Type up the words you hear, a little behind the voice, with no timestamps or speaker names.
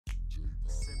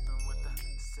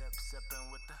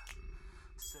with the,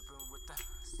 sipping with the,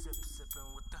 sipping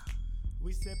with the.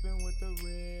 We sipping with the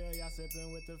real, y'all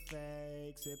sipping with the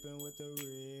fake, sipping with the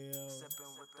real.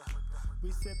 Sipping with the, We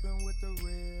sipping with the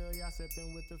real, y'all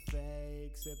sipping with the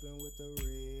fake, sipping with the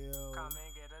real. come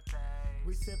and get a taste.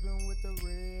 We sipping with the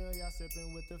real, y'all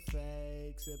sipping with the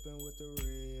fake, sipping with the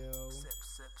real.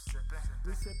 Sip, sipping.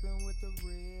 We sipping with the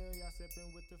real, y'all sipping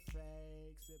with the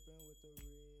fake, sipping with the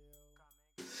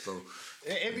real. So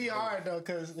It be hard though,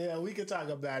 cause we could talk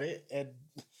about it, and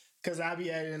cause I be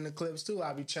editing the clips too.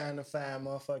 I be trying to find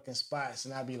motherfucking spots,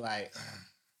 and I be like,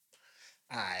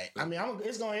 all right. I mean,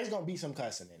 it's gonna be some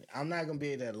cussing in it. I'm not gonna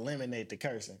be able to eliminate the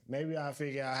cursing. Maybe I'll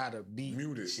figure out how to beat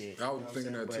mute it. shit. I was you know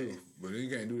thinking what I'm that saying? too, but you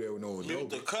can't do that with no Mute the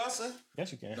Adobe. cussing?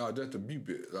 Yes, you can. No, just to beep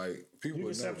it. Like people You know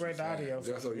can separate the what you're audio saying.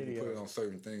 from Just so the you can video. put it on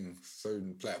certain things,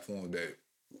 certain platforms that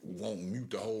won't mute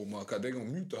the whole month. Cause they gonna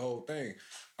mute the whole thing.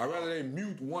 I'd rather they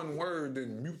mute one word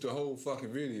than mute the whole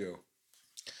fucking video.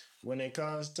 When it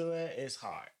comes to it, it's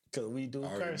hard because we do I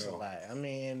already curse a know. lot. I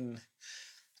mean,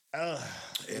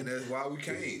 And that's why we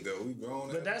can't though. We grown.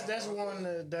 but that's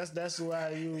why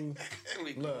you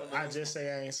look. I just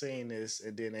say I ain't seen this,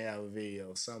 and then they have a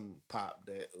video. Some pop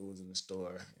that was in the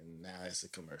store, and now it's a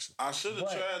commercial. I should have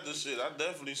But- tried this shit. I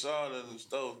definitely saw it in the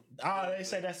store. Oh, they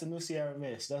say that's the new Sierra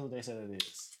Mist. That's what they said it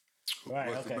is. Right,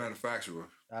 What's the okay. manufacturer?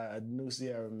 A new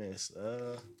Sierra Mist.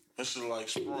 That shit like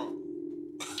Sprung.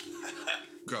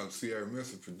 Because Sierra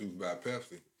Mist is produced by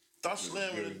Pepsi, Stop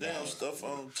slamming the damn stuff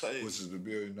on the which table. is the $1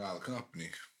 billion company.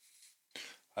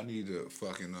 I need a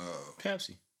fucking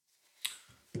Pepsi.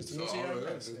 It's the new all Sierra of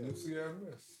that, Mist. the new Sierra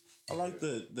Mist. I like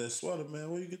that sweater, man.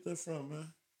 Where you get that from, man?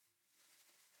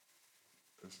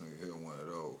 This nigga hit one of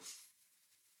those.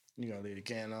 You gonna leave the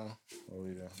can on? Oh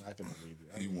yeah, I can leave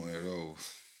it. He one of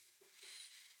those.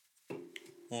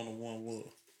 On the one wood.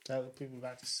 Tell the people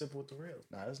about to sip with the real.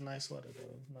 Nah, it's a nice sweater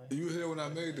though. It's nice. You was here when I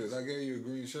made this. I gave you a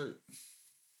green shirt.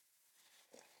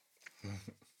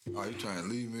 Oh, you trying to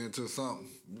lead me into something?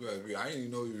 You better be, I didn't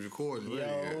even know you was recording.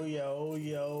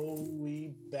 Yo,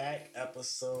 we back.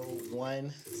 Episode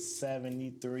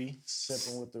 173.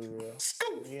 Sipping with the real.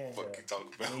 Yeah. Fuck you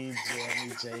talking about? Me,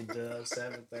 Jeremy, J-Dub,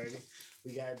 730.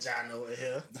 We got John over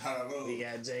here. We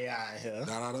got J.I. here.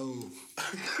 Da da do.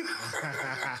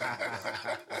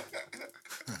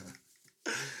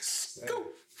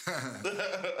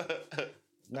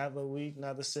 Another week,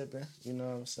 another sipping. You know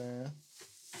what I'm saying?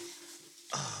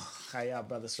 How y'all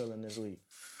brothers feeling this week?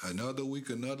 Another week,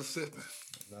 another sipping.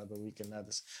 Another week,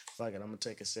 another. Fuck it, I'm gonna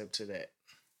take a sip to that.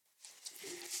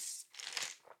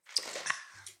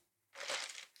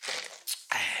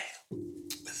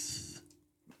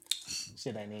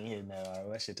 Shit ain't even hitting that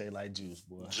hard. That shit taste like juice,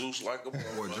 boy. Juice like a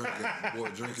Boy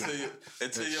drinking.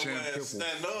 until that your sham ass pipple.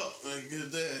 stand up and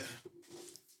get that.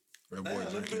 That boy Damn,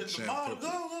 that drinking bitch the sham bottle pipple.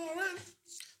 gone already.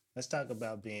 Let's talk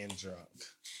about being drunk.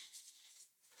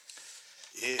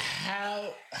 Yeah, How?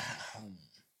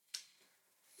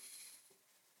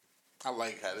 I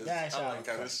like how this. Yeah, I like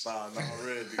how this sound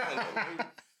already.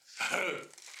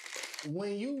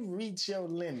 When you reach your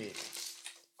limit,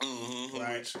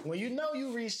 right? When you know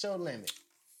you reached your limit,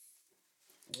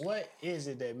 what is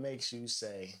it that makes you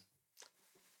say,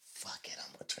 "Fuck it,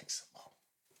 I'm gonna drink some more"?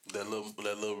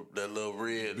 That little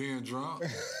red, Being drunk.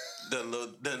 that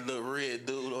little red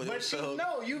dude on your But shoulder. you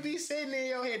know, you be sitting in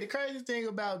your head. The crazy thing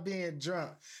about being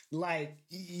drunk, like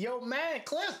your mind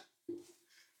clear.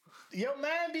 Your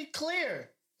mind be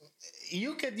clear.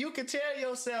 You could tell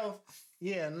yourself,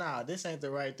 yeah, nah, this ain't the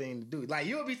right thing to do. Like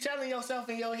you'll be telling yourself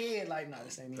in your head, like, nah,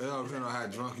 this ain't. It don't depend on how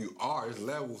drunk you are. It's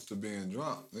levels to being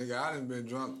drunk. Nigga, I done been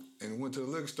drunk and went to the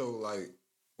liquor store like,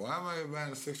 why am I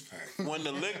buying a 6-pack? When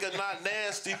the liquor not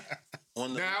nasty, Now,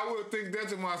 I would think that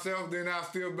to myself, then I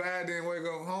feel bad, then wake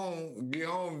up home, get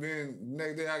home, then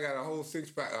next day I got a whole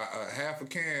 6-pack, half a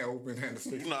can open and a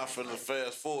 6-pack. you not finna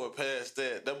fast forward past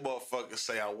that. That motherfucker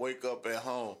say I wake up at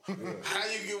home. How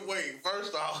you get wake?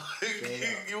 First off,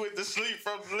 you went to sleep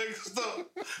from the liquor store.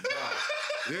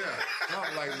 Yeah,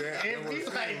 something like that. It be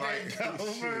like that though,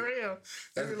 for real.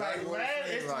 It be like, what it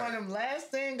seems it's like. one of them last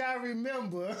thing I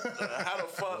remember. How the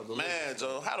fuck, man,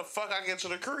 Joe? How the fuck I get to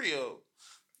the crib?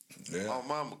 Yeah.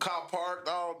 My car parked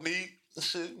all neat.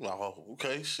 Shit, oh,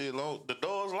 okay, shit, the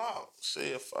door's locked.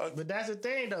 Shit, fuck. But that's the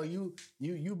thing though. You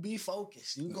be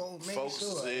focused. You gonna make Focus,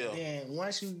 sure. yeah. And then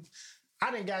once you,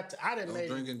 I didn't Don't made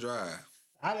drink it. and drive.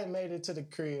 I didn't made it to the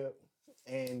crib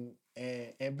and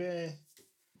been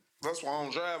That's why I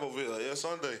don't drive over here. Yeah,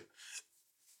 Sunday.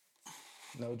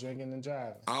 no drinking and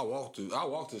driving. I walk to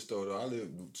the store though. I live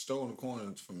store in the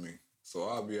corner from me. So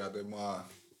I'll be out there And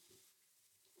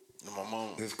my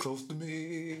mom. it's close to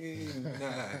me.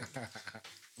 Nah.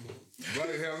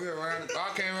 Somebody help me around.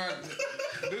 I came out.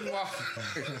 This is why.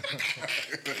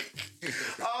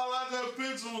 All I know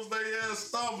picture was they ass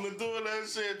stumbling, doing that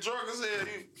shit, drunk as hell.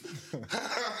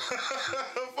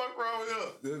 Fuck wrong with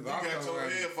you? You got your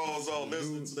headphones on,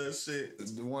 listening to that shit.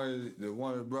 The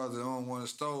one of the brothers that own one of the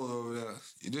stores over there.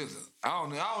 I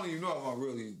don't even know if I'm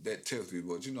really that tipsy,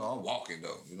 but you know I'm walking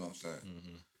though. You know what I'm saying?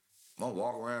 Mm-hmm. I'm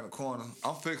walking around the corner.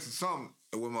 I'm fixing something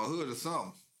with my hood or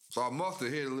something. So I must have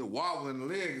hit a little wobble in the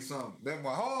leg or something. Then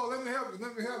my let me help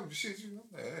you. Shit, you know,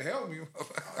 help me. You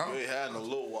ain't had no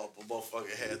little wobble,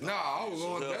 motherfucker had. Nah, I was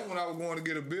going. That's when I was going to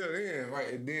get a bill in,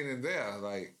 right then and there.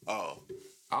 Like,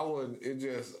 I wasn't. It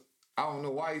just. I don't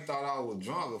know why he thought I was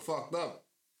drunk or fucked up.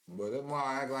 But that's why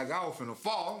I act like I was finna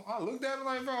fall. I looked at him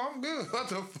like, bro, I'm good. What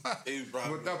the fuck?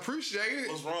 But I appreciate it.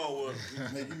 What's wrong with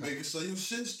it? You make it so your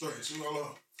shit straight. You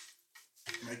know,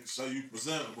 make it so you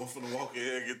presentable. I'm finna walk in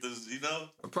here and get this, you know?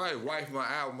 I probably wipe my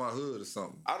eye with my hood or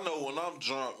something. I know when I'm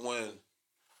drunk when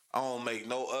I don't make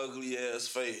no ugly ass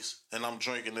face and I'm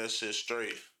drinking that shit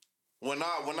straight. When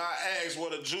I ask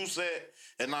where the juice at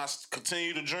and I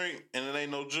continue to drink and it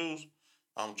ain't no juice,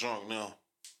 I'm drunk now.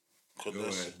 You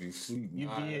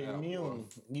be immune.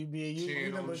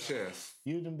 You on the chest.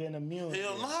 You done been immune.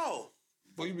 Hell no.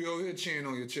 Boy, you be over here cheering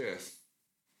on your chest.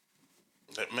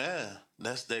 Man,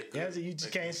 that's that good. You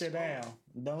just can't sit down.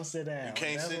 Don't sit down. You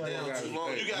can't sit down too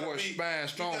long. You gotta boy, be spine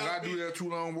strong. I do that too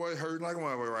long, boy. Hurt like a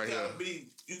motherfucker right here.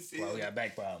 You feel. Well, we got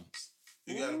back problems.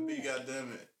 You gotta be,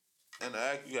 goddamn it.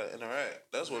 Interact. You gotta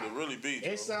interact. That's what it really be.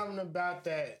 It's something about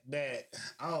that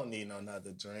I don't need no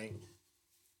another drink.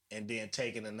 And then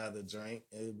taking another drink,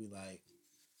 it'd be like,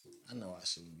 I know I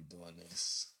shouldn't be doing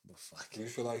this, but fuck it. You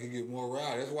feel like you get more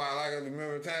rowdy. That's why I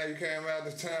remember the time you came out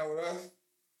this time with us,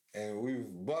 and we was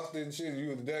busted and shit. You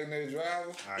was the designated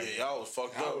driver. Yeah, y'all was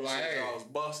fucked up. Y'all was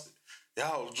busted.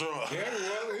 Y'all was drunk. Yeah,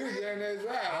 he was the designated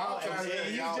driver.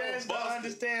 You just don't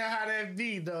understand how that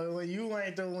be though. When you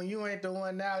ain't the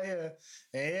one out here,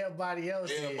 and everybody else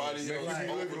is. You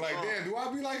looking like that. Do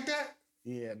I be like that?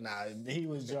 Yeah, nah, he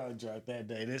was drunk that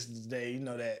day. This is the day, you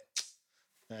know that.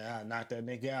 Man, I knocked that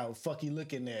nigga out. Fuck you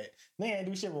looking at? Man, ain't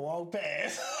do shit but walk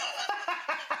past.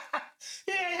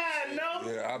 He ain't had no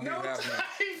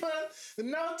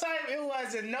type. It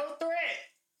wasn't no threat.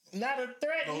 Not a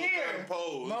threat here.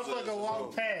 Motherfucker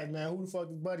walk past, man. Who the fuck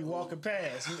is buddy walking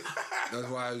past? That's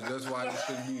why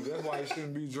you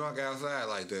shouldn't be drunk outside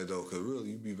like that though, cause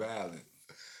really you be violent.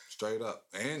 Straight up.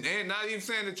 And not even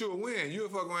saying that you'll win. You'll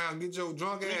fuck around and get your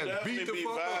drunk ass beat the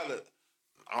fuck violent. up.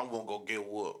 I'm gonna go get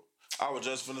whooped. I was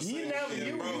just finna say you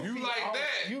like off,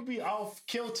 that. You be off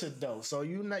kilter though, so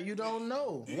you don't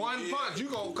know. One punch, you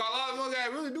gonna call all the guy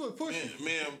really do is push you.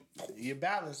 Man, your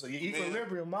balance, so your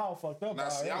equilibrium all fucked up. Now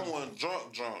see, I wasn't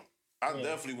drunk. I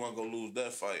definitely wasn't gonna lose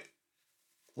that fight.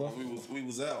 Well, we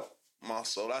was out. My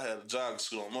soul, I had a jogging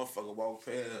suit on. Motherfucker walk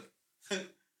past.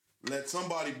 Let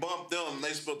somebody bump them and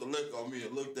they spilled the liquor on me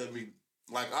and looked at me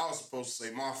like I was supposed to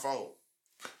say my fault.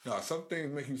 No, some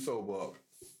things make you sober up.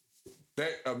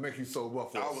 That make you sober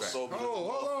up for I a was fact. sober.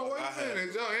 Hold on, wait a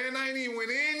minute, Joe. And I ain't even went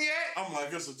in yet. I'm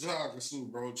like, it's a jogging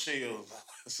suit, bro. Chill.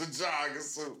 It's a jogging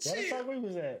suit. Where the fuck we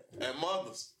was at? At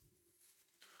Mother's.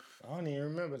 I don't even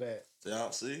remember that.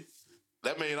 Y'all see?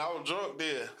 That mean I was drunk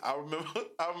then. I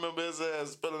remember his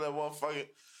ass spilling that motherfucking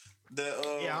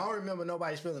yeah, I don't remember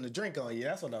nobody spilling the drink on you.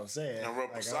 That's what I was saying. And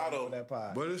Reposado. That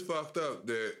part. But it's fucked up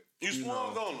that you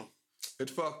swung on him.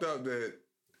 It's fucked up that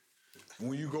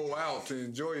when you go out to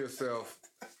enjoy yourself,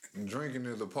 drinking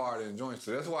is a part of enjoying.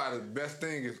 So that's why the best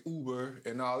thing is Uber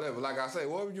and all that. But like I say,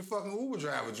 what was your fucking Uber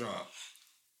driver drunk?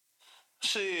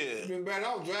 Shit. You been better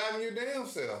off driving your damn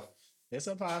self. It's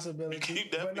a possibility.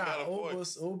 But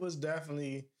Uber's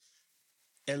definitely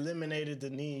eliminated the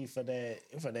need for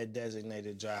that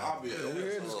designated driver. We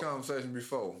had this conversation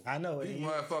before. I know it. This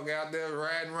motherfucker out there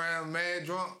riding around mad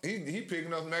drunk. He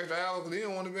picking up some extra hours because he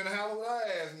don't want to be in the house with our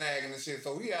ass nagging and shit.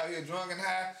 So he out here drunk and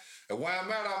high. And while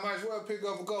I'm out, I might as well pick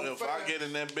up a couple. If I get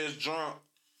in that bitch drunk,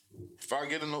 if I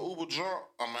get in the Uber drunk,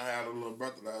 I'm gonna have a little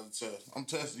breathalyzer test. I'm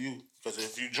testing you because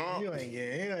if you drunk, you ain't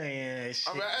that shit.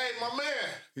 I'm like, hey, my man,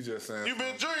 he just saying you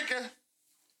been drinking.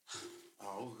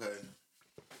 Oh, okay.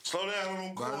 Slow down on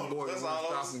them corners. That's all.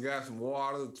 Stop and got some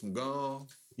water, some gum.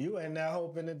 You ain't now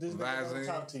hoping that this nigga gonna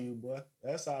talk to you, boy.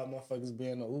 That's all motherfuckers be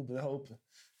in the Uber hoping.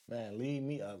 Man, leave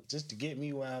me up just to get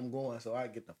me where I'm going so I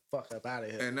get the fuck up out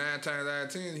of here. And 9 times out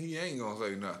of 10, he ain't gonna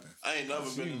say nothing. I ain't never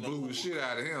been blew the shit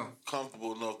out of him.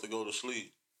 Comfortable enough to go to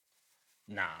sleep.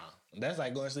 Nah, that's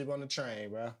like going to sleep on the train,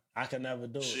 bro. I could never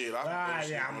do it. Shit, I'm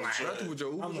like, that's with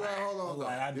your Uber driver. Hold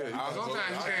on.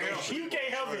 Sometimes you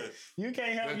can't help it. You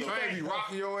can't help it. You can't help it. The train be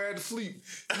rocking your ass to sleep.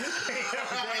 You can't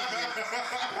help it.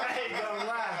 I ain't gonna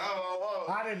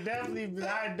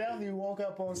definitely woke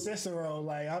up on Cicero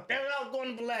like, I'm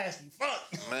going to blast you.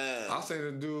 Fuck. Man. I seen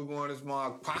a dude go in his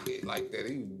mom's pocket like that.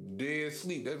 He was dead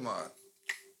asleep. That's my.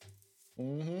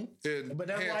 Mm-hmm. But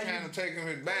that's why trying to take him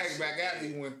his bag back after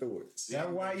he went through it. That's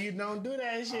why you don't do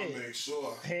that shit. I make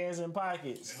sure. Hands in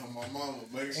pockets. My mama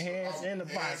make sure. Hands in the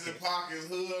Hands in pocket. pockets,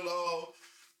 hood off,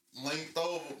 linked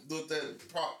over, do that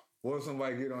prop. What if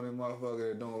somebody get on that motherfucker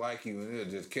that don't like you and they'll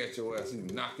just catch your ass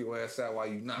and knock your ass out while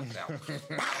you knocked out?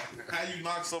 How you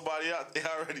knock somebody out? They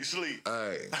already sleep.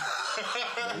 Hey.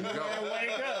 You gonna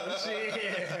wake up, shit.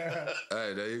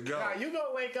 Hey, there you go. Nah, you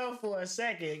gonna wake up for a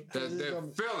second. That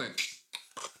feeling.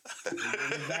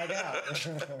 Back out.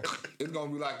 It's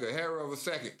gonna be like a hair of a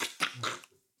second.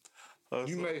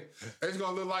 It's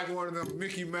gonna look like one of them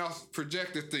Mickey Mouse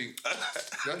projector things.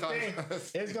 That's how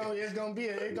it's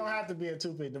gonna have to be a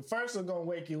two-piece. The first one's gonna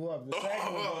wake you up. The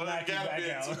second one's gonna knock you back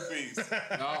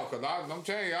out. No, because I'm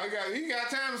telling you, he got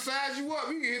time to size you up.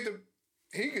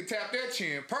 He can tap that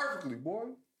chin perfectly, boy.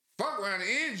 Fuck around and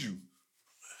end you.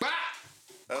 Bop!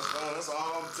 That's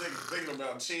all I'm thinking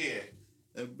about, chin.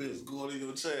 That bitch going in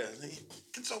your chest.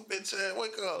 Get your bitch ass,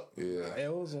 wake up.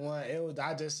 Yeah.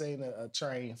 I just seen a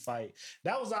train fight.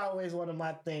 That was always one of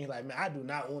my things. Like, man, I do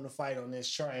not want to fight on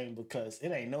this train because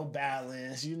it ain't no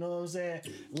balance. You know what I'm saying?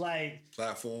 Like,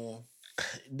 platform.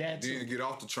 That Then you get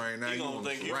off the train. Now you don't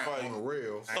think you fight on the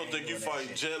rail. I don't think you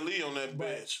fight Jet Li on that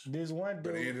bitch. This one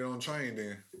dude. But he ended on the train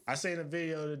then. I seen a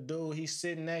video of the dude. He's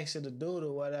sitting next to the dude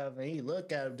or whatever, and he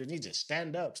look at him. Then he just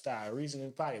stand up, start reaching in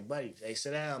his pocket. Buddy, hey,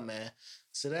 sit down, man.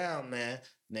 Sit down, man.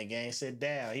 Nigga ain't sit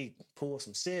down. He pulled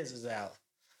some scissors out.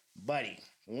 Buddy,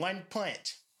 one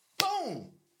punch. Boom.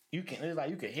 It's like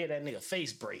you can hear that nigga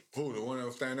face break. Who, the one that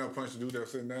was standing up punched the dude that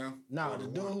was sitting down? No, the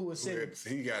dude who was sitting.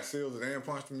 He got scissors and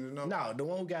punched him in the nose? No, the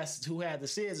one who had the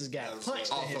scissors got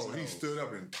punched in his Also, he stood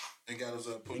up and got his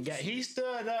up. He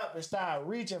stood up and started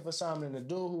reaching for something. And the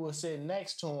dude who was sitting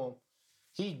next to him,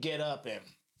 he get up and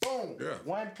boom,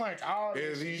 one punch. All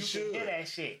as this, he you should. can hear that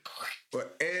shit.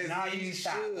 But as now he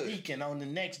start should. peeking on the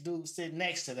next dude sitting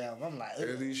next to them. I'm like,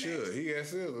 as he should. He had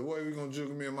scissors. What are we gonna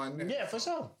juke me in my neck? Yeah, for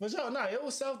sure. No, it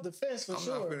was self-defense for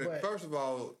sure. But first of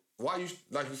all, why you,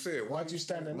 like you said, why you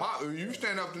standing up? You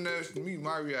stand up to me,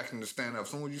 my reaction to stand up.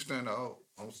 Soon as you stand up, oh,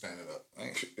 I'm standing up.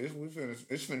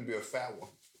 It's finna be a fat one.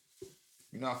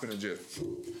 You're not finna just.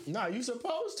 No, you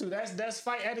supposed to. That's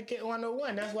fight etiquette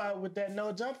 101. That's why with that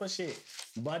no jumper shit,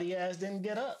 Buddy ass didn't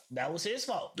get up. That was his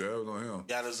fault. That was on him.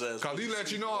 Got his ass. Cause he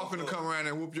let you know I'm finna come around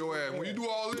and whoop your ass. When you do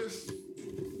all this,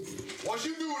 once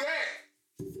you do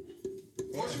that,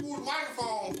 once you move the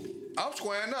microphone, I'm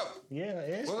squaring up.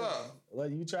 Yeah, what up? What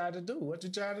you tried to do? What you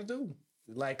trying to do?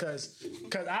 Like, cause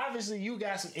obviously you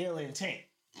got some ill intent.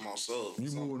 Myself.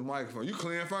 You moving the microphone. You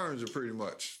clearing furniture pretty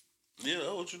much. Yeah,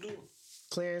 that's what you do.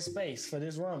 Clearing space for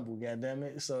this rumble,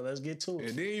 goddammit. So let's get to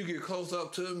it. And then you get close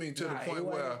up to me to the point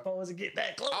where I'm supposed to get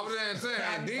that close. I was saying,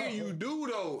 and then you do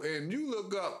though, and you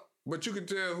look up, but you can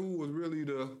tell who was really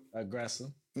the aggressor.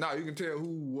 No, you can tell who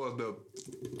was the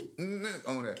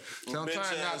on that. So I'm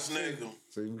trying not to nigga.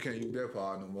 So we can't use that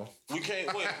part no more. We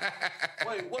can't wait.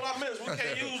 What I missed? We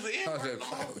can't use the I'm N-word. just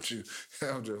playing with you.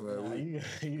 I'm just playing with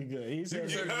you. You good. He said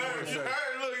you heard.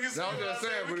 Look, you no, I'm just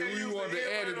saying, but if you wanted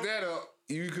to edit that up,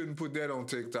 you couldn't put that on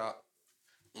TikTok.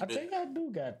 I think I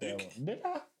do got that one. Did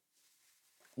I?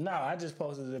 No, I just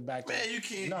posted it back. Man, you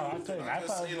can't. No, I couldn't. I just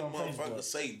posted seen it a on motherfucker Facebook.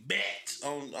 say bet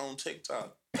on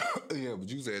TikTok. Yeah, but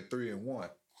you said 3 and 1.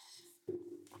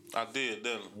 I did,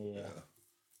 didn't I?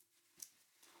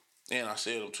 Yeah. And I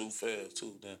said them too fast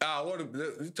too. Then.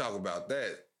 We talk about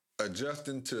that.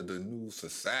 Adjusting to the new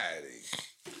society.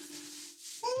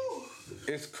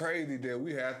 It's crazy that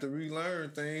we have to relearn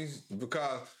things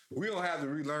because we don't have to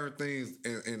relearn things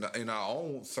in our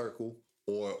own circle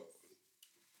or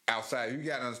outside. You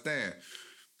gotta understand,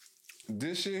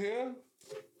 this shit here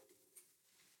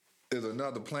is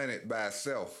another planet by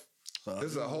itself.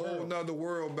 It's a whole nother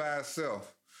world by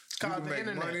itself. You can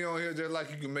make money on here just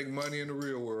like you can make money in the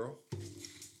real world.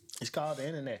 It's called the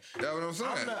internet. That's what I'm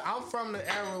saying. I'm from the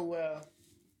era where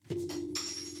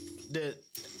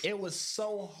it was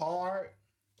so hard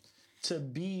to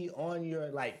be on your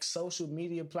like social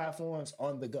media platforms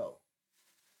on the go.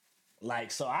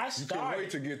 Like, so I started. You can't wait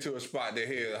to get to a spot that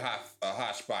had a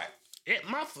hot spot.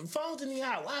 My phone didn't even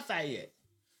have Wi-Fi yet.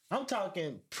 I'm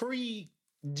talking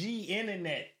pre-G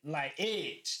internet, like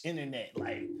edge internet,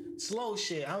 like slow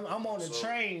shit. I'm on the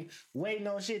train waiting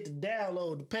on shit to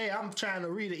download to pay. I'm trying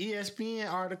to read an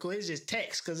ESPN article. It's just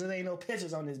text because there ain't no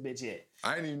pictures on this bitch yet.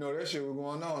 I didn't even know that shit was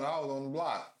going on. I was on the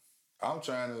block. I'm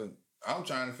trying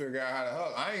to figure out how to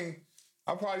hustle.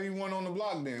 I probably even went on the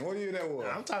block then. What year that was?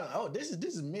 I'm talking. Oh, this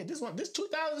is mid. This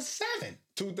 2007.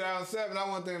 2007. I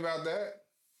wasn't thinking about that.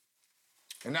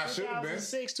 And I should have been.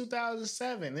 2006,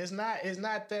 2007. It's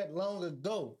not that long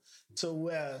ago to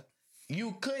where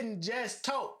you couldn't just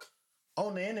talk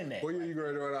on the internet. What year you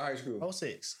graduated out of high school?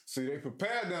 06. See, they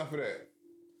prepared them for that.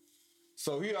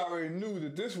 So he already knew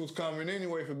that this was coming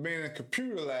anyway for being in a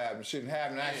computer lab and shit and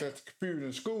having access to computers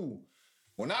in school.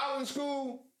 When I was in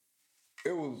school,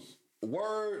 it was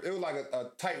Word. It was like a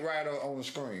typewriter on the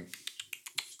screen.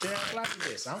 Yeah, floppy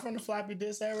disk. I'm from the floppy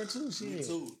disk era too. Shit. Me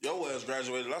too. Your ass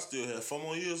graduated. I still had 4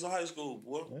 more years of high school,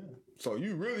 boy. Yeah. So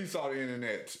you really saw the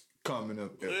internet coming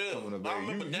up. Yeah. Coming up I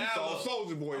remember you saw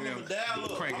Soulja Boy them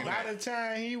cranking By out. the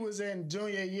time he was in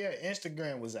junior year,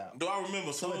 Instagram was out. Do I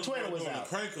remember some of Twitter was doing out.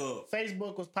 the crank up?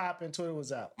 Facebook was popping. Twitter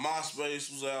was out.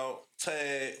 MySpace was out.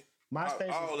 Tag.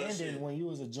 MySpace all that was ending shit. when you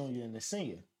was a junior and a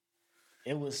senior.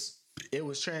 It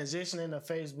was transitioning to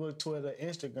Facebook, Twitter,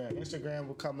 Instagram. Instagram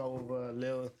would come over a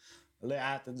little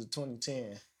after the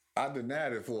 2010. I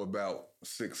denied it for about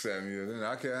 6-7 years. And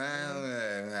I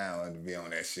don't want to be on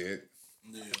that shit.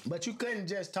 Yeah. But you couldn't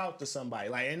just talk to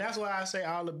somebody. And that's why I say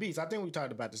all the beats. I think we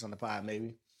talked about this on the pod,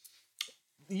 maybe.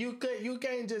 You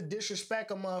can't just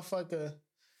disrespect a motherfucker.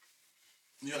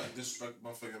 You gotta disrespect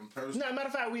motherfucker in person. No, matter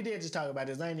of fact, we did just talk about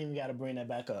this. I ain't even got to bring that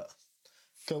back up.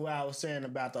 Cause what I was saying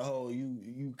about the whole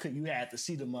you had to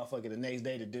see the motherfucker the next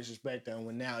day to disrespect them,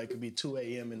 when now it could be 2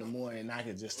 a.m. in the morning and I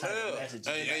could just type a message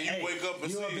and you wake up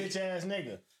and you see a bitch ass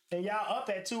nigga, and y'all up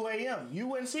at 2 a.m. You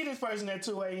wouldn't see this person at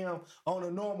 2 a.m. on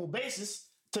a normal basis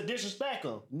to disrespect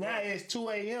them. Now it's 2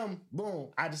 a.m. Boom,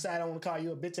 I decide I want to call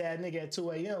you a bitch ass nigga at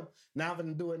 2 a.m. Now I'm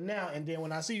gonna do it now, and then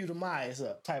when I see you tomorrow, it's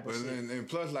up type of shit. And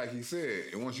plus, like he said,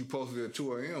 and once you posted it at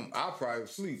 2 a.m., I probably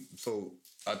sleep. So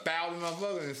 1,000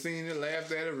 motherfuckers have seen it,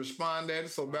 laughed at it, responded at it.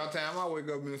 So by the time I wake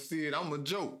up and see it, I'm a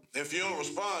joke. If you don't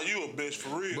respond, you a bitch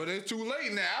for real. But it's too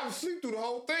late now. I was asleep through the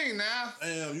whole thing now.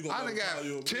 Damn, you gonna I done call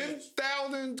you a got bitch.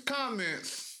 10,000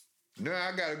 comments. Now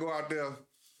I gotta go out there.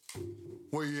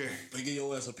 Where you at? They give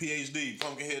your ass a PhD,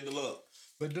 Pumpkinhead Deluxe.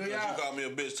 But do You y'all? called me a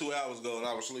bitch 2 hours ago and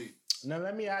I was asleep. Now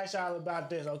let me ask y'all about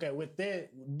this. Okay, with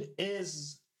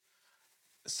this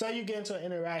so you get into an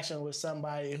interaction with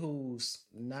somebody who's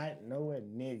not nowhere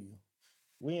near you.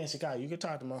 We in Chicago, you can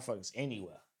talk to motherfuckers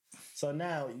anywhere. So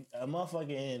now a motherfucker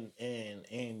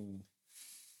in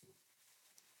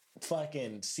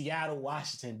fucking Seattle,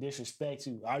 Washington disrespects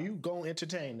you. Are you gonna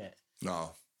entertain that?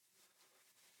 No.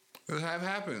 It have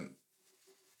happened.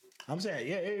 I'm saying,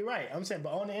 yeah, you're right. I'm saying,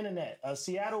 but on the internet, a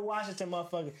Seattle, Washington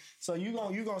motherfucker. So you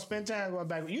gonna spend time going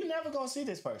back. You never gonna see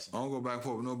this person. I don't go back and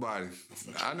forth with nobody.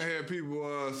 I done heard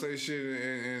people say shit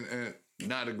and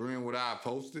not agreeing with what I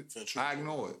posted. I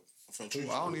ignore it. I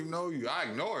don't even know you. I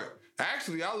ignore it.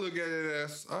 Actually, I look at it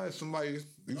as, all right, somebody,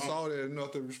 you saw that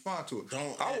enough to respond to it.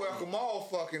 I welcome all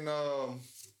fucking,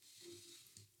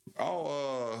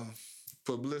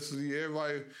 publicity,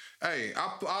 everybody. Hey,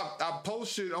 I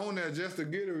post shit on there just to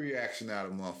get a reaction out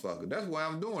of motherfucker. That's why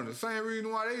I'm doing it. Same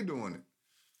reason why they doing it.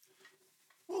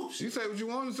 You say what you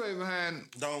want to say behind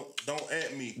Don't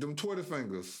at me. them Twitter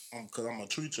fingers. Cause I'm gonna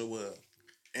treat you well.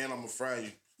 And I'm gonna fry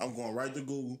you. I'm going right to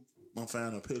Google. I'm gonna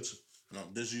find a picture. No,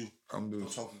 this you. I'm doing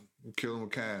talking. kill him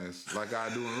with kindness. Like I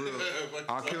do in real.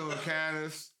 I kill him with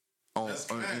kindness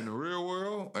in the real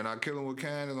world, and I kill him with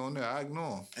kindness on there. I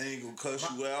ignore him. I ain't gonna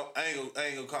cuss you out. I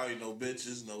ain't gonna call you no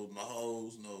bitches, no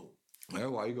hoes, no. That's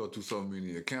why you go through so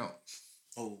many accounts.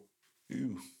 Oh,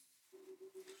 You.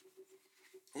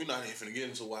 we're not even finna get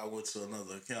into why I went to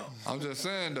another account. I'm just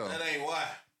saying though. That ain't why.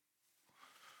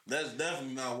 That's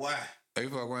definitely not why. They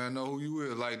fuck around and know who you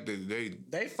is. Like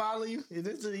They follow you.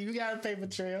 You got a paper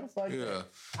trail. Fuck yeah. that.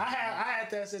 I had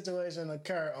that situation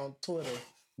occur on Twitter,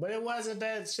 but it wasn't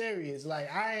that serious.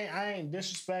 Like I ain't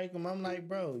disrespecting them. I'm like,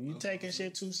 bro, you taking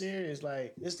shit too serious.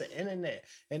 Like it's the internet,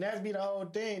 and that's be the whole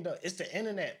thing though. It's the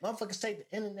internet. Motherfuckers take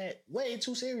the internet way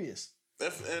too serious.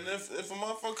 If a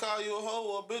motherfucker call you a hoe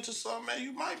or a bitch or something, man,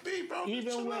 you might be, bro.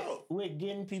 Even with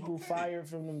getting people fired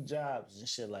from them jobs and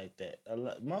shit like that.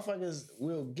 Motherfuckers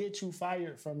will get you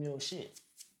fired from your shit.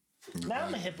 Now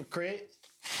I'm a hypocrite.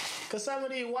 Cause some of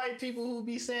these white people who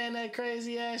be saying that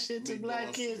crazy ass shit to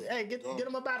black kids, hey, get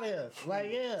them up out of here.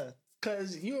 Like, yeah.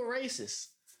 Cause you a racist.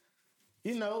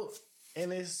 You know,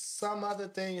 and it's some other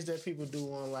things that people do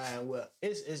online. Well,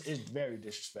 it's very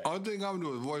disrespectful. All the thing I'm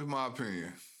gonna do is voice my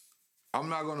opinion. I'm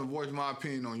not gonna voice my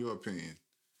opinion on your opinion.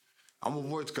 I'm gonna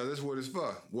voice because that's what it's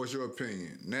for. What's your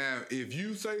opinion? Now, if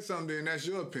you say something, then that's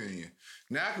your opinion.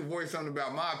 Now I can voice something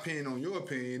about my opinion on your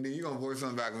opinion, then you're gonna voice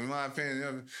something back on my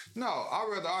opinion. No, I'd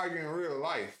rather argue in real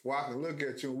life where I can look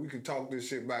at you and we can talk this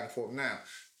shit back and forth. Now,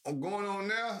 going on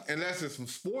now, unless it's some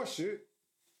sports shit.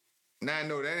 Now I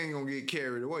know that ain't gonna get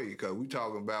carried away because we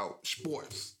talking about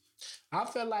sports. I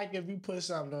feel like if you put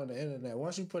something on the internet,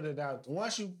 once you put it out,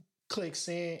 once you click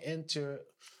send, enter,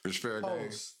 It's fair game.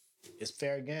 post, it's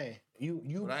fair game.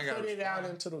 You But I ain't put gotta it out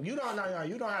respond. into the. You don't know.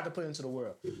 You don't have to put it into the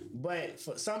world. But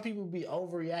for some people, be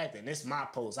overreacting. It's my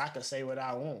post. I can say what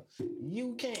I want.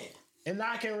 You can't, and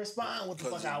I can respond what the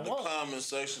fuck I the want. comment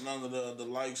section, under the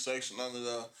like section, under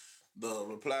the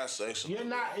reply section. You're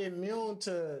not immune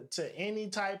to any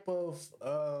type of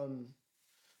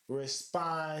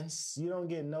response. You don't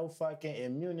get no fucking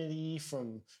immunity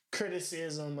from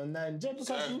criticism or nothing just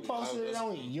because you Exactly. posted it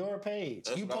on your page.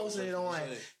 That's You what I was posted it just on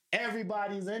gonna say.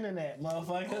 everybody's internet,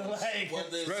 motherfucker. Like, Whether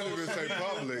it's Especially if social it's say media-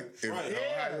 public, if Right. you don't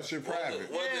have your shit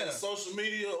private. Whether Yeah. it's social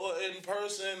media or in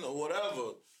person or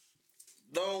whatever,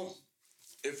 don't.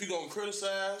 If you're gonna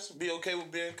criticize, be okay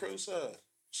with being criticized.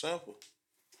 Simple.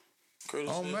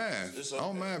 Oh man, It's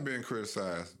oh man, being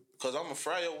criticized. Because I'm a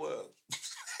fry your world.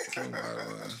 Don't matter,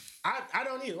 man. I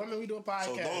don't either. I mean, we do a podcast.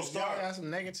 So don't If y'all start. got some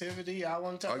negativity, I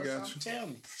want to tell I us got something. Tell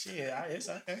me. Shit, it's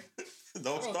okay. Don't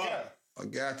I don't start. care. I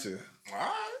got you. All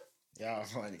right. Y'all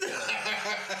funny.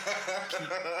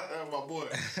 My boy.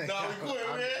 No, we quit,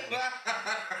 man.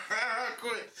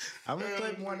 Quit. I'm gonna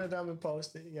clip one of them and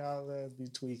post it. Y'all be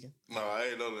tweaking. No, I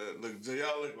ain't know that. Look, Jay,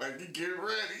 y'all look like you get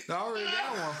ready. I already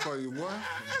got one for you, boy.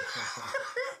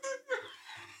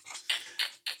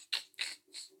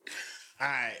 All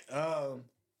right.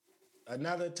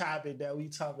 Another topic that we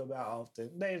talk about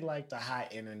often. They like the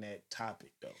hot internet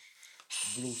topic though.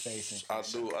 Blueface and I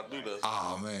do that.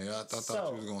 Oh man, I thought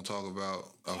So- you was gonna talk about.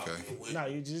 Okay, No,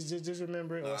 you just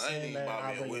remember it Nah, or I ain't saying even that. Bobby I'll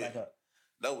and bring it Whitney. back up.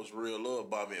 That was real love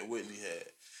Bobby and Whitney had.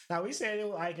 Now we said it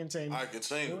was Ike and Tina. I can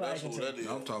tell you, Who that's Ike who and that is.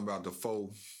 I'm talking about the four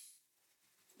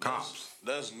cops.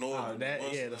 That's normal. Oh,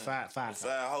 that yeah, the five The five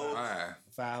hoes, All right,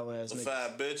 ass the niggas.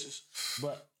 five bitches.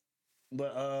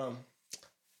 But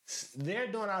they're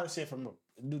doing all this shit from.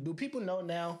 Do people know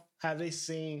now? Have they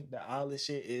seen that all this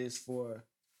shit is for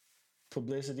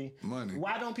publicity? money.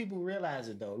 Why don't people realize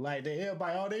it though? Like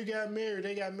everybody, oh, they got married.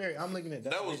 I'm looking at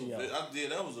That was video.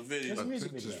 that was a video. It's a music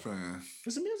Attention video. span.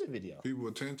 It's a music video. People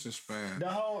attention span. The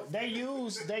whole they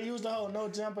use the whole no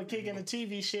jumper kicking the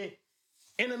TV shit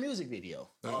in a music video.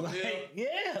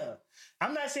 Yeah.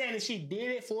 I'm not saying that she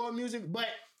did it for a music, but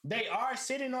they are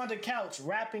sitting on the couch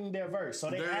rapping their verse.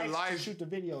 So they Their asked to life- shoot the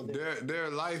video there. Their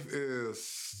life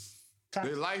is.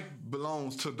 Their life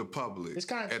belongs to the public It's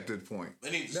content. at this point.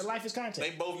 They need to, Their life is They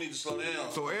content. both need to slow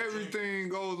down. So everything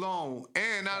goes on.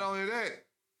 And not only that,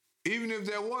 even if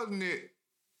that wasn't it,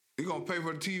 you're going to pay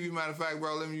for the TV. Matter of fact,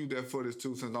 bro, let me use that footage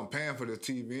too, since I'm paying for the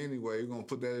TV anyway. You're going to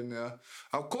put that in there.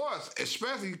 Of course,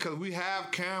 especially because we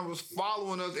have cameras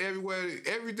following us everywhere.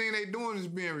 Everything they doing is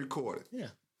being recorded. Yeah.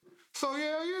 So,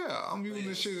 yeah, I'm using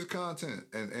this shit as content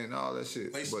and all that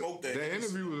shit. They But spoke that. that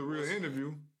interview was a real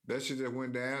interview. That shit just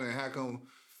went down, and how come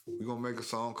we gonna make a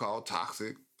song called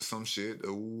Toxic? Some shit.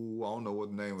 Ooh, I don't know what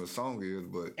the name of the song is,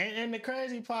 but And the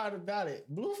crazy part about it,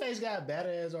 Blueface got better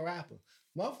as a rapper.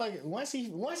 Motherfucker, once he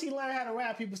learned how to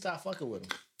rap, people start fucking with him.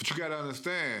 But you gotta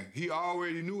understand, he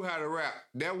already knew how to rap.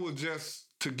 That was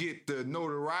just to get the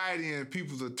notoriety and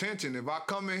people's attention. If I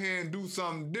come in here and do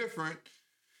something different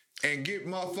and get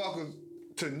motherfuckers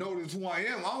to notice who I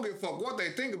am, I don't give a fuck what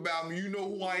they think about me. You know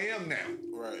who I am now.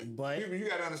 Right. But People, you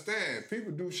gotta understand,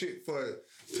 people do shit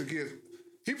to get.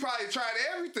 He probably tried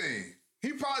everything.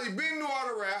 He probably been knew how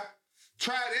to rap,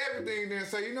 tried everything, then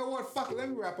say, you know what, fuck it, let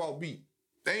me rap off beat.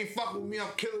 They ain't fucking with me, I'm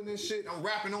killing this shit, I'm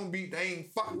rapping on beat, they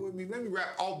ain't fucking with me, let me rap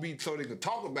off beat so they can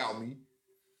talk about me.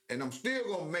 And I'm still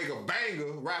gonna make a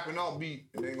banger rapping off beat,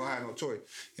 and they ain't gonna have no choice.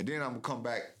 And then I'm gonna come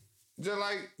back, just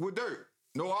like with Dirt,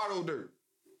 no auto Dirt.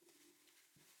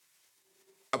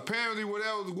 Apparently,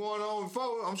 whatever was going on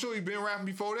before, I'm sure he been rapping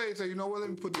before that. He said, you know what, let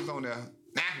me put this on there.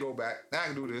 Now I can go back. Now I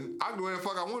can do this. I can do whatever the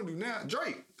fuck I want to do now.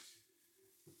 Drake.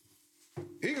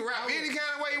 He can rap any kind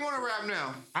of way he want to rap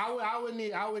now.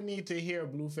 I would need to hear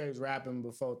Blueface rapping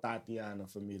before Tatiana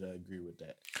for me to agree with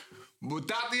that. But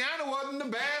Tatiana wasn't a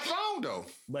bad song, though.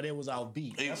 But it was off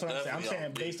beat. He That's was what I'm saying. I'm definitely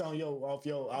saying off beat. based on your G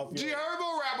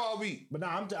Herbo rap all beat. But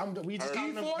no, we just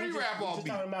talking, E40 we just, rap we off just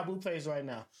beat. talking about Blueface right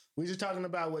now. We just talking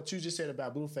about what you just said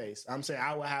about Blueface. I'm saying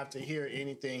I would have to hear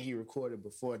anything he recorded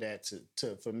before that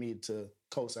to for me to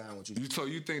co-sign what you. So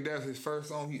you think that's his first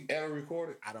song he ever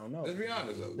recorded? I don't know. Let's be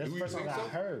honest, though. That's Do the you first song think I so?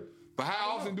 heard. But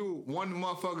how often do one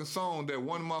motherfucking song that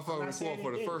one motherfucker not saying record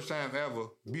for he the did first time ever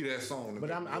be that song?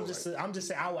 But I'm just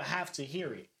saying I would have to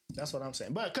hear it. That's what I'm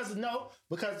saying. But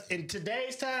because in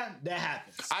today's time that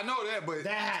happens. I know that, but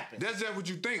That happens. that's just what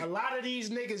you think. A lot of these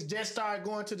niggas just started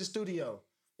going to the studio.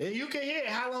 And you can hear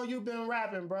how long you been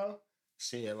rapping, bro.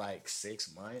 Shit, like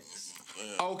 6 months.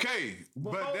 Okay,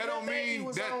 but that don't mean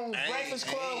was that. on Breakfast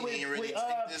Club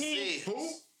with P. Who?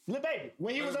 Lil Baby.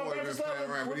 When he was on Breakfast Club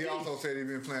around, with but he P. also said he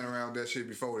been playing around with that shit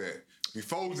before that.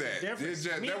 Before that, difference.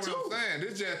 that's what I'm saying.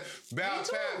 This just about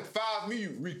time files me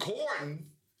recording.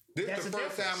 This That's the the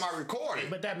first difference. time I recorded.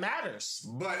 But that matters.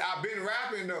 But I've been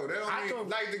rapping though. That don't mean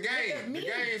like the game. The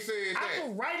game said that. I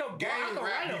can write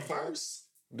a verse.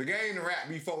 The game to rap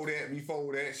before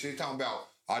that shit talking about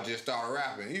I just started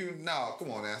rapping.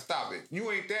 Come on now, stop it. You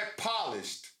ain't that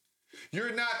polished.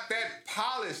 You're not that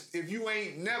polished if you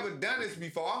ain't never done this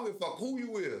before. I don't give a fuck who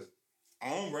you is. I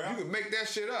don't rap. You can make that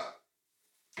shit up.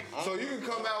 So you can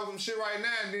come out with some shit right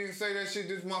now and then say that shit,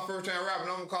 this is my first time rapping.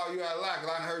 I'm gonna call you out of lie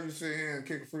because I heard you sit here and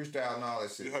kick a freestyle and all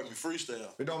that shit. You heard me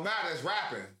freestyle. It don't matter, it's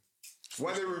rapping.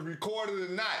 Whether it was recorded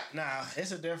or not. Nah,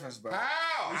 it's a difference, bro.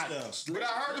 How? But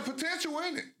I heard the potential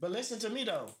in it. But listen to me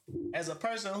though. As a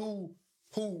person who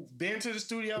been to the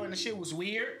studio and the shit was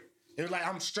weird, it was like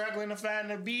I'm struggling to find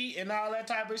the beat and all that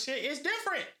type of shit. It's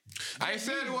different. I ain't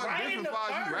saying it wasn't different as far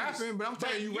as you rapping, but I'm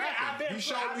telling you rapping. He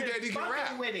showed me that he can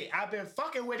rap. I've been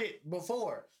fucking with it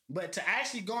before. But to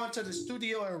actually go into the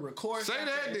studio and record say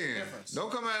that then.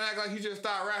 Don't come out and act like you just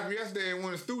started rapping yesterday and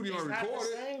went to the studio and recorded. It's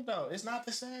not the same though. It's not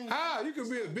the same. How? You could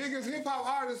be the biggest hip hop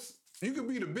artist. You could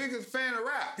be the biggest fan of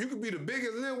rap. You could be the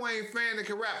biggest Lil Wayne fan that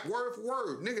can rap word for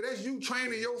word. Nigga, that's you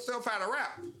training yourself how to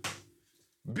rap.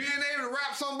 Being able to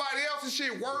rap somebody else's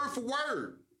shit word for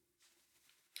word.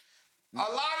 A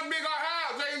lot of big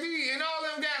house, Jay-Z, and all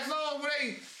them got songs where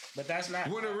they. But that's not.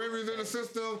 When the rivers in the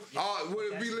system,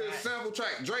 would it be little sample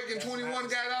track? Drake and 21 got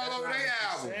it all over their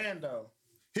album.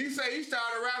 He say he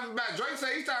started rapping about. Drake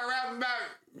say he started rapping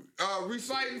about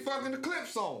reciting fucking the clip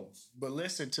songs. But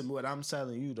listen to what I'm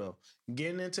telling you though.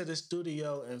 Getting into the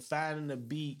studio and finding a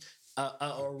beat.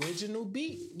 Original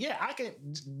beat, yeah, I can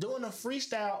doing a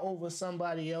freestyle over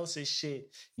somebody else's shit.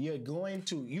 You're going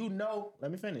to, let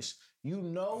me finish. You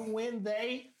know when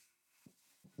they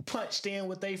punched in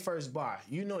with their first bar.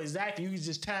 You know exactly. You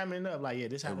just timing it up like, yeah,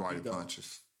 this how everybody we go.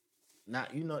 punches.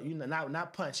 Not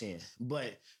not punching,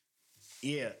 but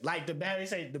yeah, like they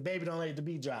say the baby don't let the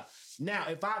beat drop. Now,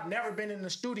 if I've never been in the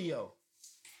studio,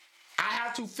 I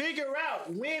have to figure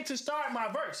out when to start my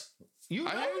verse. You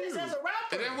know this as a rapper.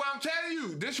 And that's why I'm telling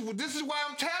you. This is why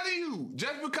I'm telling you.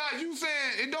 Just because you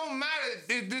saying it don't matter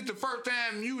if this the first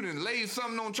time you done laid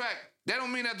something on track, that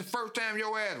don't mean that's the first time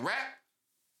your ass rap.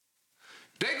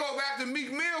 They go back to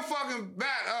Meek Mill fucking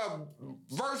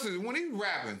verses when he was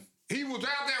rapping. He was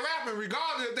out there rapping,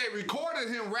 regardless if they recorded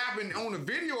him rapping on the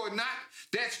video or not,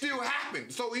 that still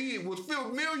happened. So he was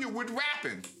familiar with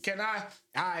rapping. These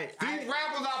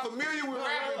rappers are familiar with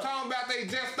rapping, talking about they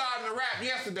just starting to rap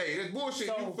yesterday. That's bullshit.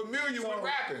 You familiar with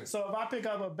rapping. So if I pick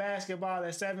up a basketball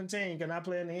at 17, can I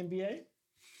play in the NBA?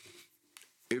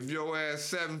 If your ass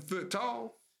 7 foot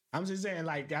tall. I'm just saying,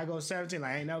 like, I go 17, like,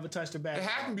 I ain't never touched a basketball.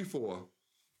 It happened before.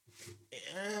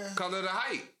 Because of the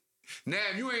height. Now,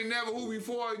 if you ain't never hooped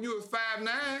before and you was 5'9",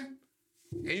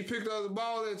 and you picked up the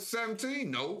ball at 17,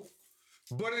 no.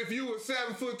 But if you were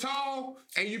 7 foot tall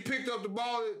and you picked up the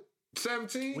ball at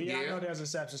 17, we all know there's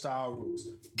exceptions to all rules.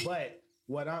 But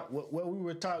what we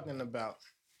were talking about,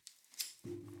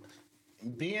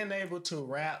 being able to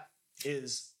rap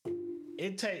is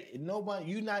nobody.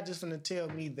 You're not just gonna tell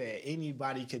me that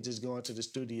anybody could just go into the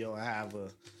studio and have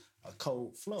a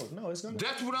cold flow. No, it's gonna.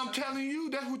 That's what I'm telling you.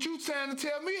 That's what you trying to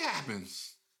tell me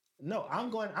happens. No,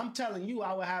 I'm telling you,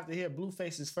 I would have to hear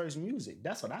Blueface's first music.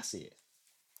 That's what I said.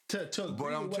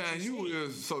 But I'm telling you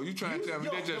is, so you trying to tell me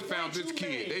they just found this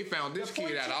kid. They found this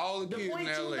kid out of all the kids in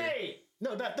L.A.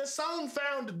 No, the song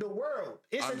found the world.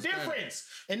 It's a difference.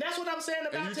 And that's what I'm saying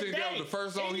about and you today. Think that was the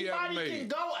first song he ever made? Anybody can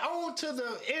go on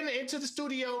to into the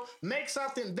studio, make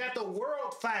something that the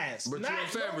world finds. But you know what I'm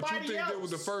saying? But you think that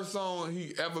was the first song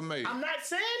he ever made? I'm not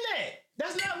saying that.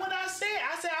 That's not what I said.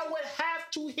 I said I would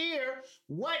have to hear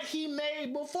what he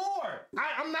made before.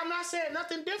 I'm not saying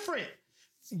nothing different.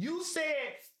 You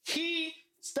said he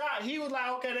was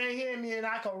like, okay, they hear me and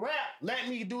I can rap. Let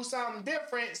me do something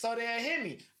different so they'll hear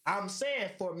me. I'm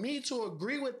saying for me to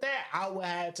agree with that, I would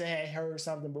have to have heard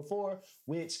something before,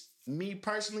 which me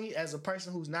personally, as a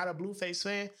person who's not a Blueface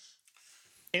fan,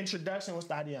 introduction was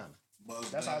Tatiana.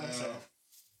 That's all I'm saying.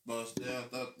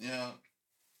 Yeah.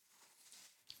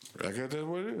 I guess that's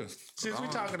what it is. Since we're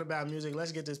talking about music,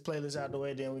 let's get this playlist out the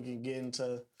way, then we can get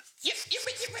into...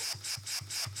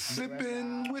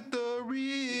 Sipping with the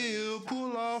real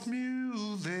pull-off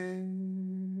music.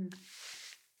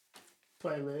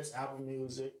 Playlist, Apple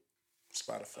Music,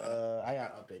 Spotify. I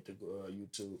gotta update the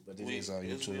YouTube, but it is on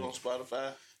YouTube. We on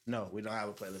Spotify? No, we don't have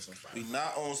a playlist on We Spotify.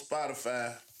 not on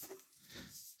Spotify.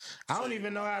 I don't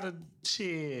even know how to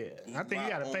shit. I think you not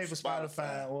got to pay on for Spotify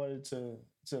Spotify. in order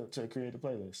to create a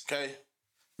playlist. Okay.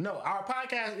 No, our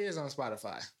podcast is on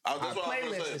Spotify. That's Our what I was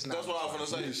playlist gonna is say. not That's what I was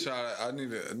We gonna need say. to shout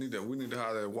out. We need to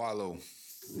holler at Wallow.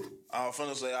 I was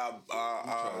finna say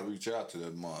Try to reach out to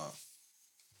that mom.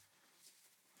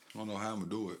 I don't know how I'm gonna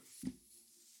do it.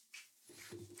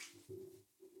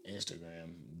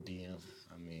 Instagram, DM.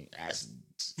 I mean, ask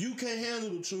you can't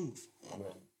handle the truth.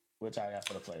 what y'all got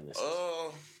for the playlist.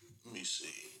 Let me see.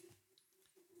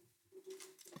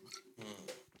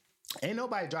 Ain't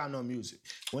nobody drop no music.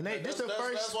 When they this the That's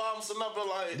first why I'm sitting up there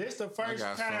like. this the first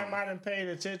got time some. I done paid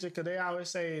attention because they always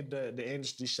say the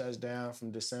industry shuts down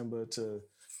from December to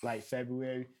like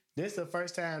February. This the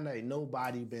first time that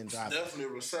nobody been dropping. Definitely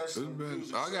a recession. It's in been,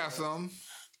 music. I got something.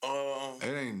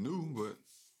 It ain't new, but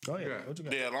Go ahead. Yeah. What you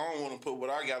got? Yeah, I don't want to put what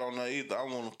I got on there either. I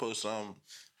want to put some.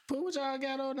 Put what y'all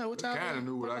got on there. What y'all kinda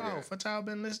knew what I got. What y'all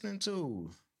been listening to?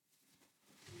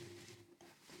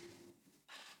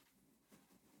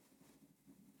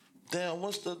 Damn,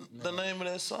 what's the name of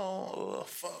that song? Oh,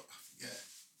 fuck. Yeah.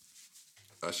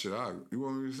 that shit. You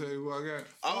want me to say who I got?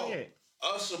 Oh, yeah.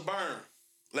 Usher Burn.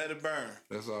 Let It Burn.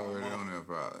 That's already on there,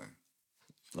 probably.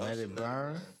 Let it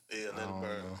burn. Yeah, Let It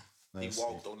Burn. He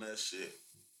walked on that shit.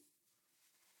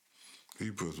 He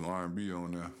put some R&B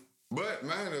on there. But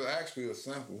man, it's actually a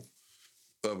sample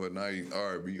of a nice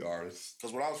R&B artist.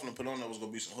 Because what I was going to put on there was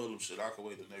going to be some hoodlum shit. I could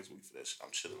wait the next week for that shit.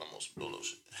 I'm chilling. I'm on some Dolo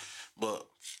shit. But,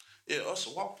 yeah,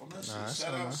 Usher walked on that shit.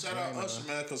 Shout out Usher,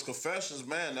 man, because Confessions,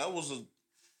 man, that was a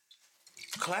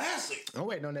classic. I'm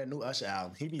waiting on that new Usher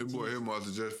album. He be Your boy, he must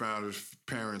have just found his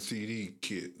parent CD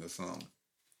kit or something.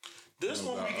 This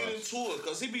one we get into it,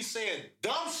 because he be saying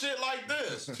dumb shit like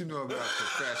this. What you know about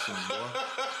Confession,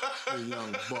 boy? The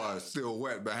young boy still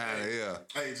wet behind the ear.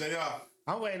 Hey, JR.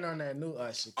 I'm waiting on that new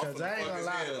Usher I'm because finna I ain't fuck gonna his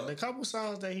lie. head up. The couple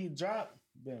songs that he dropped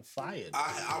been fired.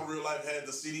 I real life had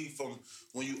the CD from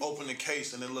when you open the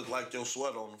case and it looked like your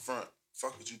sweater on the front.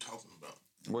 Fuck what you talking about?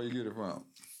 Where you get it from?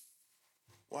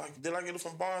 Why did I get it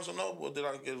from Barnes or Noble or did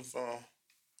I get it from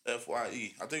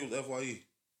FYE? I think it was FYE.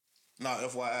 No,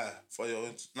 FYI for your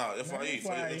FYE for your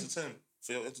FYE. entertainment.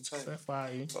 For your entertainment.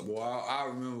 FYE. Boy, I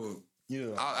remember. Yeah.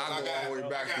 I go all the way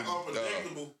back I got to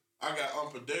unpredictable. I got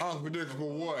unpredictable. Unpredictable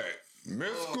what?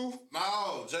 Mystical?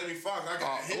 No, Jamie Foxx. I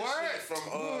got his what? shit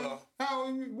from How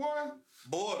old you, boy?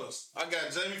 Borders. I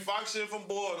got Jamie Foxx shit from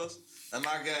Borders, and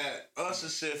I got Usher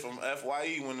shit from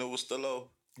FYE when it was still low.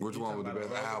 Which one was the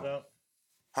best album?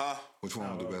 Huh? Which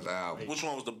one was the best album? Which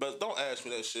one was the best? Don't ask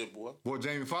me that shit, boy. Well,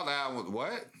 Jamie Foxx album was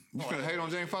what? You finna hate on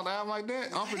Jamie Foxx album like that?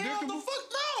 Hell Unpredictable? the fuck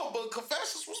no, but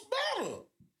Confessions was better.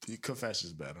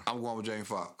 Confession's better. I'm going with Jamie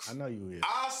Foxx. I know you is.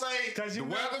 I'll say Cause you The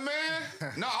know,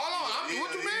 Weatherman? No, hold on.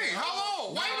 What you mean?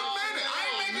 Hold on. Wait a minute. I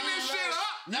ain't making this shit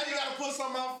up. Now you gotta put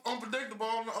something out unpredictable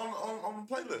on the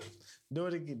playlist. do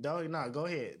it again. No, go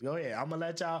ahead. Go ahead. I'm gonna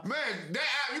let y'all. Man, that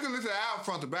album, you can listen to the album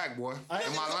front to back, boy. Am I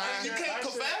lying? You can't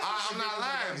confess. I'm not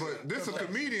lying, but this is a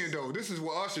comedian, though. This is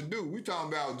what Usher do. We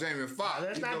talking about Jamie Foxx.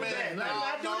 Let's You not know do that. that. Let's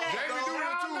not do no, that. Jamie do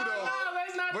it too, No, though.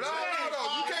 let's not But do I don't know, that.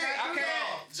 though. You can't, I can't.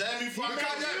 Jamie Foxx.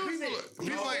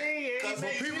 Because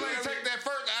take that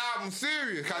first album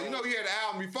serious. Because you know he had an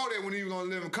album before that when he was on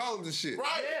Living Colors and shit.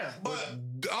 Right. Yeah. But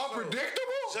Unpredictable?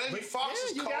 Jamie Foxx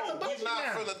yeah, is you got the cold. budget We're not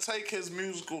now. gonna take his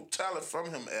musical talent from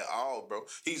him at all, bro.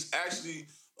 He's actually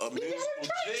a musical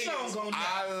Drake genius. song on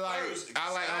I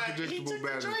like He Unpredictable took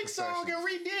better the than Drake song Confession.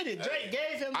 and redid it. Drake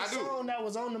gave him I the do. song that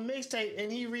was on the mixtape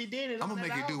and he redid it. I'm on going to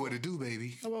that make it do album. what it do,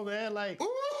 baby. Come on, man. Like,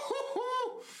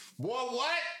 Ooh, boy,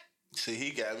 what? See,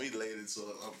 he got me laid into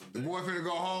The Unpredictable. boy finna go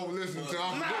home and listen to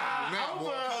Unpredictable now,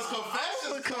 boy. Because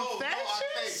Confessions, cold. No, I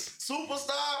can't.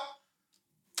 Superstar,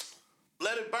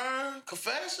 Let It Burn,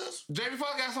 Confessions. Jamie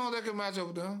Foxx got songs that can match up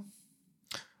with them.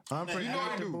 unpredictable. You know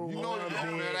he do. You know he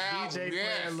do on that album. DJ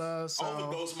Yes. Player Love song.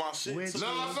 Overdose my shit. Which too.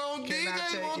 Love song, Can I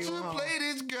DJ take wants you to home? play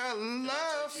this girl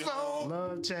love song.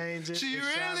 Love changes. She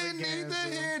really needs to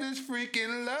hear this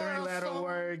freaking love 3-letter song.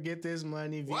 word, get this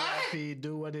money, What? VIP,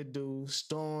 do what it do.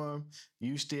 Storm,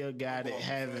 you still got it. on,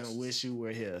 Heaven, Confessions. wish you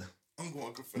were here. I'm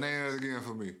going Confessions. Name it again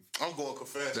for me. I'm going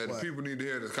Confessions. That the people need to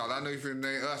hear this. Cause I know you finna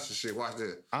name us and shit. Watch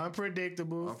that.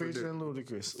 Unpredictable, featuring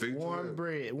Ludacris.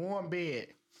 Featuring Warm bed.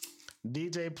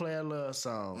 DJ Player Love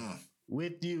song.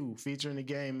 With You, featuring the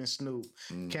Game and Snoop.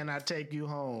 Can I Take You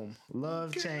Home?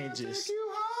 Love Changes.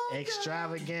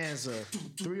 Extravaganza.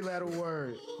 3-letter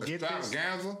word. Get this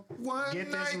Extravaganza. One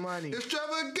Get this night money.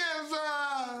 Extravaganza.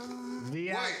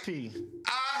 VIP. Wait.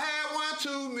 I had one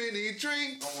too many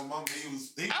drinks Oh, my mama, he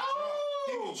was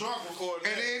Oh! drunk recording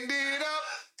and that. ended up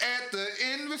at the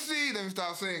embassy. Let me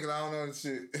stop singing because I don't know this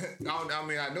shit.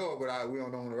 I know it, but we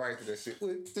don't know the right to that shit.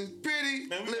 With this pretty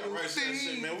Man, we got little rights to that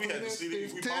shit, man. We had the CD. We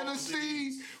bought the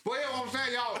Tennessee. Well, you know what I'm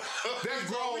saying, y'all? That's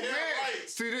grown We had man.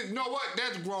 rights. See, you know what?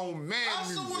 That's grown man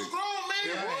Also music. was grown, man.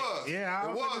 It was. Yeah, I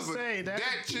it was was. gonna say but that.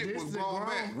 chick This was the grown grown-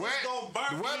 man. It's gonna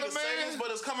burn The me to say this, weatherman.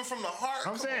 but it's coming from the heart.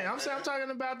 I'm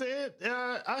talking about the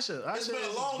Usher. It's been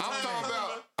a long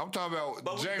time. I'm talking But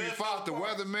about we Jamie been Foxx, the far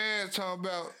apart. weatherman. Talking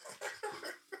about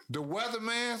the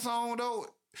weatherman song though.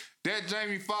 That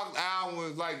Jamie Foxx album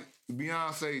was like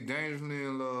Beyonce, Dangerously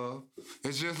in Love.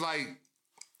 It's just like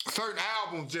certain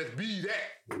albums just be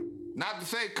that. Not to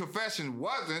say Confession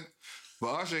wasn't, but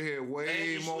Usher had way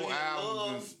Dangerously more in albums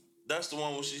Love, that's the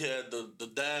one where she had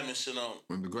the diamond shit on.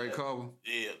 than the great cover.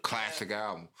 Yeah. Classic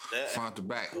album, That- front to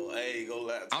back. Go, hey, go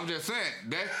left. I'm just saying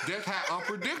that's how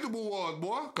unpredictable was,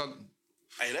 boy. 'Cause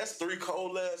Hey, that's 3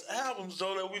 cold ass albums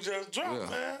though that we just dropped, Yeah.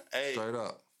 man. Hey, straight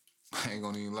up, I ain't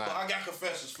gonna even but lie. I got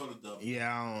confessions for the double.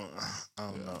 Yeah, I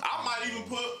don't know. I might even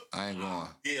put I ain't going.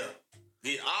 yeah.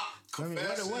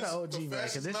 Confessions. What an OG man?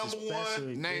 Because this is number special.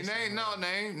 one. Name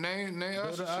Do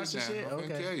Usher the Usher shit. shit? Now. I'm gonna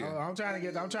tell Okay. you. I'm trying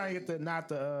to get the not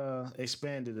the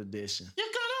expanded edition. You're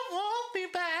gonna want me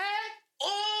back.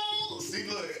 Oh, see,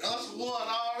 look, Usher won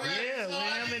already. Yeah,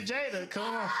 William and Jada.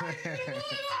 Come on.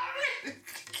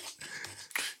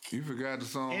 You forgot the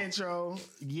song. Intro.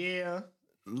 Yeah.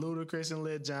 Ludacris and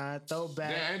Lil Jon.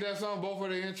 Throwback. Damn, ain't that song both of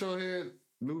the intro had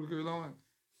Ludacris on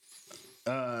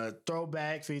it?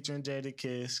 Throwback featuring Jada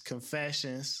Kiss.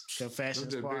 Confessions. Confessions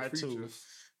Those are big Part 2. features.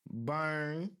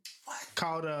 Burn.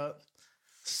 Caught Up.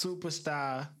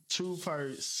 Superstar. Truth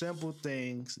Hurts. Simple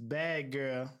Things. Bad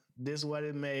Girl. This What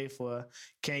It Made For.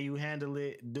 Can You Handle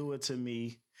It? Do It To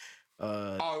Me.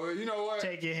 Oh, well, you know what?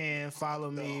 Take Your Hand.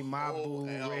 Follow Me. My whole Boo.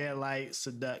 album. Red Light.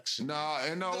 Seduction. Nah,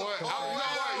 and know what?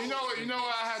 You know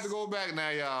what? I had to go back now,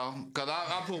 y'all, because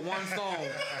I put one song.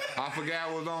 I forgot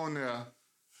what was on there.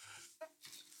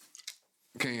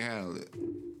 Can you handle it?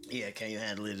 Yeah, Can You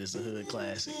Handle It is a hood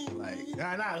classic. Like,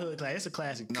 not a hood classic. It's a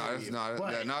classic. No, it's period. not.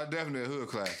 But Not definitely a hood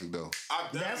classic though.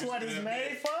 that's what it's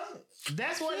made for.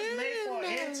 That's what it's made for.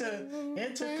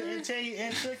 Into Can You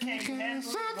Handle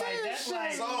It? Like, that's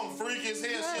like. Song freak as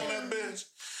hell, see that bitch.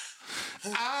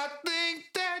 I think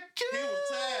that you. He was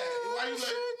tired. Why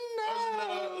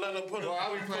you let her put Boy, I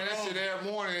be it playing that shit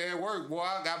every morning at work. Boy,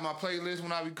 I got my playlist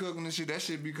when I be cooking and shit. That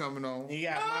shit be coming on. You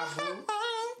got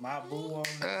My Boo on.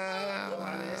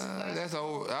 That's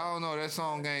old. I don't know. That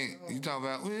song ain't. You talking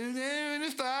about when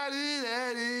it started?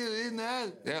 That is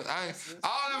not.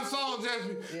 All them songs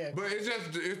just. Yeah. But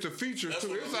it's the feature That's too.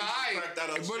 what It's the alright. cracked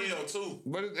out of shell too.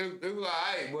 But it was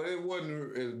alright. But it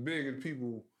wasn't as big as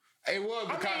people. It was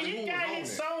because I mean, who he was got on his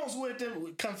it. songs with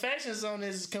the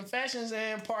Confessions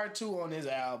and Part 2 on his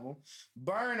album.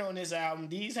 Burn on his album.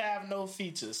 These have no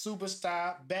features.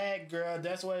 Superstar, Bad Girl,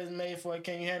 That's What It's Made For.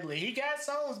 Can You Handle It? He got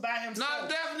songs by himself. Not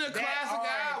definitely a that classic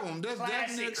are album. That's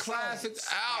definitely a classic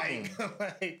songs. album.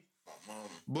 Like,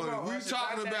 But Come on, if we Usher,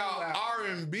 talking drop that about new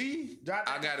album. R&B, drop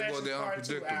I gotta go with the Part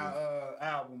 2 unpredictable.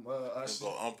 album. Usher.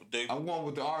 Go unpredictable. I'm going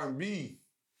with the R&B.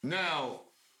 Now,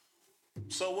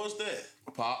 So what's that?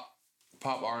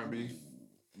 pop R&B.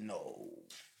 No.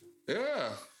 Yeah.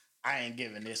 I ain't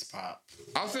giving this pop.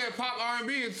 I said pop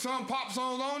R&B. It's some pop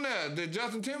songs on there that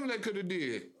Justin Timberlake could have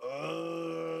did.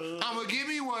 I'ma give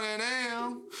me one of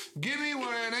them. Give me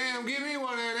one of them. Give me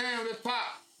one of them. That's pop.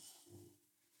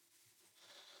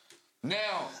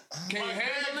 Now, can you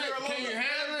handle it? Can you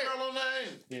handle it? Girl on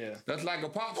name. Yeah. That's like a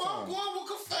pop What song. with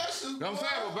confessions? You know what I'm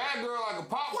saying? But Bad Girl like a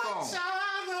pop What song.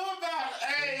 y'all know about it?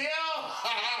 Hey, yo.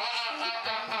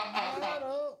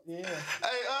 Yeah.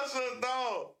 Hey, Usher,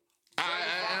 dog.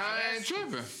 I ain't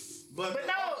tripping. But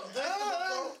no.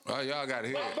 Oh, y'all got to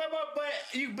hear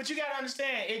it. But you gotta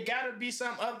understand, it gotta be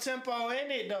some up tempo in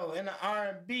it though, in the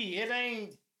R&B. It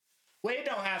ain't. Well, it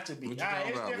don't have to be. What you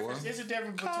talking about, boy? It's a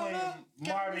difference between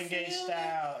Marvin Gaye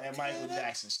style and Michael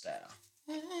Jackson style.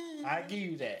 I give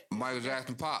you that. Michael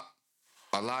Jackson pop.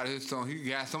 A lot of his songs, he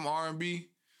got some R&B,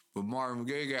 but Marvin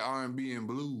Gaye got R&B and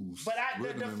blues. But the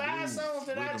Rhythm and 5 blues. songs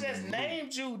that I Rhythm just and blues.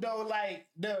 named you though, like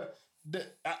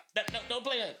don't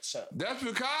play that. So. That's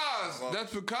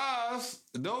because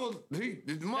those the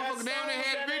motherfucker damn near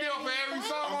had a video for every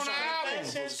song on the album.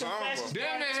 Confessions,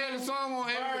 Damn near had a song on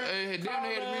every. Burn, Damn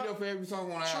near had a Caught video Up, for every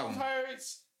song on the Truth album.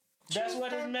 Hurts. That's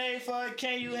what it's made for.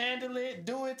 Can You Handle It?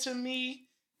 Do It To Me.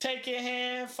 Take Your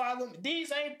Hand, Follow Me.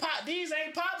 These ain't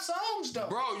pop songs though.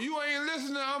 Bro, you ain't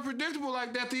listening to Unpredictable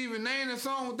like that to even name the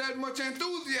song with that much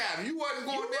enthusiasm. You wasn't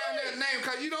going down that name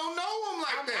because you don't know them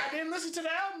like that. I didn't listen to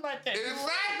the album like that.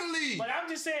 Exactly. But I'm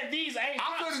just saying these ain't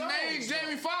pop I could songs. have named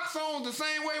Jamie Foxx songs the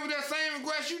same way with that same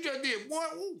aggression you just did.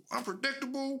 What? Ooh,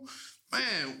 Unpredictable.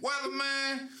 Man,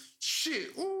 Weatherman.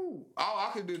 Shit. Ooh. Oh,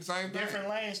 I could do the same thing. Different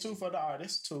lanes too for the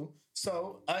artist too.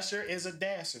 So Usher is a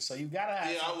dancer. So you gotta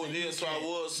have. Yeah, I would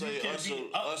say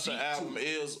Usher album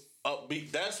is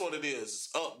upbeat. That's what it is. It's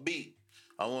upbeat.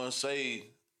 I wouldn't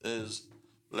say is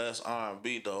less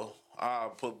R&B though. I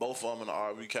put both of them in the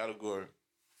R&B category,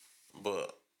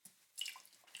 but.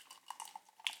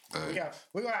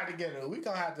 We're gonna have to get it. We're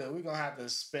gonna have to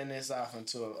spin this off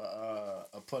into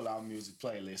a pull-out music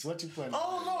playlist. What you putting?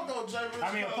 Oh no, Jamie.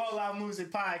 I mean, a pull-out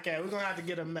music podcast. We're gonna have to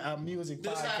get a music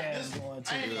podcast going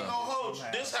too. I ain't even gonna hold you.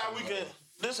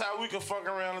 This how we can fuck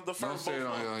around at the first. Don't say it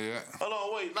on here yet. Hold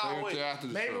on,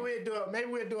 wait. Maybe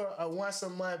we'll do a once a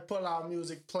month pull-out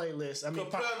music playlist. I mean,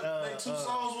 compare they two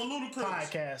songs with Ludacris.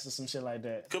 Podcast or some shit like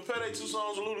that. Compare they two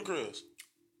songs with Ludacris.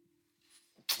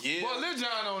 Yeah. Well, Lil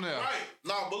Jon on there. Right.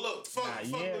 Nah, but look, fuck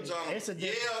Lil Jon. You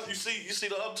see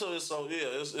the up to it, so yeah,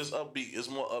 it's upbeat. It's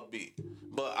more upbeat.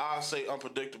 But I say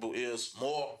Unpredictable is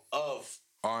more of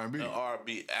R&B. an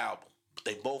R&B album.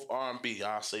 They both R&B.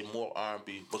 I say more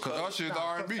R&B because Usher is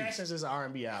R&B. Confessions is an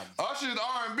R&B album. Usher is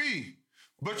R&B,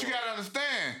 but you gotta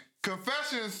understand,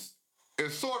 Confessions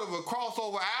is sort of a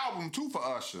crossover album too for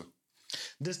Usher.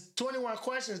 This 21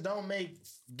 Questions don't make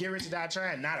Get Rich or Die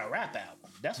Trying not a rap album.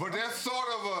 That's sort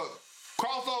of a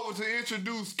crossover to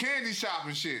introduce Candy Shop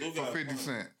and shit for 50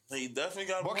 Cent. He definitely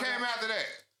got. What came after that?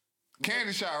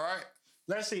 Candy Shop, right?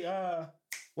 Let's see.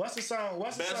 What's the song?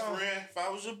 Best Friend. If I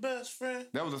was your best friend.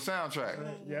 That was a soundtrack.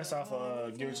 Yeah, that's off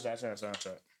Get Rich or Die Trying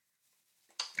soundtrack.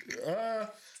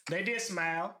 They did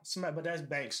Smile, but that's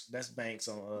Banks. That's Banks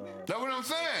on. That's what I'm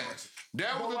saying.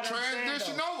 That was a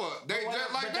transition over. They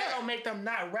just like that. That don't make them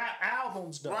not rap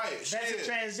albums though. Right. That's a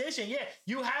transition. Yeah,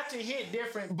 you have to hit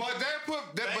different. But that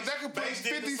could put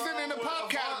 50 Cent in the pop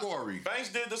category. Banks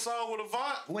did the song with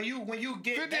Avant. When you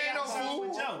get 50 ain't no fool.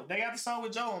 With Joe. They got the song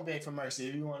with Joe on Beg for Mercy.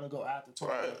 If you want to go after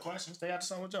 21 Questions, they got the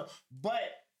song with Joe. But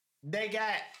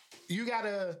you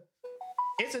gotta.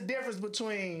 It's a difference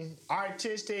between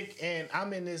artistic and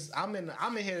I'm in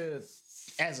here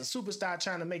as a superstar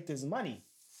trying to make this money.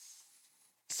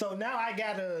 So now I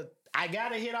gotta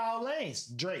hit all lanes.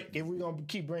 Drake, if we're gonna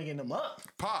keep bringing them up.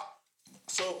 Pop.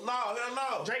 So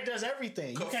no. Drake does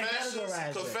everything. You can't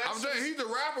categorize that. I'm saying he's the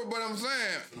rapper, but I'm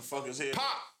saying the fuck is here?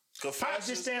 Pop. Pop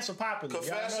just stands for popular.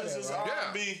 Confessions is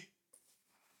R&B. Yeah.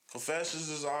 Confessions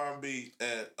is R&B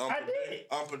and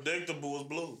Unpredictable is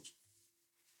blues.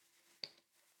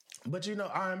 But you know,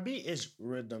 R&B is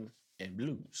rhythm and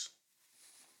blues.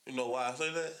 You know why I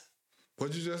say that?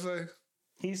 What'd you just say?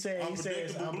 He said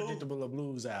it's Unpredictable a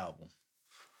blues album.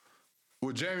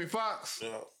 With Jamie Foxx?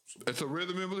 Yeah. It's a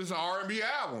rhythm and blues, it's an R&B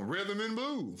album, rhythm and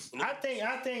blues. I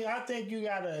think you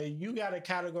gotta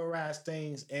categorize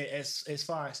things as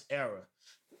far as era.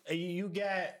 You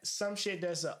got some shit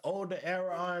that's an older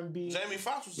era R&B. Jamie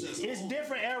Foxx was just it's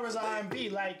different eras R&B.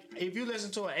 Like if you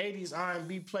listen to an 80s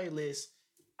R&B playlist,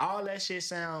 all that shit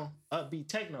sound upbeat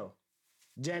techno.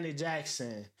 Janet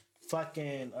Jackson,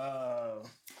 fucking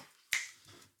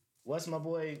what's my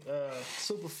boy?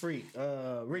 Super Freak,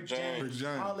 Rick James,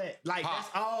 all that. Like pop. That's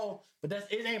all, but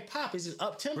it ain't pop. It's just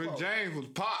up tempo. Rick James was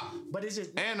pop, but it's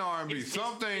just and R&B.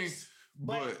 Something.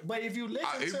 But if you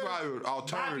listen he to probably was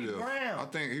alternative. Bobby Brown, I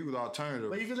think he was alternative.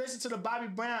 But if you listen to the Bobby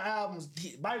Brown albums,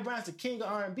 Bobby Brown's the king of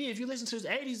R&B. If you listen to his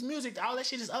 80s music, all that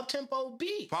shit is up tempo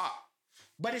beat. Pop.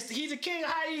 But he's a king.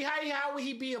 How would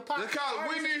he be a pop? Because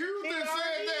Whitney Houston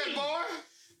said that, boy.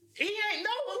 He ain't.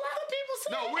 No, a lot of people say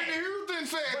that. No, Whitney Houston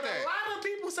said but that. A lot of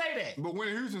people say that. But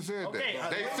Whitney Houston said that.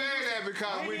 They said that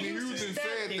because Whitney Houston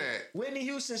said that. Whitney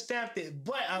Houston stamped it,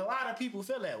 but a lot of people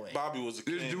feel that way. Bobby was a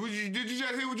king. Did you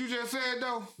just hear what you just said,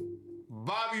 though?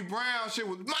 Bobby Brown shit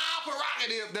was my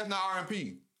prerogative. That's not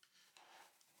R&B.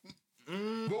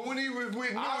 But when he was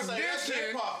with New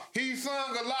Edition, he sung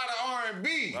a lot of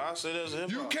R&B. I say that's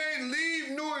hip-hop. You can't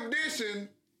leave New Edition,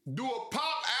 do a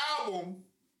pop album,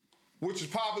 which is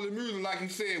popular music, like he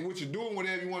said, which you're doing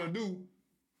whatever you want to do,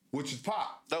 which is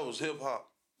pop. That was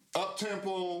hip-hop.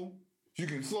 Up-tempo, you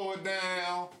can slow it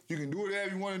down, you can do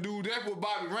whatever you want to do. That's what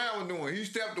Bobby Brown was doing. He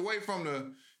stepped away from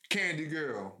the Candy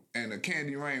Girl and the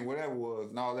Candy Rain, whatever it was,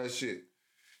 and all that shit,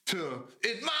 to,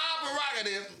 it's my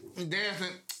prerogative,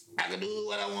 dancing, I can do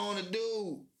what I want to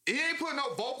do. He ain't putting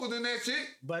no vocals in that shit.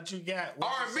 But you got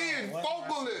R&B and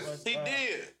vocalists. He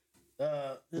did.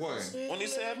 What? When he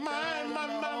said, my.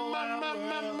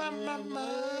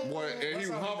 Boy, and he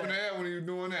was humping that when he was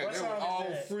doing that. What That was song all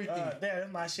is that? freaky.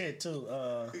 That's my shit too.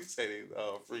 He said he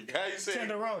freak. How you say it?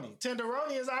 Tenderoni.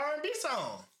 Tenderoni is an R&B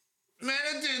song. Man,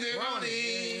 that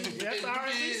Tenderoni. That's an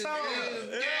R&B song.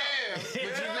 Yeah. But you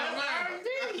know what?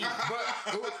 R&B. But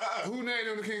who named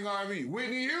him the king of R&B?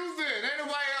 Whitney Houston. Ain't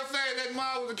nobody else said that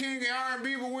Ma was the king of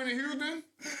R&B but Whitney Houston.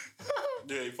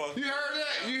 Yeah, he fucked. You heard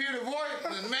that? You hear the voice?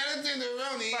 Man, that's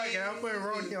Tenderoni. Fuck it, I'm putting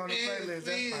Ronnie on the playlist.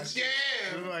 That's my shit.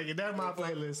 Yeah. Like it, that's my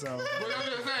playlist song. But I'm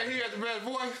just saying, he has the best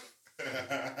voice.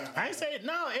 I ain't saying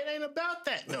no. It ain't about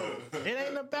that though. It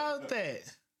ain't about that.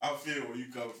 I feel where you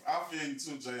come from. I feel you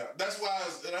too, JR. That's why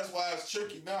it's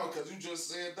tricky now because you just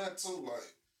said that too.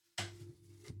 Like,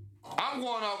 I'm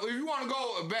going up. If you want to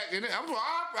go back in there, I'll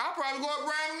probably go up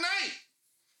Brandon Knight.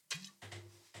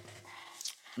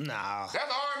 Nah.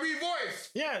 That's R&B voice.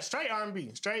 Yeah, straight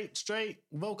R&B, straight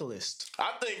vocalist.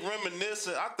 I think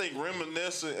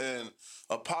reminiscent and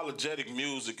apologetic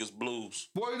music is blues.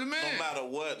 Boy, the man.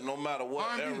 No matter what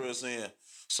R&B. era it's in.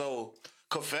 So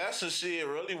Confessions shit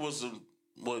really was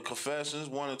Confessions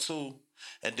 1 and 2,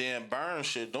 and then Burn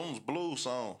shit. Them was blues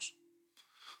songs.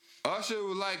 Usher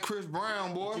was like Chris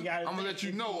Brown, boy. You gotta I'm gonna let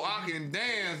think- you know I can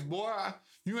dance, boy.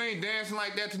 You ain't dancing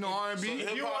like that to no R&B. So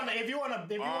If you wanna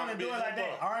do it like that,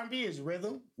 hip-hop. R&B is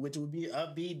rhythm, which would be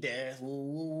upbeat dance, woo,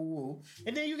 woo, woo, woo.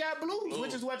 And then you got blues,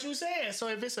 which is what you said. So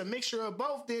if it's a mixture of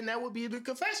both, then that would be the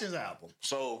Confessions album.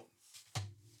 So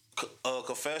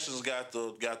Confessions got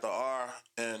the R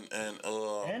and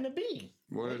And the B.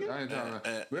 Boy, I ain't talking about.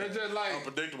 But it's just like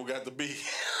Unpredictable got the B.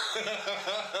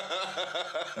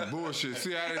 bullshit.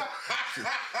 See,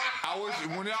 I wish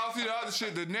when y'all see the other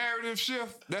shit, the narrative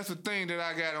shift. That's the thing that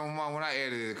I got on my when I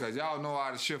edited it, because y'all know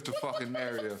how to shift the fucking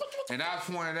narrative. And I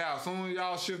pointed out, soon as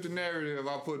y'all shift the narrative,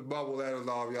 I put bubble letters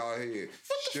off y'all head.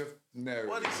 Shift narrative.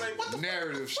 What'd he say? What the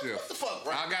narrative shift. What the fuck,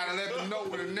 bro? I gotta let them know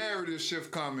when the narrative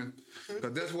shift coming,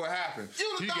 because that's what happened.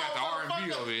 He got the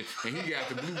R&B of it, and he got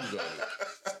the blues of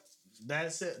it.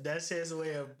 That's it. That's his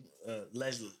way of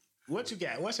Leslie. What you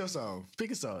got? What's your song?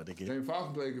 Pick a song, nigga. James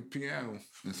Fox play the piano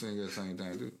and sing at the same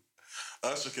time too.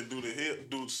 Usher can do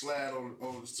the slide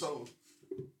on his toe.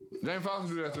 James Fox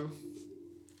do that too.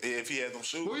 If he had them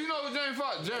shoes. Well, you know what James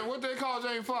Fox, what they call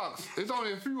James Fox? It's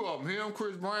only a few of them. Him,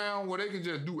 Chris Brown, where they can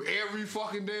just do every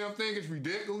fucking damn thing. It's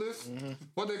ridiculous. Mm-hmm.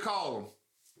 What they call them?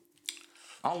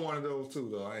 I'm one of those too,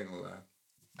 though. I ain't gonna lie.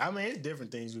 I mean, it's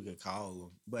different things you could call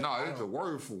them. But No, it's a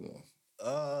word for them.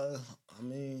 I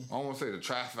mean, I don't want to say the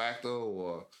trifecta,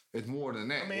 or it's more than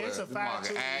that. I mean, it's a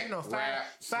 5-2. Act, You know, rap,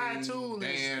 5-2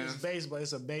 dance. is baseball.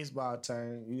 It's a baseball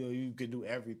term. You know, you could do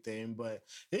everything, but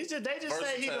they just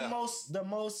say he's the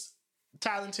most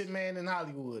talented man in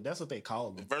Hollywood. That's what they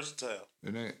call him. Versatile.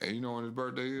 And you know when his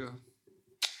birthday is?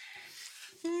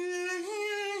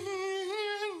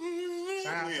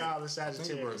 Shout out to all the I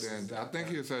Sagittarius. think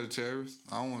he's a Sagittarius.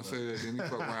 I don't want to say that. Then he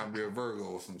fuck around and be a Virgo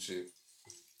or some shit.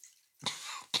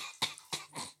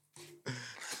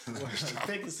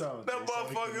 Pick the song. That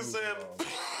motherfucker said.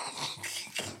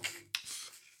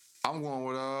 I'm going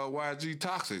with YG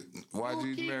Toxic. You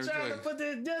YG keep Mary trying J. to put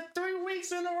the 3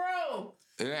 weeks in a row.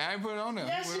 I ain't put it on there.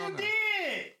 Yes, you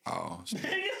did. Oh, shit.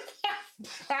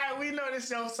 All right, we know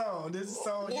this your song. This is a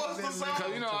song. What's the song?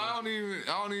 Cause you know I don't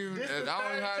even This the have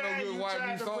third no time good you tried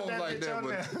YG to put songs that like bitch that. on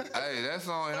But there. hey, that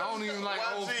song, and I don't even like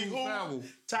old YG school who? sample.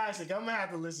 Toxic. I'm gonna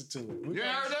have to listen to it. You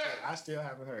ain't heard that? I still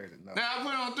haven't heard it. No. Now I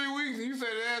put it on 3 weeks, and you say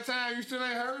that time you still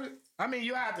ain't heard it. I mean,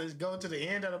 you have to go to the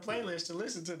end of the playlist to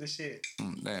listen to the shit.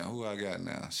 Damn, who I got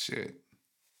now? Shit.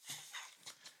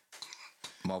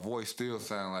 My voice still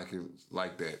sound like it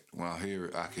like that. When I hear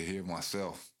it, I can hear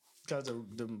myself. Because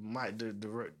the mic,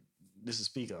 this is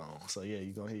speaker on. So yeah,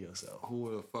 you gonna hear yourself.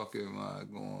 Who the fuck am I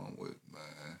going with,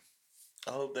 man?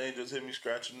 I hope they ain't just hit me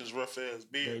scratching this rough ass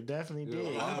They beard. definitely Yeah,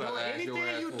 did. I'm about to ask your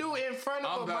Anything ass you for- do in front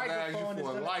I'm of a about to ask microphone you is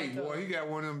for a gonna light, pick up. boy. He got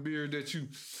one of them beards that you.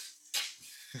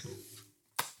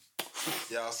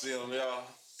 Y'all see him, y'all.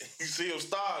 You see him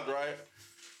starred,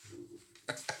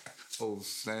 right? Old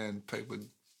sandpaper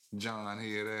John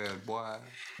head ass boy.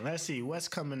 Let's see what's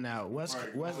coming out. What's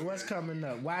coming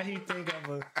up? Why he think of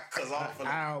a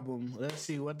album? Let's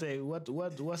see what's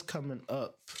coming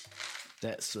up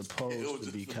that's supposed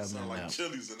to be coming sound like out.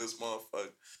 Chili's in this motherfucker.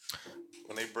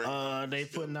 When they bring They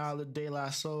putting all the De La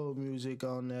Soul music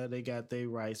on there. They got their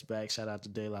rights back. Shout out to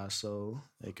De La Soul.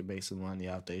 They can make some money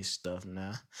off their stuff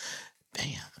now.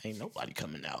 Damn, ain't nobody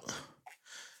coming out.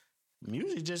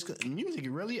 Music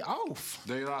really off.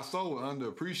 De La Soul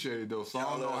underappreciated though, so I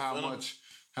don't know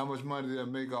how much money they'll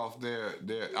make off their.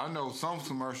 I know some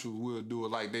commercials will do it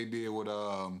like they did with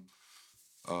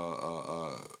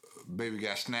baby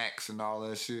got snacks and all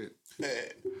that shit.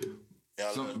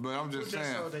 Yeah, But I'm just Who just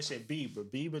saying. sold that shit? Bieber.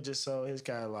 Bieber just sold his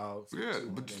catalog. For Yeah,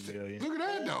 but 200 million. look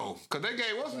at that though. Cause they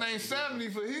gave what's his name 70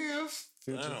 for his.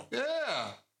 Future. damn.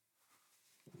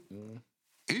 Yeah.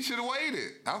 He should have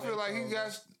waited. I feel like he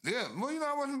got well, you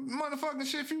know what motherfucking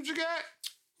shit Future got?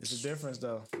 It's a difference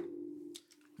though.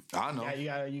 I know.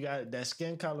 You got that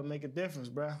skin color make a difference,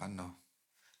 bro. I know.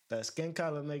 That skin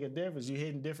color make a difference. You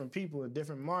hitting different people in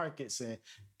different markets, and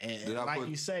Did I like put-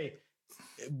 you say,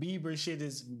 Bieber shit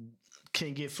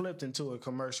can get flipped into a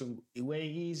commercial way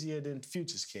easier than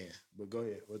Futures can. But go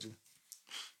ahead, what you?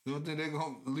 You don't think they're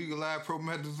gonna legalize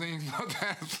promethazine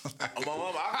sometimes? My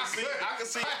mama, I can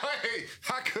see. Wait,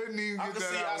 I couldn't even I get can that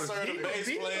see. I out. served the bass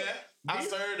Bieber- playing. I Bieber-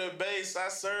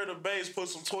 served the bass. Put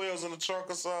some 12s in the trunk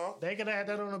or something. They could have had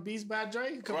that on a Beats by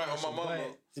Drake commercial. Right, on my mama.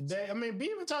 but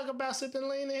Bieber talk about sipping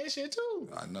lean in his shit too.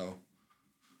 I know.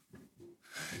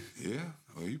 Yeah.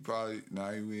 Well, you probably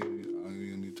you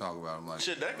even need to talk about him like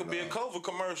Shit, that could be a COVID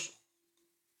commercial.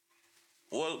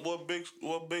 What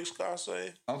Big Scott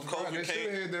say? I'm surprised they COVID should have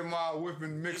can't. had that mild whipping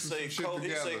He mixing say some shit COVID, he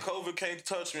together. say COVID can't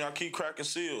touch me. I keep cracking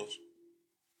seals.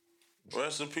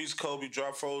 Rest in peace, Kobe.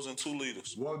 Drop frozen 2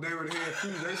 liters. Well, they would have had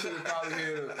Future. They should have probably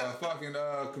had a fucking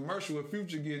commercial with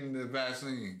Future getting the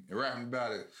vaccine and rapping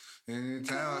about it.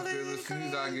 Anytime I feel the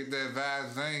sneeze, I get that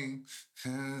vaccine.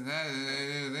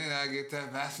 Then I get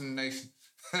that vaccination.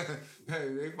 Hey,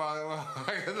 they probably I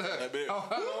don't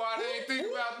know why they ain't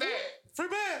think about that. Free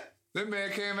man. That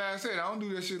man came out and said, I don't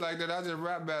do that shit like that. I just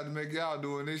rap about it to make y'all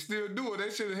do it. And they still do it. They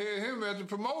should have had him as the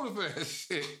promoter for that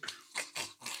shit.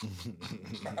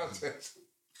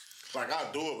 Like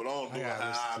I do it, but I don't do it gotta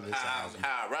listen to this album.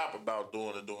 how I rap about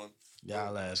doing it.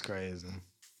 Y'all ass crazy.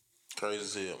 Crazy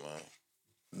as hell, man.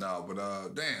 No, but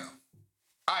damn.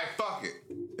 All right, fuck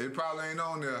it. It probably ain't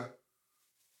on there.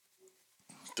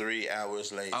 3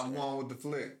 hours later. I'm one with the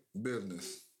flick.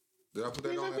 Business. Did I put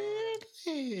that on there?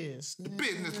 Business. The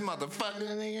business, motherfucker.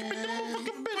 Bringing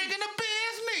the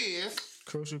business.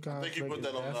 Crucial conflict. you put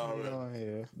that on definitely already. on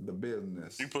here. The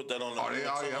business. You put that on Oh, they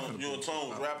already- I'm the finna you and put Tone it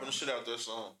was on. rapping the shit out that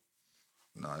song.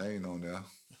 Nah, they ain't on there.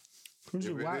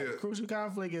 Crucial, If it is- Crucial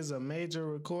Conflict is a major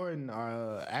recording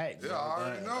act. Yeah, I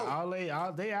already know.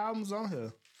 All they albums on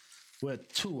here.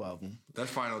 With 2 of them. That's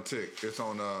Final Tick. It's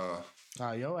on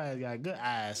Oh, your ass got good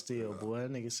eyes still, boy.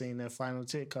 That nigga seen that Final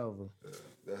Tick cover.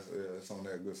 it's on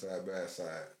that good side, bad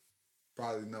side.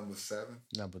 Probably number 7.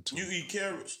 Number 2. You eat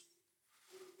carrots.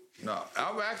 No,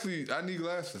 I need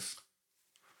glasses.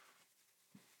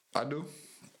 I do.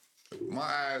 My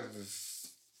eyes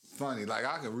is funny. Like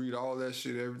I can read all that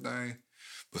shit, everything,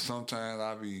 but sometimes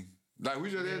I be like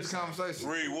we just had this conversation.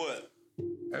 Read what?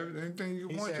 Anything you can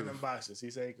He point said to. them boxes.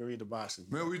 He said he could read the boxes.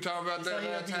 Remember we talking about that said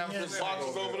last he- time? he had This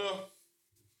Boxes over there.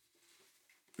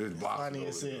 This box Funny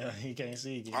as over there. hell. He can't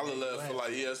see. I look for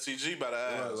like ESTG by the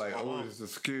ass. Like, oh, it's a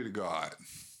security guard.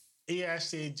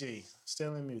 ESTG.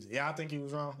 Still in music. Y'all think he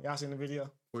was wrong? Y'all seen the video?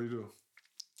 What do you do?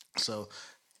 So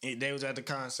they was at the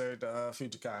concert, the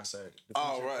Future concert. The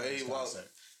Oh, Future right. Fest He was.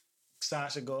 concert.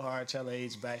 Sasha Go Hard, Chella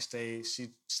H backstage.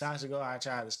 Sasha Go Hard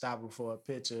tried to stop him for a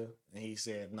picture, and he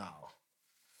said no.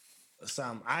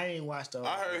 Something. I ain't watched the whole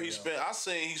I heard video. I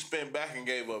seen he spent back and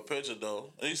gave her a picture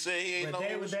though. And he said he ain't But know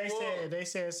they, who she they was. said they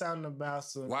said something about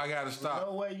some. Why I gotta stop?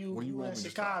 No way you When in want me to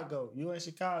stop? Chicago. You in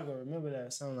Chicago. Remember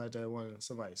that? Something like that.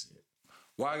 Somebody said.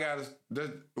 Why I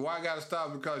gotta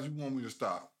stop because you want me to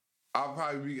stop? I'll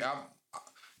probably be.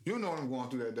 You know what I'm going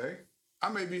through that day. I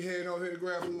may be heading over here to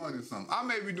grab some money or something. I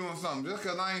may be doing something just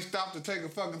because I ain't stopped to take a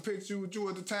fucking picture with you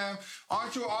at the time.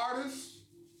 Aren't you an artist?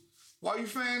 Why you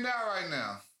fanned out right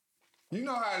now? You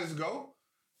know how this go.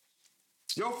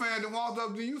 Your fan that walks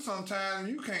up to you sometime and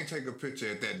you can't take a picture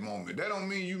at that moment. That don't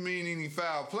mean you mean any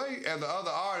foul play. As the other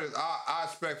artist, I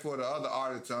expect for the other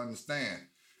artist to understand.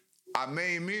 I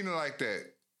may mean it like that.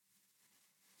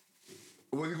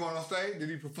 Was he going on stage? Did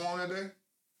he perform that day?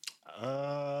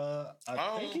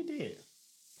 I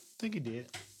think he did.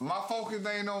 My focus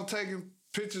ain't on taking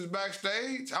pictures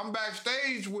backstage. I'm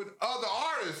backstage with other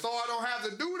artists, so I don't have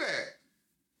to do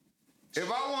that. If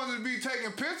I wanted to be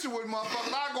taking pictures with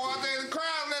motherfuckers, I'd go out there in the crowd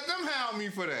and let them hound me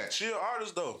for that. She an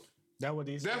artist though. That what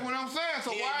he said. That's what I'm saying.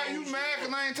 So He why ain't are know you who mad she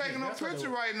because I ain't taking no That's what it picture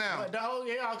was. right now? But the whole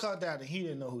all come down to he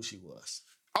didn't know who she was.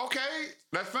 Okay,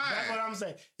 that's fine. That's what I'm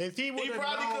saying. If he would He have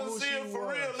probably known couldn't who see she it for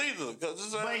was, real either.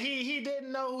 Cause but he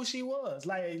didn't know who she was.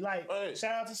 Like Right.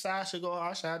 shout out to Sasha Go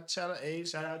Hard, shout out to Chella A,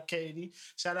 shout out Katie,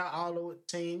 shout out all the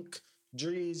team,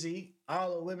 Dreezy,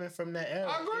 all the women from that era.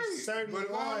 I agree, but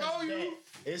if I don't know you,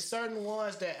 it's certain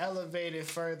ones that elevated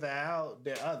further out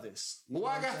than others. well,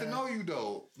 I got to know you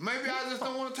though. Maybe I just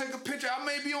don't want to take a picture. I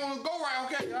may be on the go right.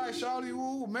 Okay, all right, shawty.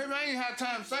 Ooh, maybe I ain't had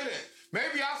time to say that.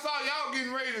 Maybe I saw y'all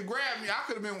getting ready to grab me. I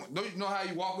could have been. Don't you know how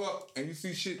you walk up and you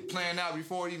see shit playing out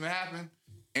before it even happened,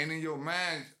 and in your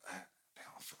mind, damn,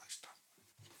 I feel like stuff.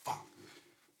 Fuck.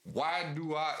 Why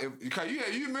do I? Because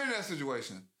you been in that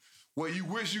situation where you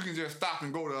wish you can just stop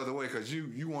and go the other way because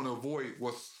you want to avoid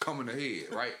what's coming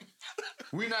ahead, right?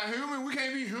 We not human. We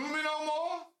can't be human no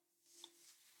more.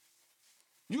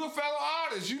 You a fellow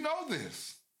artist. You know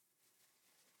this.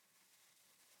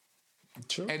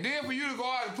 True. And then for you to go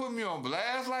out and put me on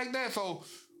blast like that, so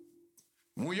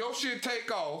when your shit take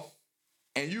off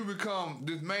and you become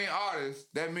this main artist,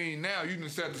 that means now you can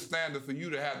set the standard for you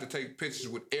to have to take pictures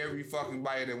with every fucking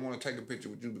body that want to take a picture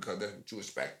with you because that's what you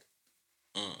expect.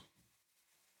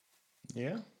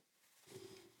 Yeah.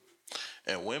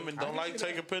 And women don't like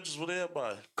taking pictures with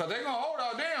everybody. Cause they gonna hold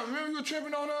out. Damn, remember you were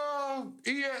tripping on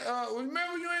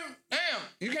remember you ain't damn,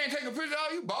 you can't take a picture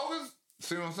out, you bogus.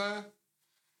 See what I'm saying?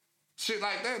 Shit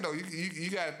like that though, you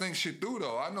gotta think shit through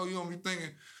though. I know you don't be thinking,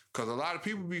 cause a lot of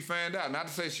people be fanned out. Not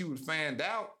to say she was fanned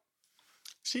out.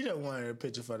 She just wanted a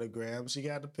picture for the gram. She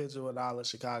got the picture with all the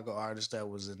Chicago artists that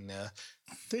was in there.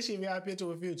 Then she got a picture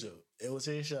with Future. It was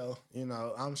his show,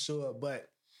 I'm sure, but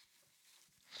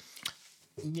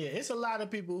yeah, it's a lot of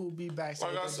people who be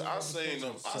backstage. Like I seen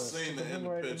them. I seen her in the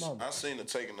picture. I seen her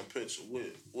taking the picture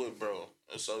with bro.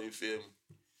 And so you feel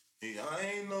me?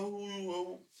 I ain't know who you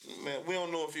were. Man, we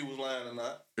don't know if he was lying or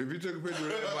not. If you took a picture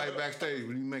with everybody backstage,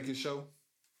 would you make your show?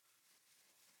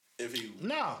 If he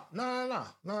No.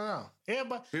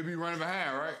 Everybody. He'd be running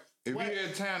behind, right? If he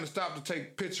had time to stop to take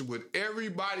a picture with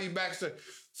everybody backstage.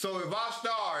 So if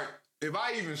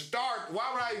I even start,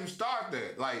 why would I even start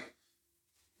that? Like,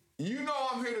 you know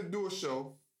I'm here to do a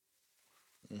show.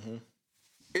 Mm-hmm.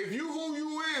 If you who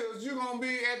you is, you're going to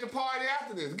be at the party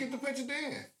after this. Get the picture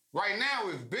then. Right now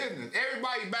it's business.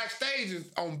 Everybody backstage is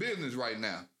on business right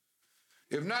now.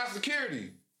 If not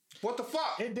security, what the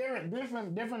fuck? It's different.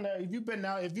 If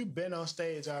you've been on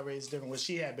stage already, it's different. Well,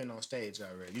 she had been on stage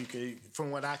already. You could, from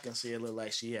what I can see, it looked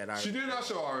like she had already. She did her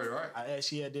show already, right?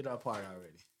 She had did her part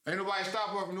already. Ain't nobody stop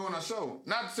her from doing her show.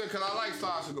 Not to say because I like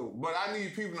Sasha though, but I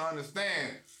need people to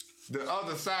understand the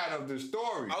other side of the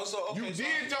story. You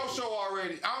did your show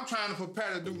already. I'm trying to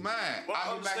prepare to do mine. Well,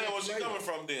 I understand where she's coming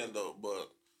from then though, but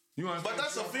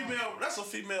that's a female. That's a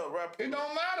female rapper. It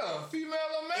don't matter, female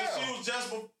or male. If she was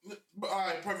just, all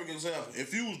right, perfect example.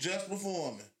 If you was just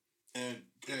performing and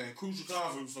Crucial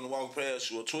Conference from the Walker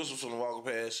Past you, or Twister from the Walker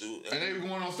Past you, and they were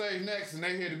going on stage next, and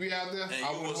they had to be out there,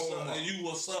 I would hold them up. And you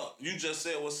what's up? You just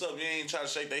said what's up. You ain't try to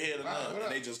shake their head or nothing,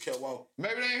 and they just kept walking.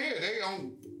 Maybe they ain't here.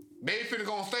 They finna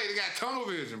go on stage. They got tunnel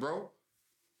vision, bro.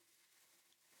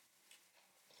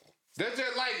 That's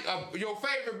just like your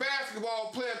favorite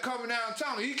basketball player coming down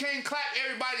tunnel. He can't clap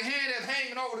everybody's hand that's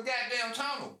hanging over the goddamn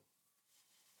tunnel.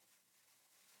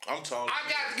 I'm talking. I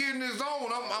got to get in this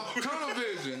zone. I'm tunnel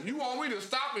vision. You want me to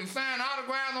stop and sign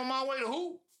autographs on my way to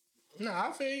hoop? No,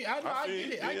 I feel you. I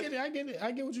get it.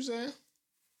 I get what you're saying.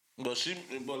 But if she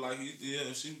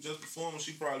was just performing,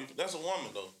 she probably, that's a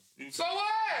woman though. So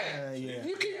what? Yeah.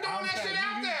 You keep throwing that shit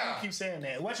out there. You keep saying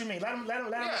that. What you mean? Let him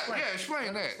explain. Yeah,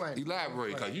 explain that.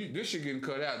 Elaborate, because this shit getting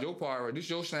cut out. Your part right. This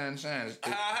your shine. How's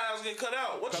it getting cut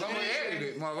out? What you mean? I'm gonna edit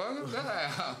it, motherfucker.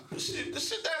 That's how. The shit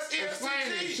that's explain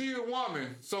it. She a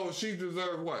woman, so she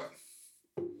deserves what?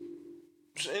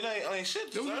 It ain't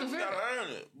shit. You gotta earn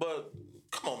it. But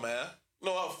come on, man.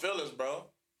 No, her feelings, bro.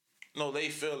 No, they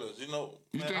feelings.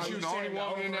 You think she was the only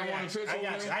woman in that one picture?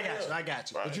 I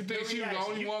got you. But you think she was the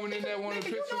only woman in that one picture?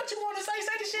 You know what you want to say?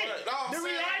 Say the shit. No, the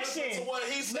reaction. To what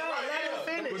he said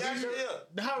let him finish.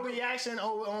 Her reaction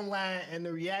online and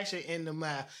the reaction in the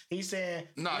mouth. He's saying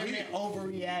women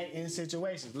overreact in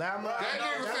situations. That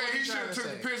nigga said he should have took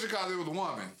the picture because it was a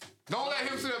woman. Don't let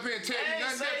him sit up here and tell you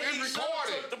nothing. It's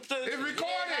recorded. It's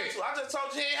recorded. I just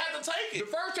told you he ain't had to take it.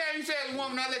 The first time you said it was a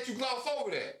woman, I let you gloss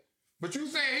over that. But you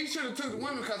saying he should have took the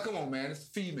women because, come on, man, it's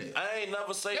female. I ain't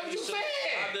never say he should.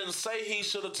 I didn't say he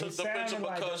should have took the picture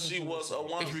because she was a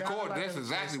woman. It's recorded. That's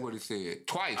exactly what he said.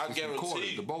 Twice. I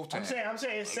guarantee you. Both times. I'm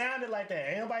saying it sounded like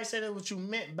that. Ain't nobody said it what you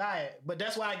meant by it. But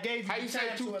that's why I gave you how you time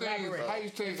say two to things? elaborate. How you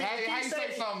say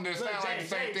something that sounds like the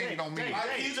same thing don't mean it?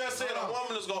 He just said a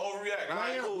woman is going to overreact.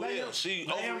 I ain't cool. Yeah, she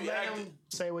overreacted.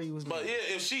 Say what he was But yeah,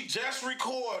 if she just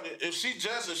recorded, if she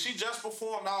just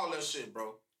performed all that shit,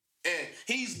 bro. And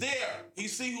he's there. He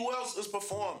see who else is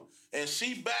performing. And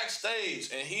she backstage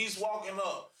and he's walking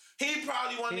up. He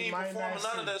probably wasn't even performing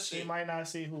none of that shit. He might not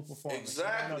see who performing.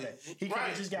 Exactly. I know that. He could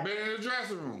have just got Been in the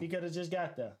dressing room. He could have just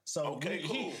got there. So Okay,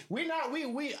 cool.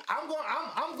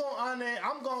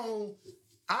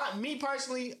 Me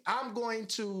personally, I'm going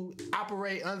to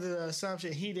operate under the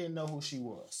assumption he didn't know who she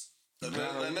was. And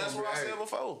that's what I said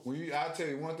before. I'll tell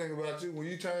you one thing about you. When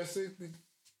you turn 60,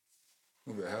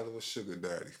 you'll be a hell of a sugar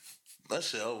daddy. That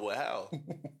shit over how?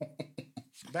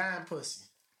 Buying pussy.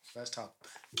 Let's talk.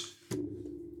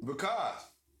 Because,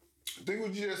 think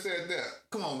what you just said there.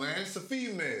 Come on, man. It's a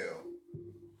female.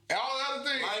 And all the other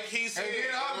things. Like he said,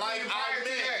 like I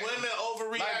meant, women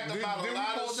overreact about a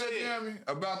lot of shit. Jeremy,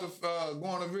 about the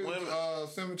going to visit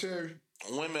cemetery?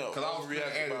 Women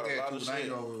overreact about a lot of shit. I ain't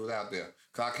know it was out there.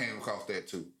 Because I came across that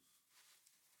too.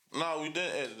 No, we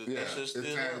didn't edit it. Yeah, that shit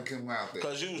it's time to come out there.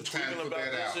 Because you was tweaking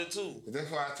about that shit too. That's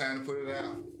why it's time to put it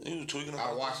out. You was tweaking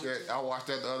about I watched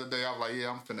that the other day. I was like,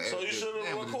 yeah, I'm finna edit so you should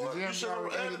have recorded. You should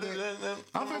have edited it.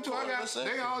 I'm finna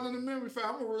they all in the memory file.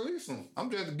 I'm gonna release them. I'm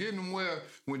just getting them where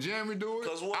when Jeremy do it,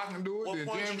 I can do it. Then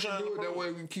Jeremy can do it. That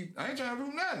way we can keep. I ain't trying to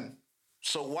do nothing.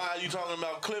 So why are you talking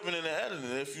about clipping and editing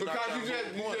if you because you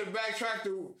just backtracked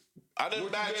to. I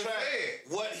didn't backtrack.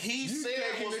 What he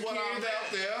said was what I meant.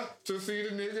 Out there to see the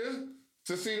niggas.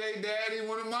 To see they daddy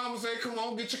when the mama say, "Come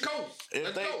on, get your coat."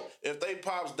 If they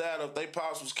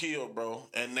pops was killed, bro,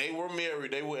 and they were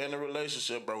married, they were in a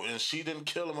relationship, bro, and she didn't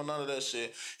kill him or none of that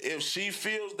shit. If she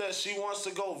feels that she wants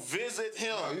to go visit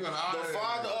him, the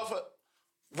father of her,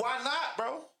 why not,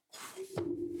 bro?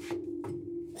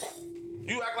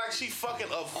 You act like she fucking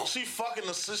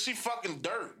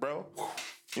dirt, bro.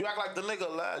 You act like the nigga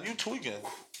alive. You tweaking.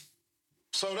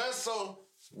 So that's so.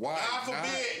 Why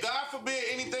God forbid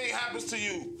anything happens to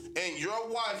you and your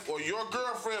wife or your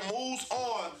girlfriend moves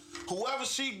on, whoever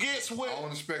she gets with, I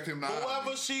don't expect him to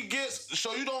whoever she gets,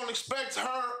 so you don't expect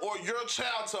her or your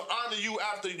child to honor you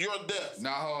after your death.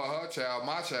 Not her child,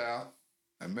 my child,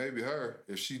 and maybe her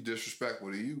if she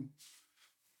disrespectful to you.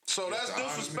 So that's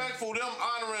disrespectful, them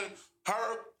honoring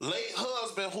her late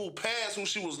husband who passed, who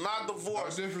she was not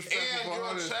divorced, and your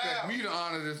child. Expect me to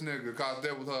honor this nigga because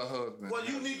that was her husband. Well,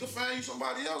 you need to find you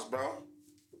somebody else, bro.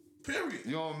 Period.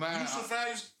 You don't mind? You should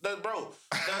find that, bro.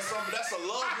 That's a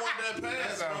loved one that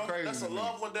passed, that bro. crazy that's a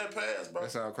loved one that passed, bro.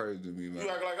 That sounds crazy to me, man. You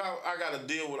act like I gotta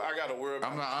deal with. I gotta worry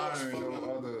about. I'm not honoring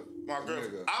no other. My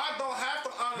girlfriend. I don't have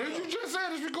to honor. Did you just say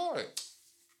it's recorded?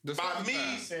 By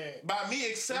me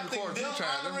accepting them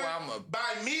honoring,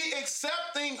 by me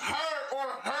accepting her or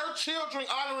her children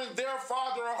honoring their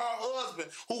father or her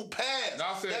husband who passed.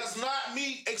 That's not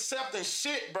me accepting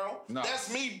shit, bro. No.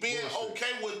 That's me being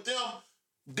okay with them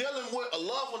dealing with a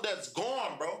loved one that's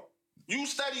gone, bro. You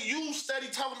steady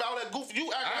talking about all that goofy.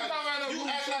 You act like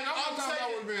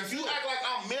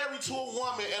I'm married to a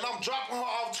woman and I'm dropping her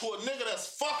off to a nigga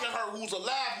that's fucking her, who's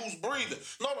alive, who's breathing.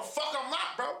 No, the fuck I'm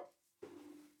not, bro.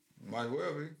 Might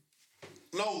well be.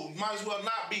 No, might as well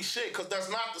not be shit, because that's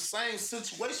not the same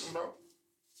situation, bro.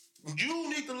 You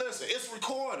need to listen. It's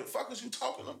recorded. Fuck is you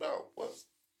talking about? What?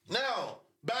 Now,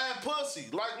 buying pussy,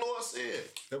 like Lord said.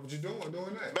 That's what you doing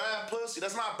that. Buying pussy.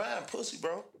 That's not buying pussy,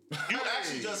 bro. You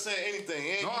actually just said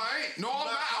anything. No, I ain't. No, I'm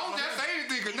not. I don't just say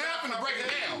anything, because now I'm finna break it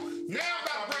down. Now I'm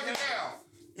about to break it down.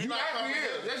 You actually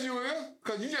is. Yes, you is.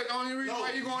 Because you just the only reason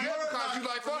why you going there because you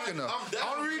like fucking her. The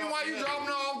only reason why you dropping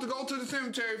her off to go to the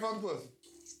cemetery for the pussy.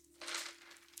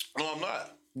 No, I'm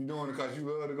not. You doing it because you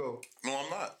love to go. No, I'm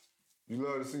not. You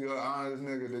love to see her honor this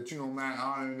nigga, that you don't mind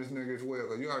honoring this nigga as well.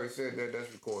 Because you already said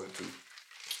that's recorded too.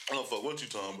 I don't fuck what you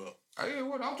talking about. I hear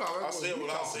what I'm talking about. I said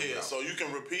what I said. So you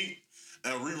can repeat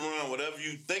and rerun whatever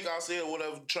you think I said,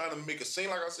 whatever, trying to make it seem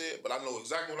like I said, but I know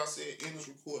exactly what I said in this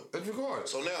recording. It's recorded.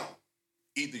 So now,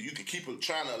 either you can keep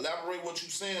trying to elaborate what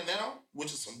you're saying now,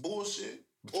 which is some bullshit,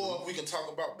 or we can talk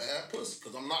about bad pussy,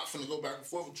 because I'm not finna go back and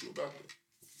forth with you about this.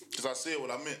 Because I said what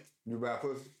I meant. You bad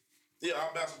pussy? Yeah,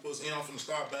 I'll bad some pussy, and I'm finna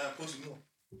start bad pussy more.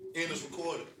 And it's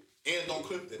recorded. And don't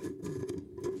clip that.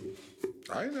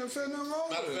 I ain't never said nothing wrong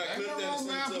with it. Ain't nothing wrong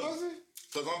with bad pussy.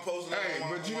 Because I'm posting that on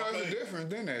my page. But you know it's different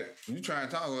than that. You trying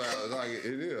to talk about it like it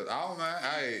is. I don't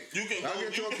mind. You can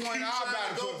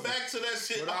go back to that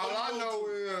shit. But all I know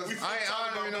is I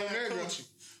ain't honoring no nigga.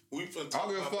 We finna talk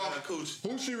about coochie.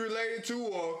 Who she related to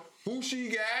or who she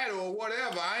got or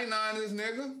whatever. I ain't honoring this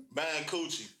nigga. Bang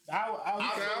coochie. I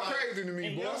sound crazy to me,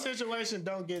 in boy. your situation,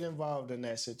 don't get involved in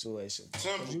that situation.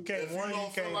 Simple. You can't.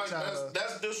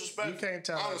 That's disrespectful. You can't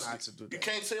tell honestly, her not to do that. You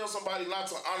can't tell somebody not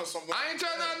to honor someone. I ain't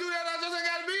telling her to do that. I just ain't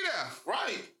got to be there.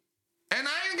 Right. And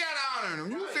I ain't got to honor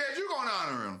him. You said you gonna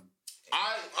honor him.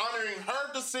 I honoring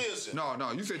her decision.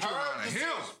 No. You said you gonna honor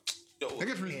him. It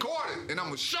gets recorded, and I'm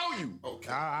gonna show you. Okay.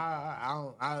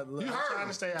 Look, You I'm heard trying me.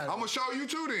 to stay out I'm of gonna show you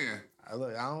too then.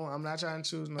 Look, I'm not trying to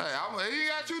choose no. Hey, you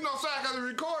ain't gotta choose no side because it's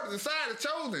recorded. The side is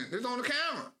chosen. It's on the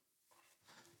camera.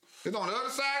 It's on the other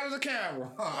side of the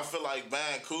camera. I feel like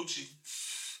buying coochie.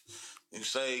 You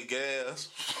save gas.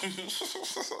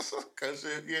 Because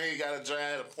you ain't got to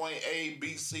drive to point A,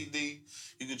 B, C, D.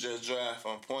 You can just drive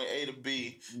from point A to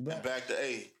B and back to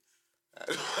A.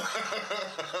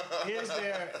 Is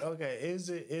there okay?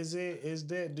 Is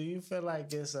there? Do you feel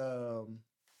like it's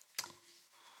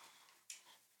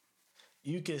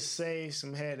you can save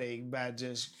some headache by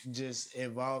just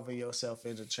involving yourself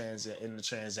in the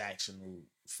transactional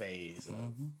phase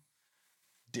of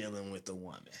dealing with the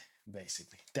woman?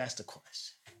 Basically, that's the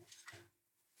question.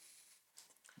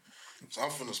 So I'm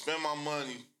finna spend my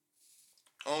money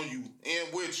on you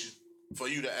and with you for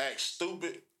you to act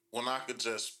stupid when I could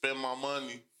just spend my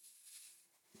money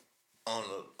on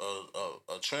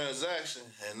a transaction,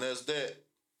 and that's that.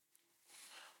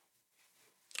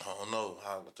 I don't know.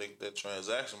 I think that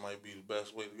transaction might be the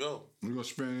best way to go. We're gonna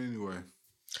spend it anyway.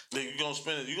 You're gonna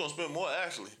spend it. You're gonna spend more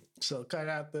actually. So cut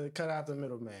out the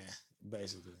middleman,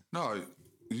 basically. No,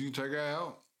 you can take it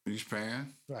out. You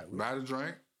paying. Right. Buy the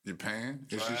drink. You're paying.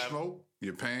 If you smoke,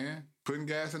 you're paying. Putting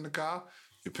gas in the car,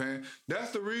 you're paying.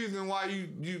 That's the reason why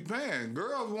you paying.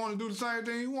 Girls want to do the same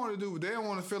thing you want to do, but they don't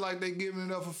want to feel like they giving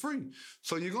it up for free.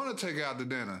 So you're gonna take her out to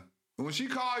dinner. And when she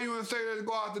call you and say let's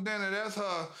go out to dinner, that's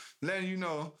her letting you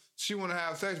know she want to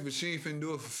have sex, but she ain't finna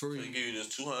do it for free. They give you this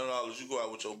 $200. You go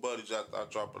out with your buddies after I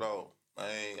drop it off.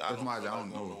 I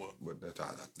don't know, but that's how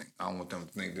I think. I don't want them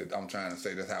to think that I'm trying to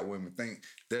say that's how women think.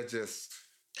 That's just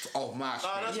off my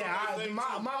that's street.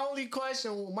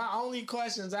 My only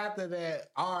questions after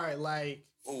that are like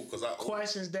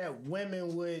questions that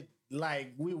women would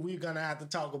like. We're gonna have to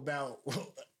talk about. We're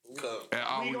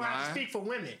gonna have to speak for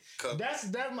women. That's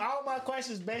all my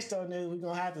questions based on this. We're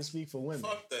gonna have to speak for women.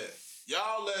 Fuck that.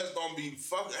 Y'all ass gonna be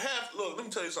fucking look, let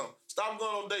me tell you something. Stop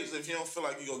going on dates if you don't feel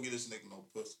like you gonna get this nigga no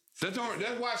pussy. That's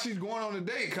why she's going on a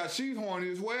date, cause she's horny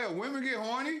as well. Women get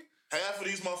horny. Half of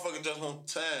these motherfuckers just want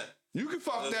time. You can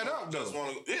fuck that up though.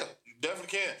 Yeah, you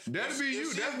definitely can. That'll be you.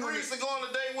 If she agrees to go on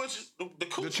a date with you, the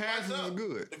coochie. The chances are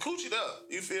good. The coochie up.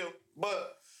 You feel?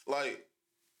 But like,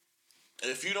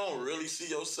 if you don't really see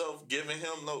yourself giving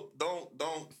him don't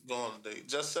go on a date.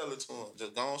 Just sell it to him.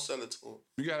 Just go and sell it to him.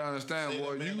 You gotta understand,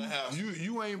 boy.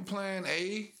 You ain't playing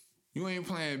A. You ain't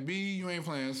playing B. You ain't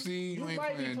playing C. You ain't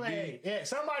playing D. Yeah,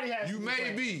 somebody has. You to be may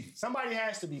playing. be. Somebody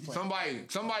has to be playing.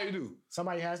 Somebody do.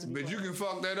 Somebody has to be. But playing. you can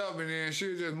fuck that up, and then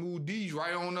she'll just move D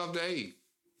right on up to A.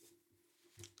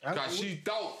 Cause she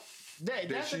thought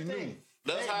that she knew.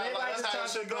 That's how it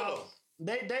should go.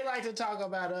 They like to talk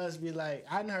about us. Be like,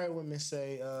 I done heard women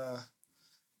say,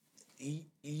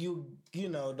 you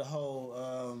know the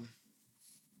whole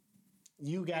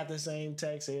you got the same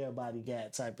text everybody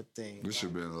got type of thing. This should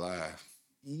have been live.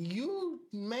 You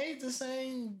made the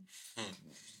same.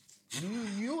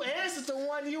 You answered the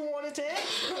one you wanted to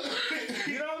answer.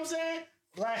 You know what I'm saying?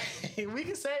 Like, we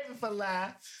can save it for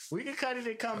live. We can cut it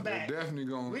and come back. They're definitely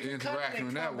going to interact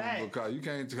with that one because you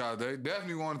can't, because they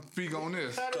definitely want to speak on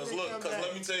this. Because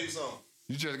let me tell you something.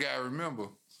 You just got to remember.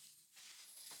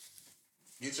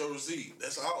 Get your receipt.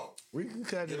 That's all. We can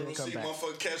cut it and come back.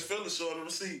 Motherfucker catch Phyllis short of the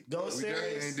receipt. Go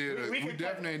serious. We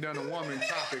definitely ain't done a woman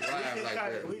topic live like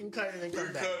that. We can cut it and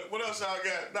come back. What else y'all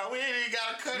got? No, we ain't even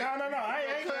got to cut it. No. I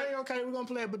ain't gonna cut it. We're gonna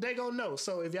play it, but they gonna know.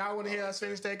 So if y'all want to hear us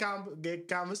finish that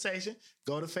conversation,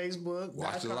 go to Facebook.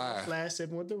 Watch the live.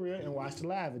 Sipping with the Real and watch the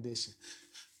live edition.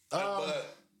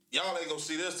 But y'all ain't gonna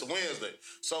see this till Wednesday.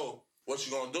 So what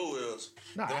you gonna do is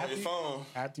go on your phone.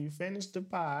 After you finish the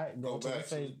pod, go to the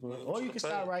Facebook. Or you can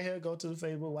start right here, go to the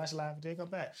Facebook, watch live, and then come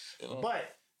back.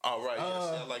 But all right,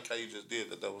 yes, I like how you just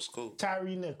did that. That was cool. Tyre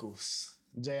Nichols.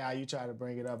 J.I., you tried to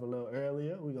bring it up a little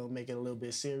earlier. We're gonna make it a little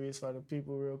bit serious for the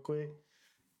people real quick.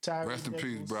 Tyre Rest in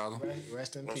peace, brother.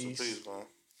 Rest in peace. Rest in peace, man.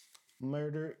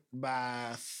 Murdered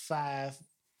by 5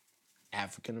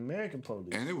 African American police.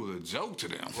 And it was a joke to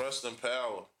them. Rest in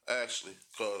power, actually,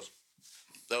 because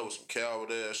that was some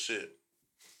coward ass shit.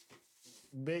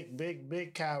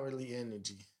 Big cowardly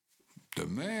energy. The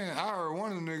man, I heard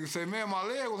one of them niggas say, man, my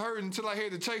leg was hurting until I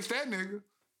had to chase that nigga.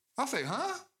 I say,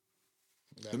 huh?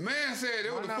 The man said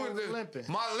it was my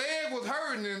leg was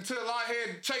hurting until I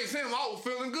had to chase him. I was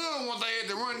feeling good once I had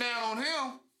to run down on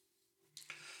him.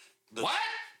 What?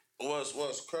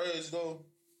 What's crazy though?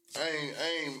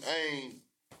 I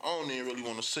don't even really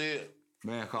want to say it.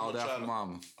 Man called out for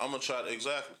mama. I'm gonna try to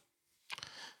exactly.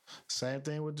 Same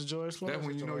thing with the George Floyd. That's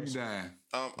when you know you dying.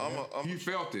 He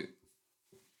felt it.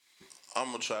 I'm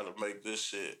gonna try to make this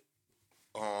shit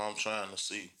I'm trying to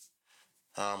see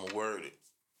how I'm gonna word it.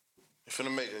 They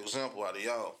finna make an example out of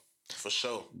y'all for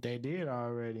sure. They did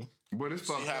already. But it's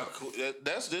See fucked how up. cool,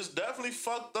 that's definitely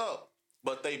fucked up.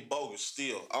 But they bogus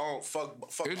still. I don't fuck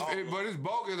But it's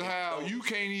bogus how you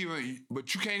can't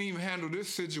even handle this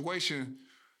situation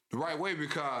the right way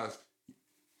because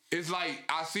it's like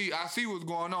I see what's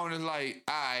going on. It's like,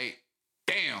 all right,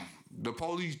 damn, the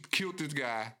police killed this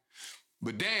guy,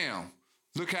 but damn,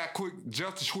 look how quick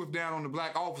justice swift down on the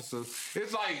black officer.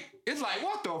 It's like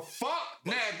what the fuck?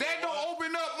 Now if that don't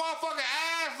open up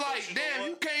motherfucking eyes, like damn,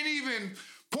 you can't even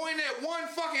point at one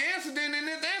fucking incident in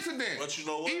this incident. But you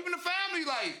know what? Even the family,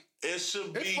 like, it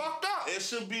should be it's fucked up. It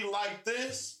should be like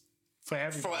this For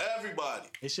everybody.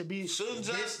 It should be. Shouldn't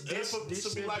just it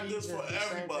should be like this for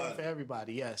everybody. For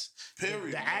everybody, yes.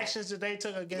 Period. The actions that they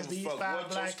took against these Fuck 5 what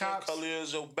black your skin cops. color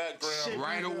is, your background, Shit.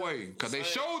 right away. Because they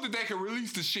showed that they could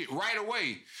release the shit right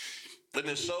away. and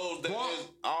it shows that Boy, it's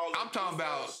all. I'm talking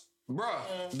about,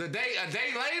 bruh, a day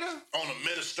later, on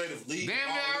administrative leave. damn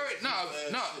all near this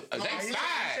no, stupid ass they shit.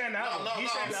 fired.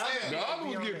 No, The other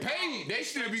ones get paid. They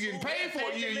still be getting paid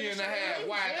for a year and a half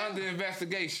while under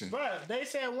investigation. But they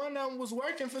said one of them was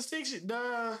working for 6 years.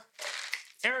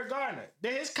 Eric Garner,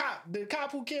 the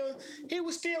cop who killed, he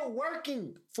was still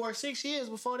working for 6 years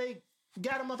before they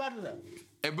got him up out of there.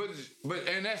 And but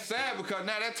that's sad because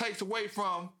now that takes away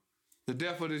from the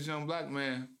death of this young black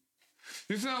man.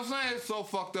 You see what I'm saying? It's so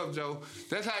fucked up, Joe.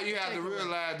 That's how you have to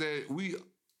realize that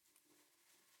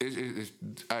it's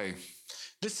hey.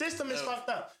 The system is fucked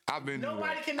up. I've been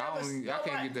Nobody can never. I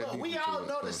can't get that. Look, we all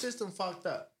know the system fucked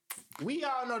up. We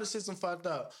all know the system fucked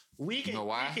up. We can, You know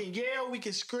why? we can yell, we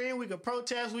can scream, we can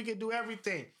protest, we can do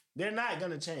everything. They're not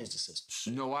gonna change the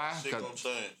system. You know why? Shit gonna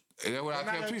change. That's what I They're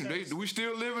not tell gonna people. We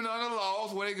still living under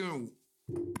laws where they can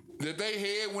that they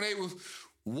had when they was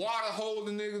water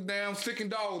holding niggas down, sticking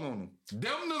dogs on them.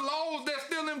 Them the laws that's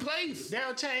still in place.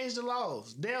 They'll change the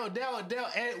laws. They'll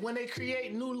and when they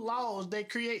create new laws, they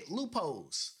create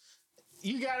loopholes.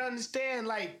 You gotta understand,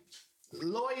 like,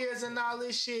 lawyers and all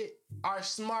this shit are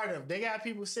smarter. They got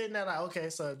people sitting there like, okay,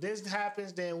 so if this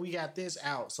happens, then we got this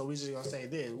out. So we just gonna say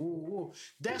this. Woo, woo.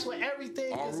 That's what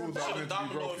everything All is rules about. are meant to be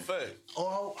Domino broken. effect.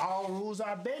 All rules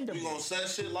are bendable. We gonna set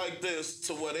shit like this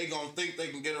to where they gonna think they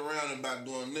can get around it by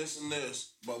doing this and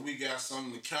this, but we got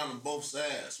something to counter both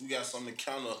sides. We got something to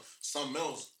counter something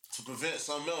else to prevent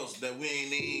something else that we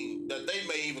ain't even that they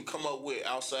may even come up with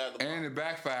outside the And it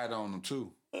backfired on them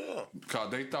too. yeah. Because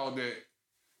they thought that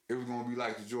it was gonna be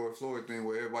like the George Floyd thing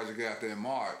where everybody just got out there and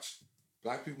march.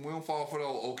 Black people, we don't fall for the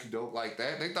old okie doke like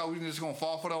that. They thought we was just gonna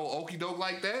fall for the old okie doke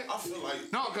like that. I feel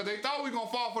like No, because they thought we gonna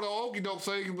fall for the okie doke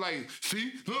so they can be like,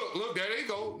 see, look, there they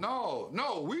go.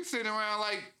 No, we sitting around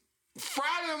like, fry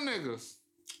them niggas.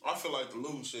 I feel like the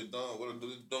loot shit done. What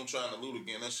them trying to loot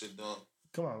again? That shit done.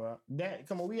 Come on,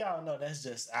 bro. We all know that's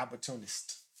just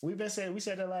opportunist. We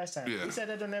said that last time. Yeah. We said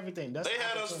that on everything. That's They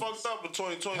had us opportunist. fucked up in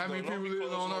 2020. How many though. Don't people be live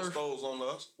putting on no Earth? stoves on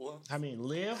us. What? I mean,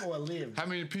 live or live? How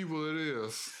many people it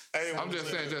is? Hey, I'm just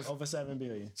saying, just Over 7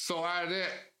 billion. so out of that,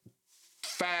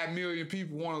 5 million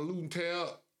people want to loot and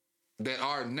tell that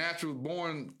are natural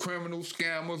born criminals,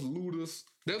 scammers, looters.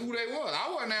 That's who they was.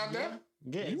 I wasn't out there.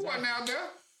 Yeah, You wasn't out there.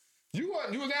 You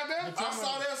was out there? I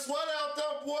saw that sweat out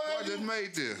there, boy. I just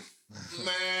made this.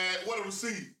 Man, what a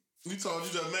receipt. We told you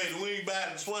just made it. We ain't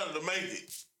buying the sweater to make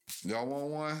it. Y'all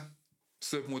want one?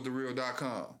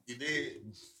 Sippingwiththereal.com. You did.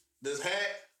 This hat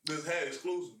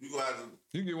exclusive. You gonna have to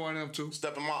You can get one of them too.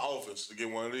 step in my office to get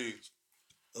one of these.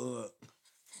 Look,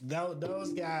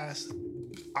 those guys,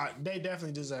 they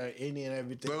definitely deserve any and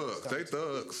everything. Thugs. They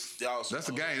thugs. Y'all, That's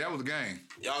a game. That was a game.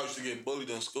 Y'all used to get bullied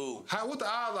in school. What the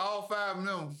odds of all 5 of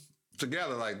them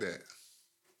together like that?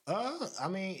 I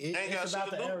mean, Ain't got it's about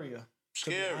shit to the do. area. To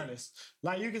be Scary. honest,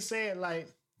 like you can say it like,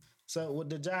 so with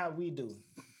the job we do,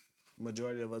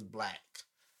 majority of us black,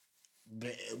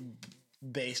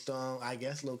 based on I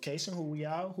guess location, who we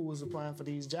are, who was applying for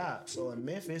these jobs. So in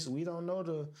Memphis, we don't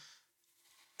know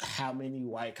how many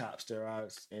white cops there are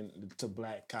to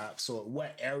black cops. So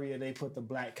what area they put the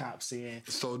black cops in.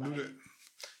 So do that.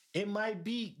 This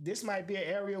might be an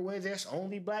area where there's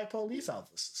only black police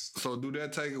officers. So do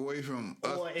that take away from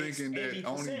us Or it's thinking that 80%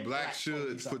 only black blacks should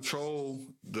police officers. patrol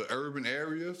the urban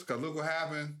areas? Because look what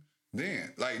happened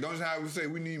then. Like, don't you how we say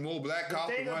we need more black cops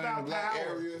to thing run in the about black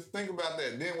power- areas? Think about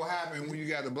that. Then what happened when you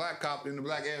got the black cop in the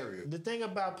black area? The thing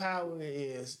about power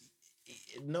is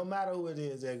no matter who it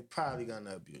is, they're probably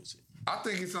gonna abuse it. I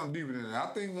think it's something deeper than that.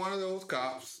 I think one of those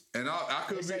cops, and I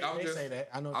could They be, I'm just, say that.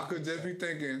 I know I could just be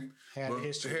thinking, Had a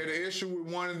history. had an issue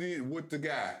with one of with the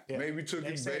guy. Yeah. Maybe took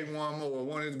They his say- baby mama or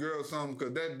one of his girls or something,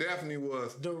 because that definitely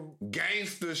was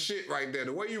gangster shit right there.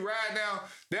 The way you ride down,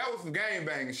 that was some gang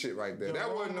banging shit right there. The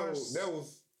That wasn't no, rumors- that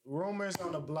was. Rumors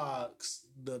on the blogs,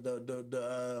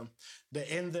 the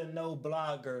in the know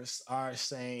bloggers are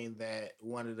saying that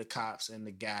one of the cops and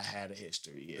the guy had a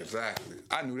history. Yeah. Exactly.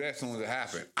 I knew that as soon as it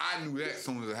happened.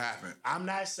 I'm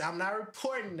not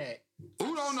reporting that.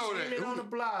 Who don't know that? Seen it on the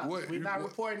blog. We're not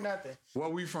reporting nothing. Where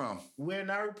we from? We're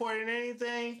not reporting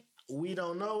anything. We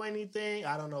don't know anything.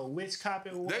 I don't know which cop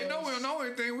it was. They know we don't know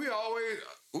anything. We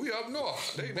up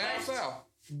north. They down south.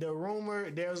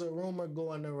 There's a rumor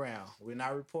going around. We're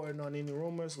not reporting on any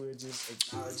rumors. We're just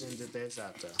acknowledging that that's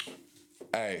out there.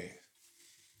 Hey.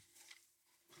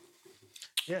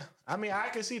 Yeah, I mean, I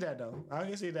can see that though. I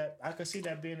can see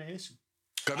that being an issue.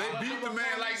 Cause they beat the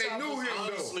man like they knew him though.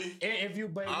 Honestly, If you,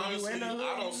 but when you in the hood,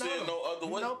 I don't see it no other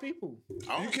you way. know people.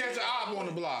 You catch an op on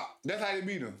the block. That's how they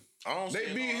beat him.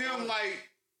 They beat him like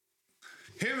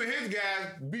him and his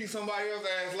guys beat somebody else's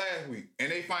ass last week,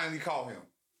 and they finally caught him.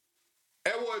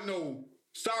 That wasn't no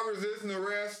stop resisting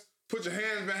arrest. Put your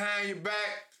hands behind your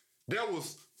back. That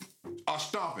was a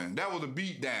stomping. That was a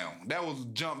beat down. That was a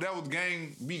jump. That was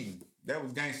gang beating. That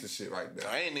was gangster shit right there.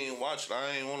 I ain't even watched it.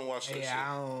 I ain't want to watch that shit.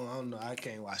 Yeah, I don't know. I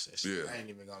can't watch that shit. Yeah. I ain't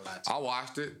even gonna lie to you. I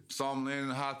watched it. Saw him laying in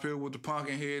the hospital with the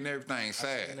pumpkin head and everything. In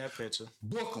Sad. that picture.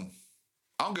 Book them.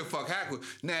 I don't give a fuck how.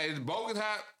 Now, it's bogus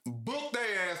how. Book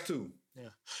their ass too. Yeah,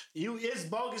 it's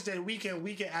bogus that we can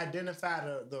identify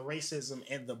the racism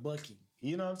in the booking.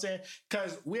 You know what I'm saying?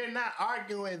 Because we're not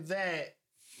arguing that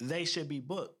they should be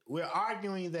booked. We're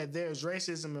arguing that there's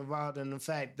racism involved in the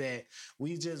fact that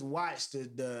we just watched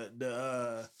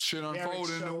the Shit unfold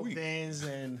in the week.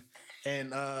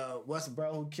 And what's the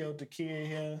bro who killed the kid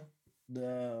here?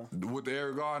 With the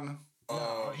Eric Gardner.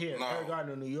 Eric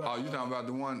Gardner, New York. Oh, you talking about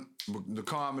the one, the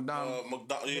Carl McDonald?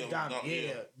 McDonald,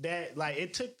 yeah. That like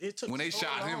it took when they so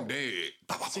shot him long. dead.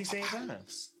 16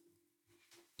 times.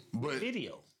 But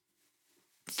Video.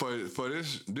 for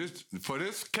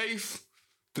this case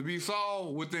to be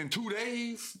solved within 2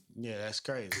 days. Yeah, that's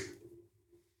crazy.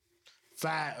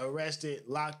 5 arrested,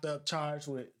 locked up, charged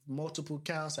with multiple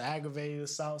counts of aggravated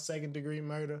assault, 2nd-degree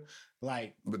murder.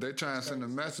 Like, But they trying to send a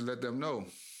message, let them know.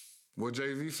 What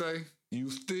Jay-Z say? You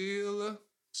still a...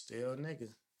 still nigga.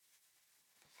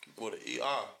 With an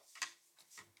ER.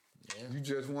 Yeah. You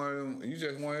just one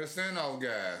of the send-off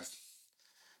guys.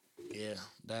 Yeah,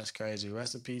 that's crazy.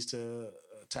 Rest in peace to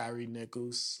Tyree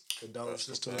Nichols.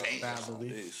 Condolences to his family.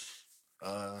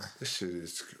 This shit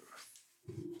is...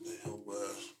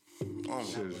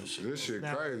 This shit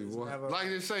crazy, boy. Like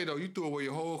they say, though, you threw away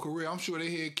your whole career. I'm sure they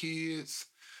had kids.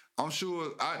 I'm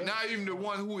sure... not even the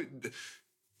one who...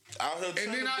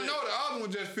 And then I know the other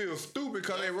one just feels stupid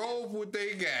because they rolled with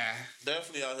their guy.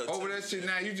 Definitely out here. Over that shit,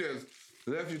 now you just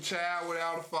left your child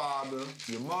without a father,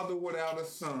 your mother without a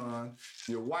son,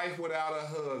 your wife without a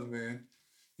husband.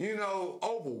 You know,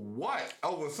 over what?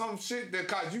 Over some shit that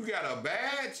cause you got a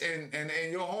badge and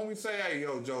your homie say, hey,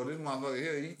 yo, Joe, this motherfucker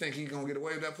here, you think he gonna get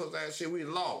away with that pussy ass shit? We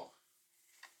lost.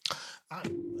 A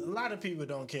lot of people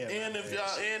don't care. And if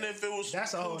it was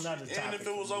that's a whole nother topic. And if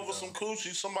it was over some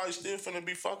coochie, somebody still finna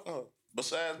be fucking her.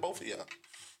 Besides both of y'all.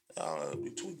 Y'all be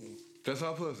tweaking. That's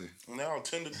her pussy. Now I'm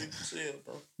tender deep as hell,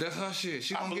 bro. That's her shit.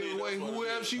 She gonna give it away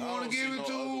whoever she wanna give it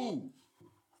to.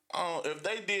 If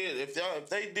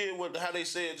they did what how they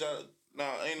said, y'all,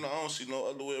 I don't see no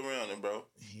other way around it, bro.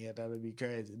 Yeah, that'd be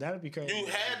crazy. That'd be crazy. You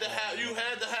had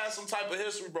to have some type of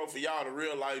history, bro, for y'all to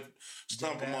real life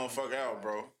stump a motherfucker out,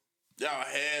 bro. Y'all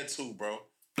had to, bro.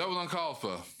 That was uncalled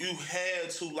for. You had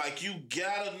to, like, you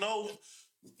gotta know.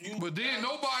 But then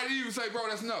nobody even say, bro,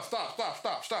 that's enough. Stop. Out of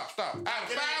 5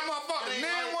 motherfuckers,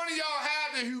 none one of y'all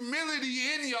had the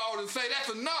humility in y'all to say that's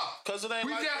enough. Cause it ain't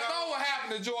we like just know what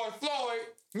happened to George Floyd.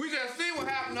 We just see what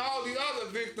happened to all these other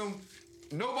victims.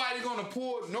 Nobody gonna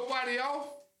pull nobody off.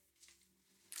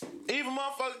 Even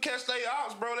motherfucker catch they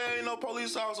ops, bro. There ain't no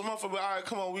police officer, motherfucker. All right,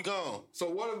 come on, we gone. So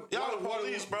what? Y'all the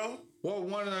police, bro. What if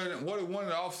one of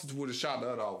the officers would have shot the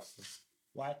other officers?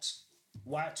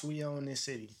 Watch We Own This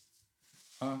City.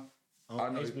 Huh?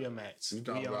 On HBO Max. You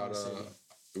talking about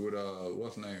with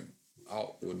what's the name?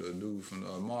 Out with the dude from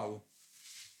Marvel.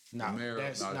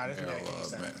 That's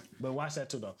man. But watch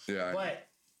that too though. Yeah. But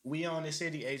We Own This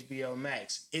City, HBO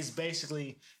Max. It's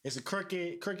a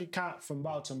crooked cop from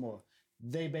Baltimore.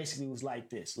 They basically was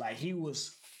like this. Like he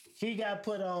got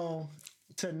put on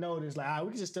to notice, like, we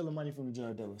can just steal the money from the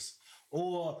drug dealers.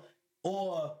 Or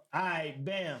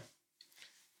bam,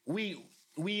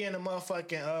 we in a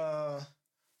motherfucking a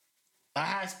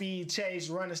high speed chase,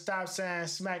 run a stop sign,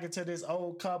 smack into this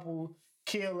old couple,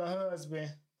 kill her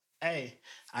husband. Hey,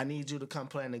 I need you to come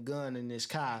plant a gun in this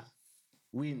car.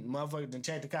 We motherfuckers done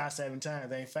checked the car 7 times.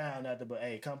 They ain't found nothing, but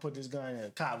hey, come put this gun in. The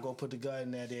cop go put the gun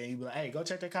in there. Then you be like, hey, go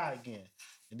check the car again,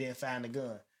 and then find the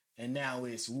gun. And now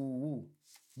it's woo woo.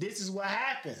 This is what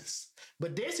happens.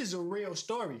 But this is a real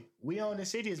story. We Own the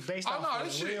City is based off know a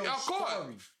this real shit. Of course,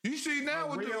 story. you see now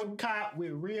A with real the cop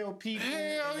with real people.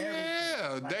 hell and everything.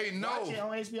 yeah, Like, they know. Watch it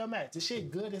on HBO Max. This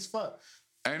shit good as fuck.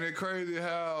 Ain't it crazy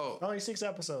how Only 6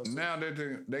 episodes. now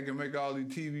that they can make all these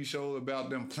TV shows about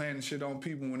them planning shit on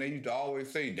people when they used to always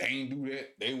say they ain't do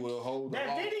that, they will hold That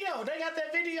the law. video, they got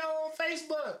that video on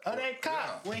Facebook of that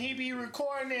cop Yeah. when he be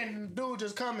recording and dude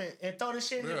just coming and throw the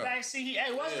shit in the Yeah. back seat.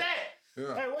 Hey, what's that?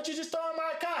 Yeah. Hey, what you just throw in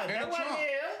my car? And That the wasn't Trump.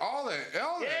 here. All that.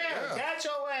 Yeah, got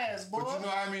your ass, boy. But you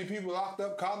know how many people locked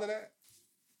up cause of that?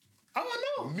 I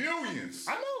know. Millions.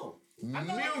 I know.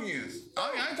 Millions.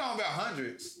 I ain't talking about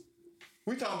hundreds.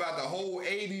 We talking about the whole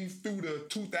 80s through the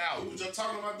We 2000s. was just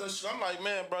talking about that shit. I'm like,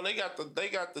 man, bro, they got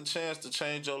the chance to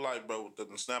change your life, bro, with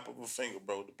the snap of a finger,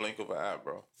 bro, with the blink of an eye,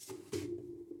 bro.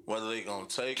 Whether they gonna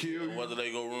take Kill it, you. or whether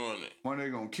they gonna ruin it, When they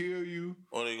gonna kill you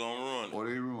or they gonna ruin it. or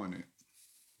they ruin it.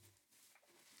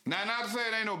 Now, not to say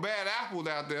it ain't no bad apples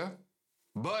out there,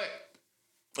 but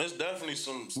There's definitely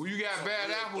some. when you got some bad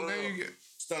real apples, then you get.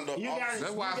 stand up. You officers. gotta-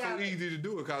 That's why it's so gotta- easy to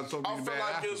do it, because so I many feel bad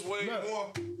like apples. it's way Look,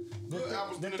 more good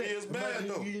apples than it is bad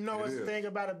but though. you know what's the is. thing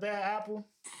about a bad apple?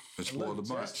 It spoiled the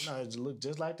bunch. It look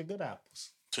just like the good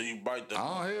apples. Till you bite them.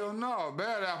 Oh, hell no.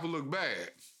 Bad apple look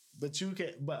bad.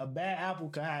 But a bad apple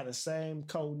can have the same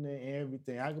coating and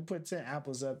everything. I can put 10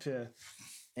 apples up here,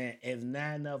 and if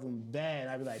 9 of them bad,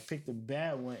 I'd be like, pick the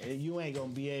bad one. And you ain't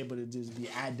gonna be able to just be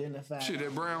identified. Shit,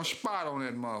 that brown spot on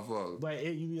that motherfucker. But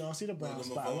you don't see the brown Like on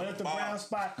the spot. phone What if the box. brown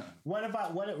spot?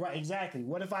 Right, exactly.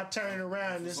 What if I turn it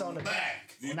around and it's on the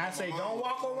back? You And I put say, my don't mom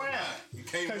walk on the around. back. You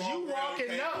can't Because walk you around, walking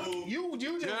you can't up. move. You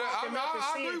just Yeah, walking up and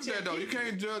I seeing agree with that, though. You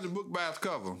can't judge a book by its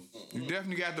cover. You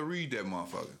definitely got to read that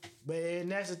motherfucker. But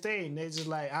and that's the thing. They just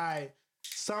like, all right,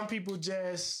 some people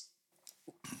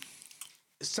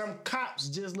some cops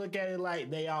just look at it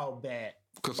like they all bad.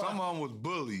 Because some of them was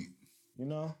bullied. You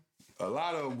know? A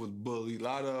lot of them was bullied. A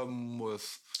lot of them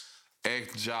was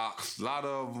ex-jocks. A lot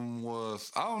of them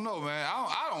was, I don't know, man.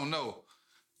 I don't know.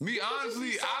 Me,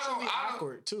 honestly, I Socially don't.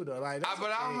 awkward too, though. Like, that's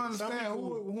But I don't okay. Some understand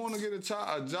people- who want to get a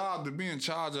job to be in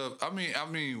charge of. I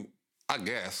mean, I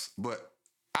guess, but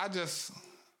I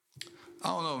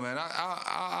don't know, man.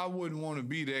 I wouldn't want to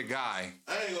be that guy.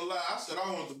 I ain't gonna lie. I said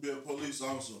I wanted to be a police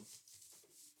officer.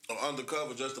 Or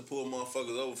undercover just to pull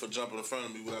motherfuckers over for jumping in front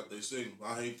of me without their signal.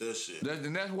 I hate that shit.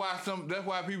 And that's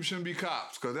why people shouldn't be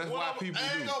cops, because that's why people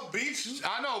I ain't do. gonna beat you.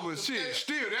 I know, but shit,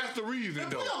 still, that's the reason,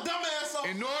 Put though. your dumb ass on.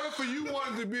 In order for you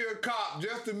wanting to be a cop,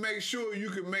 just to make sure you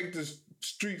can make the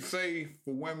street safe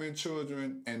for women,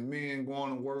 children, and men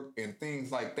going to work and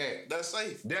things like that. That's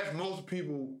safe. That's most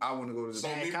people I want to go to the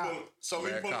So me cop. pulling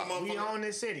the Bad cop. We motherfucker. own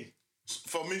this city.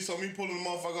 So me pulling the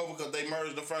motherfucker over because they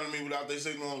merged in front of me without their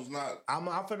signal was not. I'm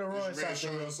finna ruin It's really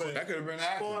something real sure quick. That could have been an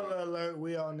accident. Spoiler alert,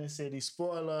 we own this city.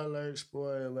 Spoiler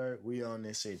alert, we own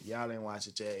this city. Y'all ain't watch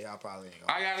it yet. Y'all probably ain't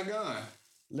gonna. I got a gun.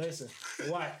 Listen,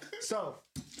 what? So,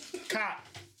 cop,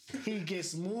 he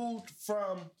gets moved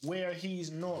from where he's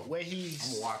I'm gonna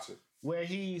watch it.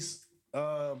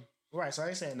 right, so I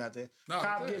ain't saying nothing. No,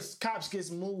 Cops gets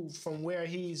moved from where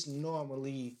he's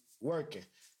normally working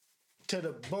to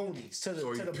the boonies, to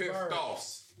So the he pissed birds.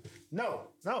 off.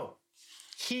 No.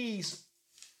 He's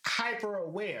hyper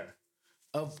aware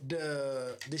of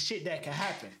the shit that can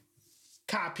happen.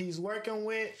 Cop he's working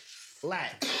with,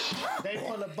 like, they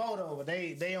pull a boat over.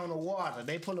 They on the water.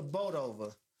 They pull a boat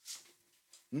over.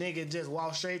 Nigga just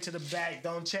walk straight to the back.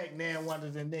 Don't check now one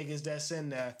of the niggas that's in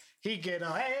there. He get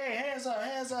on, hey, hands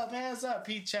up.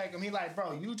 He check him. He like,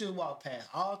 bro, you just walk past.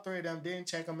 All 3 of them didn't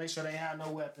check them, make sure they have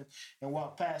no weapon, and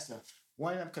walk past them.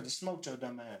 One of them could have smoked your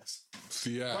dumb ass.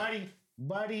 CI.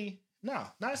 Buddy, no,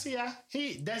 not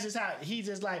CI. That's just how, he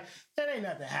just like, there ain't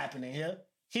nothing happening here.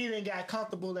 He done got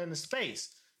comfortable in the space.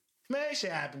 Man, ain't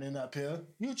shit happening up here.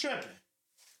 You tripping.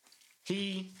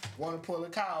 He want to pull a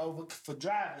car over for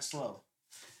driving slow.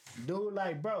 Dude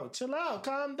like, bro, chill out,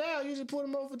 calm down. You just put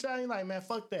him over for driving. He like, man,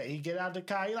 fuck that. He get out the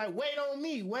car. He like, wait on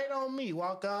me.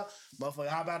 Walk up. Motherfucker,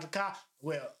 hop out the car.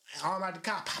 Well, arm out the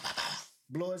car. Pow, pow, pow.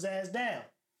 Blow his ass down.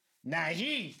 Now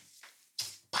he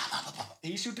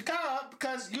shoot the car up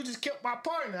because you just killed my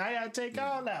partner. I gotta take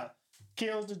all out.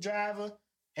 Kills the driver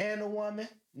and the woman,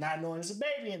 not knowing there's a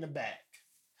baby in the back.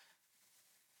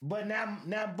 But now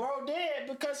bro dead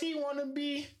because he want to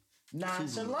be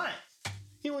nonchalant.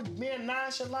 he was being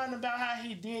nonchalant about how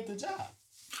he did the job.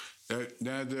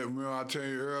 Remember I told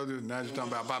you earlier, now you're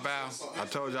talking about Bow. I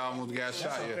told you I almost got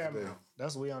shot yesterday.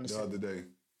 That's what we The understand. other day.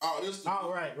 Oh, this the,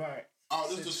 Right. oh,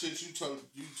 this the shit you tell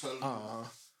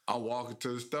I'm walking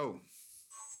to the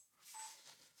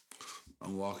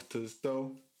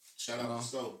store. Shout out to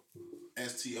Stowe.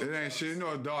 STO. It ain't shit. You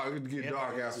know, it's dark. It get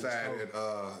dark outside at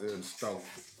the store.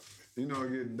 You know,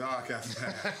 it get dark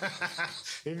outside.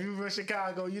 If you from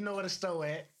Chicago, you know where the store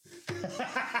at.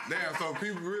 Damn, so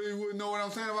people really wouldn't know what I'm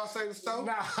saying if I say the store?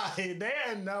 Nah, they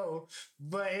know.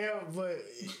 But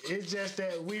it's just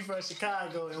that we from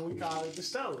Chicago and we call it the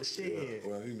store. Shit.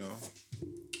 Well, you know,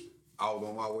 I was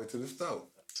on my way to the store.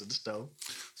 To the store.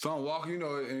 So I'm walking,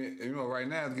 and right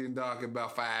now it's getting dark at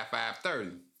about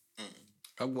 5:30.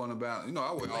 I'm going about, I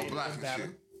wear all black and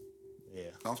shit.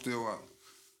 Yeah.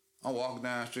 I'm walking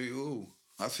down the street, ooh,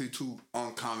 I see two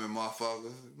uncommon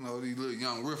motherfuckers, these little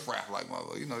young riffraff like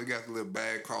motherfuckers. They got the little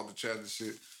bag across the chest and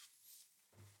shit.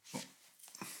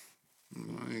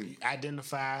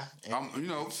 Identify. I'm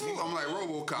like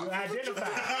RoboCop. You identify.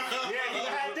 Yeah, you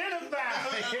identify.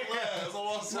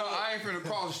 So I ain't finna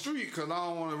cross the street because I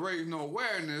don't want to raise no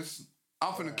awareness.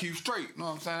 I'm finna keep straight. You know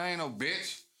what I'm saying? I ain't no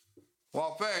bitch.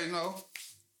 Walk past,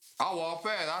 I walk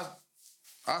past.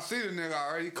 I see the nigga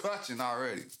already clutching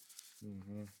already.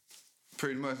 Mm-hmm.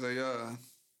 Pretty much I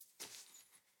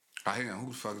hear him,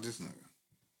 who the fuck is this nigga?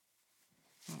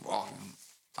 I'm walking.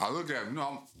 I look at him,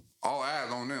 I'm all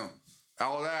eyes on them.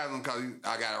 All eyes on because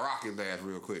I got to rock his ass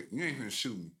real quick. You ain't finna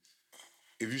shoot me.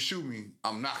 If you shoot me,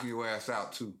 I'm knocking your ass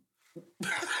out too.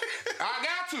 I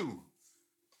got to.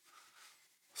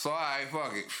 So, all right,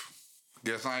 fuck it.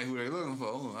 Guess I ain't who they looking for.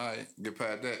 All right, get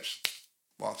past that.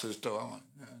 Walk to the store. I'm like,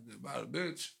 yeah, about a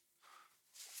bitch.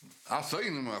 I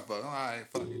seen the motherfucker. All right,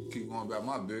 fuck it. Keep going about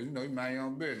my business. You mind your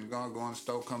own business. Go in the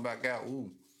store, come back out.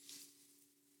 Ooh.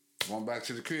 Going back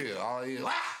to the crib. All these,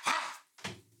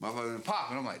 motherfucker been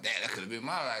popping. I'm like, damn, that could have been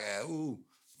my like, ooh.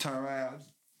 Turn around.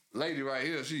 Lady right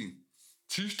here, she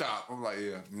stopped. I'm like,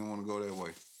 yeah, you don't want to go that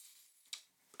way.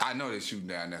 I know they shooting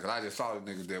down there because I just saw the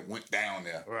niggas that went down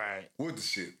there. Right. With the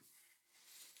shit.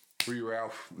 Free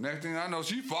Ralph. Next thing I know,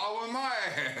 she following my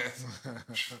ass.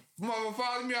 Mother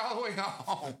followed me all the way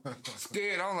home.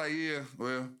 Scared. I'm like, yeah,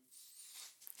 well,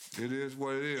 it is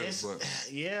what it is. But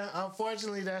yeah,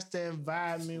 unfortunately, that's the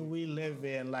environment we live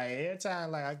in. Like, every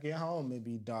time I get home, it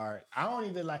be dark. I don't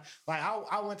even I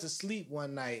went to sleep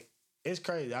one night. It's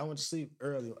crazy. I went to sleep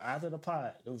early. After the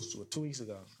pod, it was 2 weeks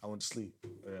ago. I went to sleep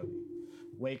early.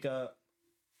 Wake up.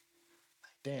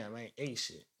 Damn, I ain't ate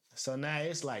shit. So now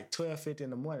it's 12:50 in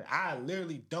the morning. I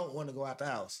literally don't want to go out the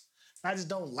house. I just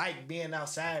don't like being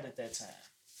outside at that time.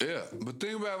 Yeah, but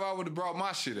think about if I would have brought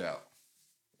my shit out.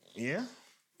 Yeah.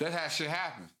 That's how shit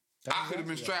happened. I could have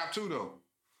been strapped too, though.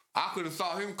 I could have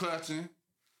saw him clutching.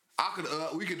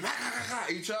 We could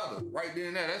each other right there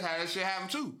and there. That's how that shit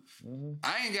happened too. Mm-hmm.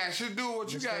 I ain't got shit to do with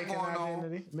what Mistaken you got going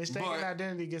identity. on. Mistaken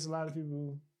identity gets a lot of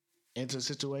people into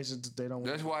situations that they don't want.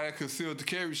 That's why that concealed to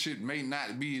carry shit may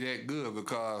not be that good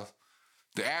because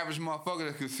the average motherfucker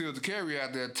that concealed to carry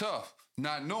out there tough,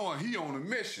 not knowing he on a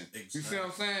mission. Exactly. You see what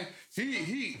I'm saying?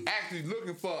 He actually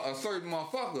looking for a certain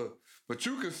motherfucker, but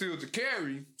you concealed to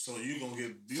carry. So you gonna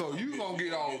get. You gonna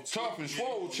get all tough and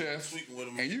swole chest,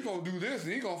 and you gonna do this,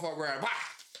 and he gonna fuck around. Bah!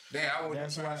 Damn, I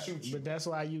wasn't trying to shoot you. But that's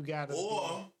why you gotta.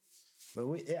 But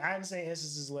I understand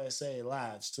instances where it saved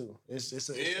lives too. It's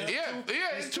two ways.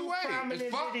 It's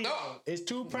fucked up. It's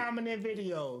two prominent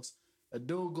videos. A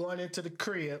dude going into the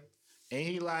crib, and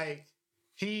he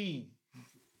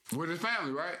with his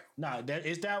family, right? No,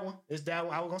 it's that one. It's that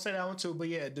one. I was gonna say that one too, but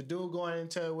yeah, the dude going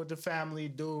into it with the family.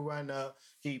 Dude run up,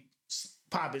 he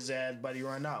pop his ass, but he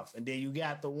run off. And then you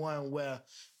got the one where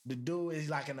the dude is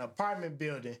like in an apartment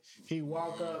building. He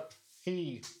walk up,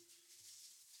 you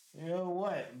know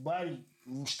what, buddy?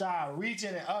 Start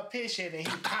reaching and up his shit, and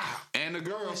he pop. And the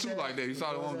girl too, like that. You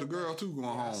saw the one with the girl too going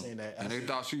home, and they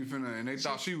thought she was finna, and they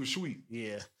thought she was sweet.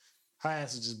 Yeah, her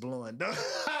ass was just blowing. Her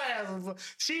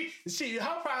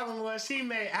problem was she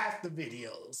made after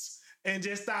videos and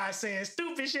just started saying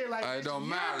stupid shit like, it don't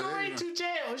matter. You're going to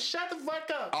jail. Shut the fuck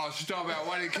up. Oh, she talking about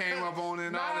when it came up on it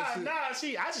and all that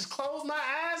shit? I just closed my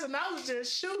eyes and I was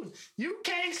just shooting. You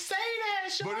can't say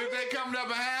that, shorty. But if they coming up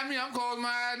behind me, I'm closing my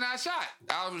eyes and I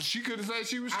shot. She could have said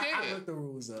she was scared. I looked the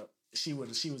rules up. She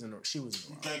was in the You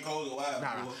can't close your eyes.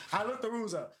 Nah. I looked the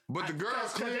rules up. But the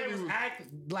girls clearly was acting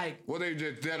like. Well, they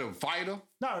just dead a fighter?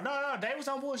 No. They was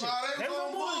on bullshit. They was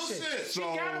on bullshit. She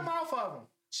got them off of them.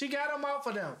 She got them off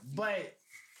of them. But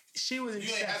she was You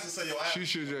ain't have to say your She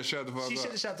should just shut the fuck She should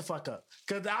up. have shut the fuck up.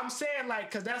 Cause I'm saying like,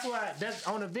 cause that's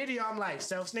on the video. I'm like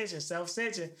self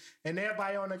snitching, and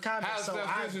everybody on the comments. How So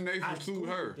self-snitching they I pursued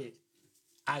her? Googled it.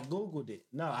 I googled it.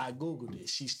 No, I googled it.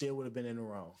 She still would have been in the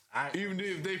wrong. Even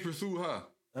if they pursue her.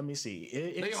 Let me see.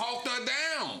 They hawked her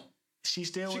down. She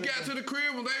still. She got to the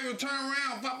crib when they would turn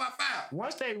around, pop.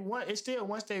 Once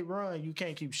they run, you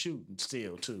can't keep shooting.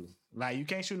 Still, too. Like you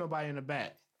can't shoot nobody in the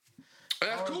back.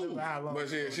 That's cool.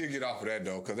 But yeah, she'll get off of that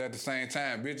though, because at the same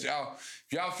time, bitch,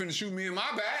 if y'all finna shoot me in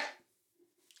my back,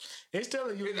 it's still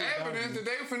a it's evidence that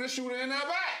they finna shoot her in her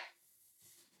back.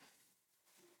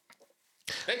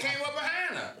 They came up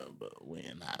behind her. But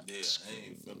we're not. Yeah, I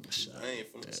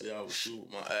ain't finna say I was shooting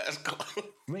my ass. That's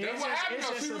what happened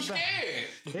though. She was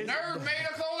scared. Nerve made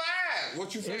her close her eyes.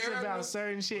 What you say? It's about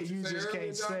certain shit you just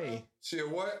can't say. Shit,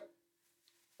 what?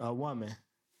 A woman.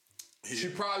 She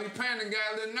probably panicked,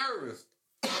 got a little nervous.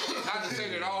 Not to say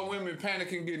that all women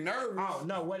panic and get nervous. Oh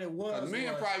no, what it was.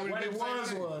 Men probably what it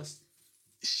was was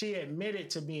she admitted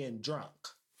to being drunk.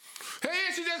 Hey,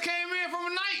 she just came in from a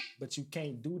night. But you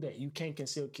can't do that. You can't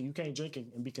conceal. You can't drink it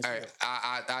and be concealed. Hey,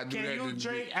 I do Can that. you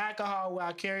drink alcohol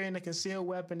while carrying a concealed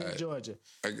weapon in Georgia?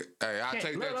 Hey, I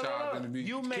take that charge to be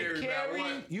carried by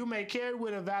what? You may carry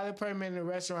with a valid permit in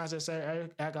restaurants that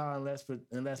serve alcohol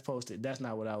unless posted. That's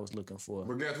not what I was looking for.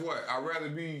 But guess what? I'd rather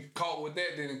be caught with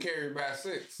that than carried by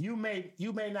 6. You may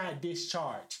not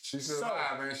discharge. She's still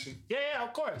alive, ain't she? Yeah,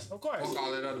 of course. Fuck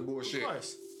all that other bullshit. Of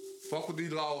course. Fuck what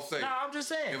these laws say. No, I'm just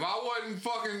saying. If I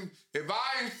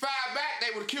ain't fired back, they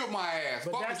would have killed my ass.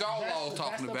 But Fuck what y'all laws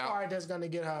talking about. That's the part that's gonna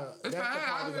get her. It's fine.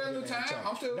 I'm still in time.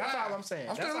 I'm still alive. That's all I'm saying.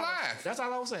 I'm still alive. That's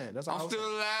all I'm saying. That's all I'm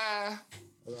still alive.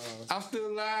 I'm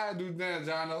still alive, dude. Damn,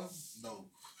 Jono. No.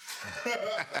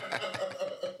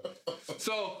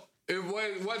 So,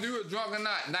 whether you were drunk or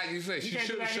not you say she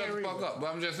should have shut the fuck up.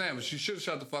 But I'm just saying, but she should have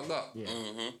shut the fuck up. Yeah.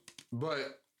 Mm-hmm.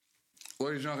 But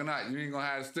whether you're drunk or not, you ain't gonna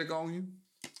have a stick on you.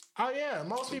 Oh yeah,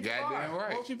 most people Goddamn are.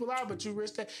 right. Most people are, but you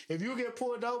risk that. If you get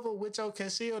pulled over with your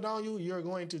concealed on you, you're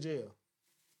going to jail.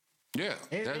 Yeah,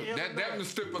 that's the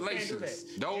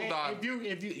stipulations. Those are.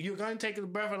 If you're gonna take a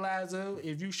breathalyzer,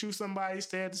 if you shoot somebody,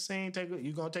 stay at the scene,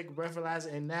 you're gonna take a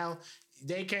breathalyzer, and now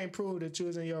they can't prove that you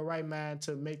was in your right mind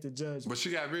to make the judgment. But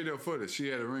she got video footage. She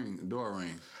had a door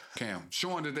ring cam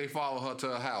showing that they follow her to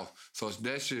her house. So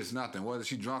that shit is nothing. Whether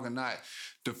she drunk or not,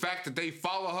 the fact that they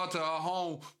follow her to her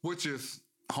home, which is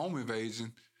home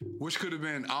invasion, which could have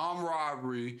been armed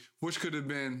robbery, which could have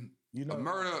been a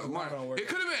murder. It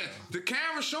could have been the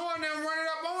camera showing them running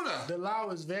up on her. The law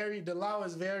is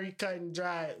very cut and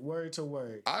dry, word to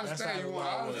word. I understand you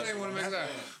want to make that.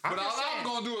 But all I'm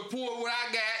gonna do is pull what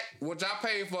I got, which I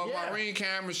paid for my ring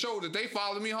camera, and show that they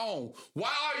followed me home.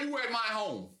 Why are you at my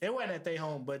home? It wasn't at their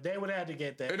home, but they would have to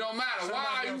get that. It don't matter.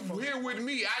 Why are you here with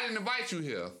me? I didn't invite you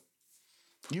here.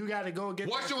 You got to go get.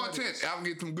 What's your intent? I'll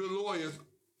get some good lawyers.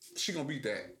 She gonna beat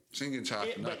that. She ain't getting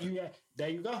charged for nothing. But there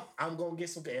you go. I'm gonna get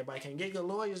some. Everybody can get good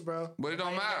lawyers, bro. But it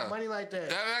don't matter. Money like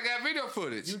that. I got video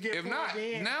footage. If not,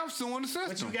 now I'm suing the system.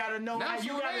 But you gotta know how.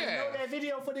 You gotta know that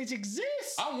video footage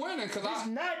exists. I'm winning because it's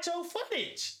not your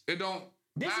footage. It don't.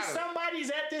 This is somebody's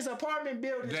at this apartment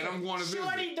building. That I'm going to visit.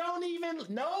 Shorty don't even.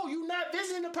 No, you not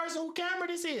visiting the person who camera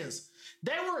this is.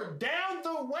 They were down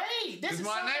the way. This is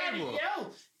my neighbor.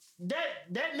 Yo,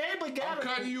 that neighbor got. I'm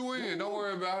cutting you in. Don't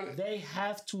worry about it. They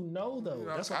have to know though.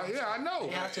 That's what I know.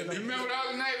 They have to know. You remember the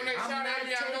other night when they shot at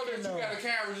me? I know that you got a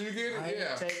camera. You get it?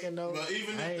 Yeah. Taking no. But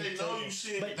even if they know you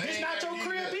shit, but this not your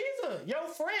crib either. Your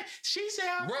friend. She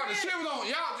said, "Bro, the shit was on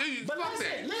y'all." But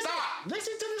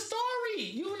listen to the story.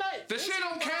 You not the shit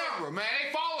on camera, man.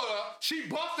 They followed her. She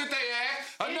busted their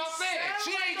ass. Enough said.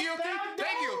 She ain't guilty.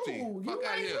 They guilty. Fuck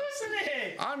out here.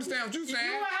 Listening. I understand what you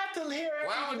saying. You have to hear it.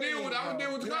 Well, I'm gonna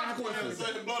deal with the consequences.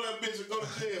 Blow that bitch and go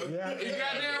to jail. You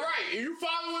goddamn right. If you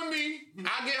following me,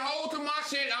 I get hold to my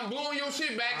shit. I'm blowing your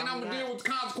shit back, and I'm gonna deal with the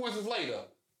consequences later.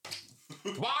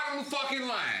 Bottom of the fucking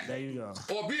line. There you go.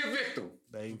 Or be a victim.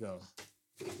 There you go.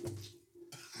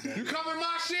 You come in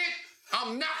my shit,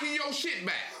 I'm knocking your shit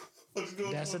back.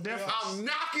 That's the difference. I'm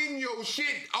knocking your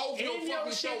shit off your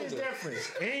fucking shoulder.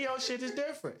 And your shit is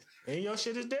different. And your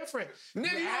shit is different.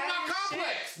 Nigga, you on my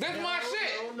complex. This my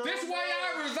shit. This way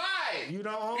I reside. You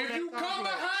don't own if you come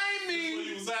behind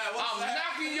me, I'm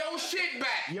knocking your shit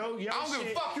back. I don't give a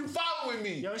fuck you following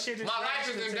me. Your shit is my life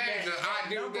is in danger. I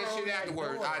deal with that shit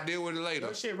afterwards. I deal with it later.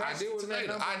 I deal with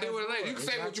it later. You can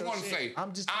say what you want to say.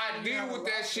 I deal with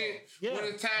that shit when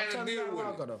it's time to deal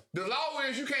with it. The law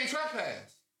is you can't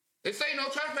trespass. It say no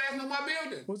trespassing on my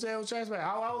building. Who's that trespass?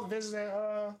 I was visiting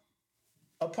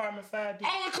apartment 5D.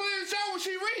 Oh, it clearly show when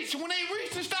she reached. When they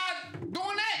reached and started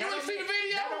doing that, you didn't see the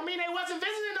video? That don't mean they wasn't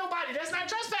visiting nobody.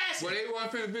 trespassing. Well, they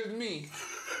wasn't finna visit me.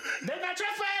 They're not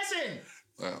trespassing.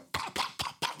 Well, pop, pop,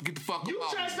 pop, pop. Get the fuck You up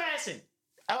off me. trespassing.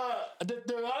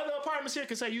 The other apartments here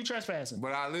can say you trespassing.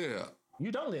 But I live.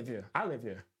 You don't live here. I live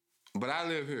here. But I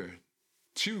live here.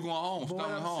 She was going home, But what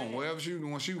stumbling I'm home. saying- Wherever she was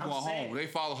going, she was I'm going saying- home. They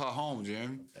follow her home,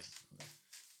 Jeremy.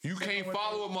 You can't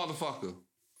follow a motherfucker,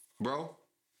 bro.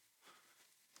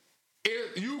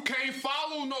 You can't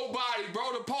follow nobody,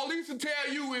 bro. The police will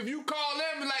tell you if you call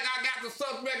them like I got the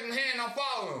suspect in hand, I'm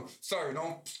following them. Sir,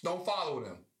 don't follow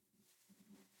them.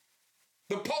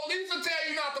 The police will tell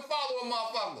you not to follow a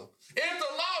motherfucker. It's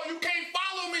the law. You can't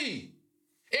follow me.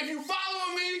 If you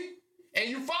follow me and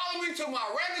you follow me to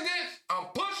my residence, I'm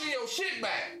pushing your shit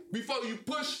back before you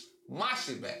push my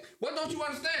shit back. What don't you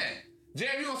understand? Jam,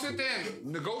 you gonna sit there and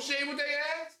negotiate with their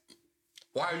ass?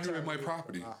 Why are you in my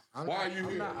property? Why are you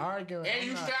here? I'm not arguing. And I'm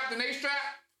you not- strapped and they strapped,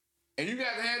 and you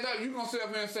got the hands up, you gonna sit up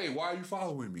here and say, why are you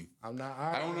following me? I'm not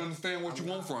I arguing. don't understand what you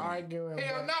want from me. arguing,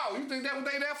 Hell no, you think that's what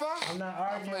they there for? I'm not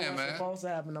arguing playing, what's man. supposed to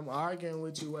happen. I'm arguing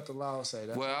with you what the law say.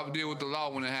 That's Well, I'll deal with the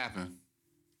law when it happens.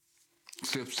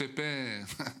 Sip in.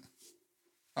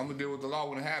 I'm gonna deal with the law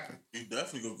when it happens. You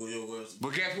definitely gonna go your words.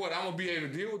 But guess what? I'm gonna be able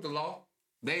to deal with the law.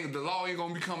 The law ain't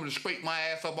gonna be coming to scrape my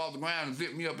ass up off the ground and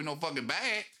zip me up in no fucking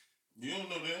bag. You don't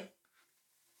know that.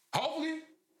 Hopefully,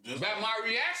 Just about like- my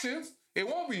reactions, it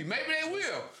won't be. Maybe they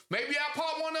will. Maybe I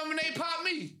pop one of them and they pop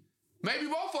me. Maybe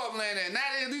both of them land there. Now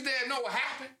at least they know what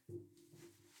happened.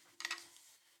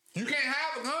 You can't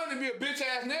have a gun to be a bitch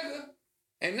ass nigga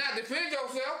and not defend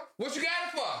yourself. What you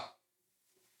got it for?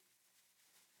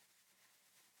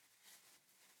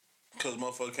 Cause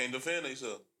motherfucker can't defend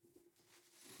themselves.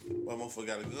 Why motherfucker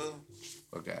got a gun?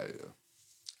 Fuck out of here.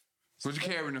 What you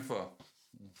carrying it for?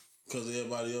 Cause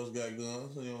everybody else got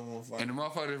guns, so you don't want to fight. And the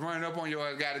motherfucker that's running up on your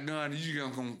ass got a gun, and you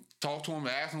gonna talk to him and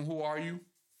ask him, who are you?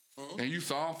 And you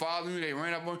saw him following you, they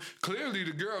ran up on you. Clearly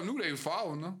the girl knew they was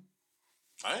following them.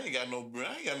 I ain't got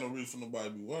no reason for nobody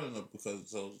to be running up because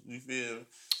so you feel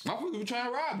Motherfuckers were trying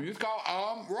to rob you. It's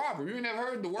called robbery. You ain't never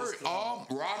heard the word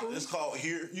robbery? it's called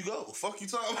here you go. Fuck you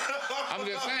talking about. I'm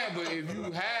just saying, but if you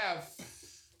have,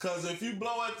 Cause if you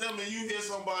blow at them and you hit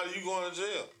somebody, you going to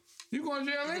jail. you going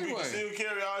to jail You can anyway. still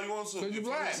carry all you want to. Because you If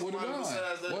black hit with a somebody gun.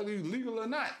 besides that, Whether you legal or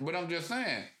not. But I'm just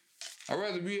saying, I'd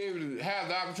rather be able to have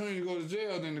the opportunity to go to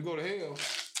jail than to go to hell.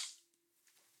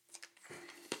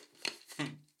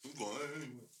 you going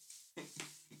anyway.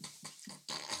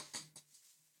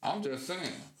 I'm just saying.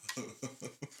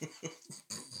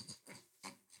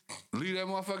 Leave that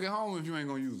motherfucker home if you ain't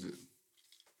gonna use it.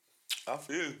 I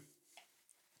feel you.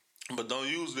 But don't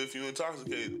use it if you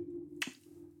intoxicated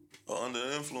or under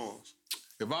the influence.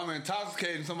 If I'm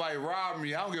intoxicated and somebody robbed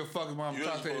me, I don't give a fuck if I'm You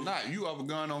intoxicated or not. You up a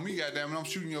gun on me, goddamn it, I'm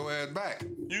shooting your ass back.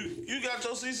 You got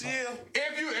your CCL.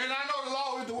 If you, and I know the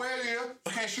law is the way it is,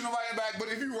 you can't shoot nobody in the back, but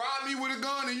if you rob me with a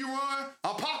gun and you run,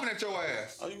 I'm popping at your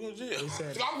ass. Are you going to jail? So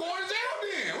I'm going to jail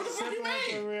then. What the fuck you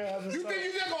mean? You think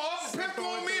you just gonna up a pistol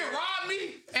on me and rob me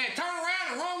and turn around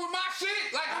and run with my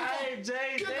shit? Like, Hey,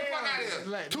 Jay, get the fuck out of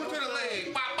here. Two to the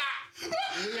leg. Bop, bop.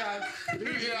 Yeah, This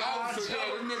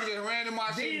nigga just ran in my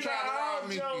shit and tried to rob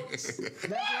me. jokes. That's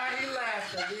why he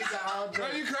laughing. These are all Man,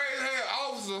 jokes. you crazy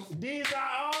hell, officer. These are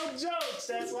all jokes.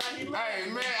 That's why he laughing. Hey,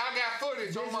 man, I got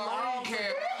footage on my ring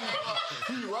cam.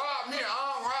 He robbed me an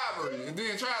armed robbery and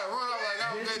then tried to run up like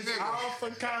I was This that is nigga. all for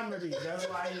comedy. That's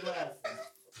why he laughing.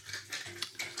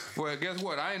 Well, guess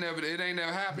what? It ain't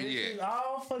never happened This yet. is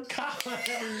all for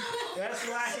comedy. That's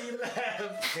why he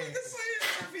laughing.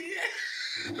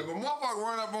 If a motherfucker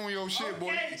run up on your shit, boy.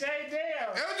 Okay, J. Dale.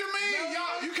 What you mean?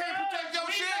 Y'all, you can't protect your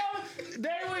shit?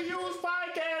 They will use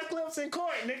podcast clips in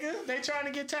court, nigga. They trying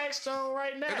to get taxed on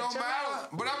right now. It don't Chill matter.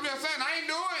 out. But I'm just saying, I ain't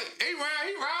do it. He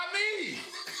robbed me.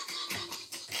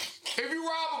 If you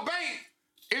rob a bank,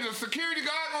 is a security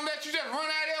guard gonna let you just run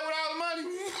out there with all the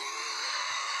money?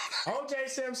 O.J.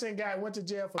 Simpson went to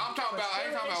jail for. I ain't talking about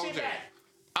stealing OJ. shit back.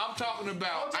 I'm talking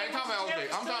about, I ain't talking about OJ.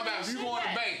 I'm talking about if you go in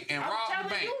the bank and rob the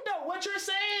bank You know what you're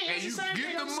saying. and It's you the same get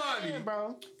thing the I'm money, saying,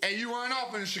 bro. and you run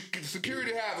off and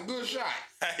security have a good shot.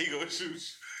 He gonna shoot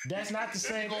you. That's not the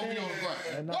same Gonna thing. be on the front.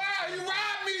 And, Why you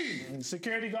robbed me?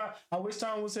 security guard. I wish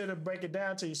Tom was here to break it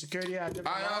down to you. Security guard.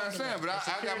 I understand, but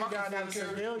I got my guard, not a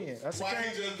civilian.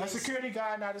 A security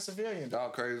guard, not a civilian.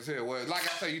 Dog crazy as hell. Well, like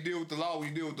I say, you deal with the law, you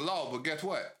deal with the law. But guess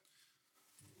what?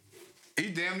 He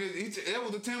damn near, that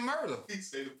was attempt murder. He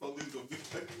said the police gonna be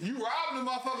like, You robbed the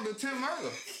motherfucker to attempt murder.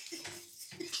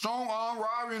 Strong arm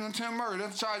robbery and attempt murder.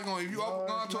 That's the charge you're going. If you up a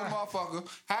gun to a motherfucker,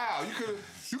 how?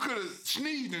 You could have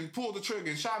sneezed and pulled the trigger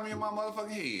and shot me in my motherfucking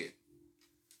head.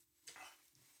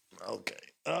 Okay.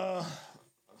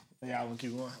 Yeah, I'm gonna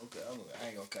keep going. Okay, I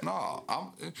ain't gonna cut. No,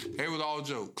 it was all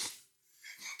jokes.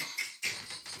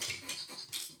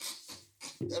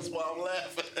 That's why I'm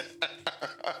laughing.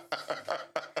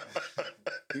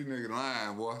 You nigga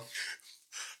lying, boy.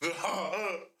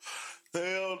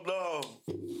 Hell no.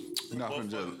 Nothing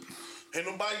just. Ain't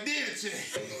nobody did it yet.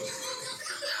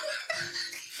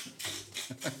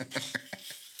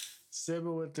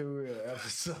 Sipping with the Real,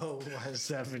 episode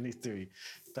 173.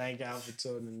 Thank y'all for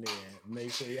tuning in.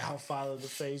 Make sure y'all follow the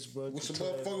Facebook, What's the the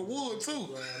Twitter, motherfucking wood, too?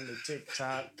 Instagram, the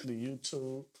TikTok, the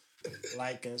YouTube.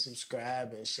 Like and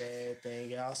subscribe and share everything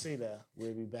y'all see there.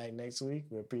 We'll be back next week.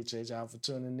 We appreciate y'all for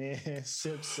tuning in.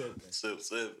 Sip sipping.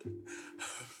 Sip.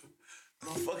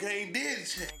 Motherfucker ain't did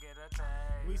it yet. Get a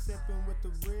taste. We sipping with the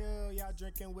real, y'all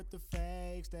drinking with the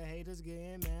fakes. The haters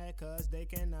getting mad cause they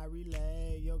cannot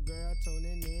relate. Your girl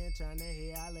tuning in, trying to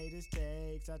hear our latest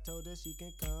takes. I told her she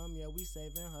can come, yeah, we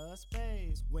saving her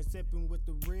space. When sipping with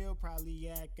the real, probably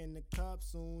yak in the cup.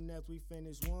 Soon as we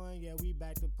finish one, yeah, we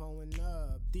back to pulling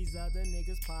up. These other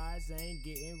niggas' pies ain't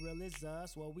getting real as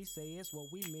us. What we say is what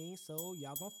we mean, so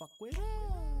y'all gon' fuck with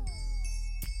us.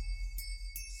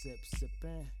 Sip,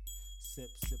 sippin'. Sip,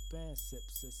 sippin', sip,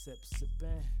 sippin', sip,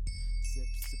 sippin', sip,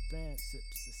 sippin', sip,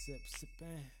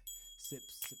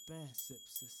 sippin', sip,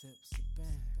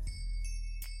 sippin'.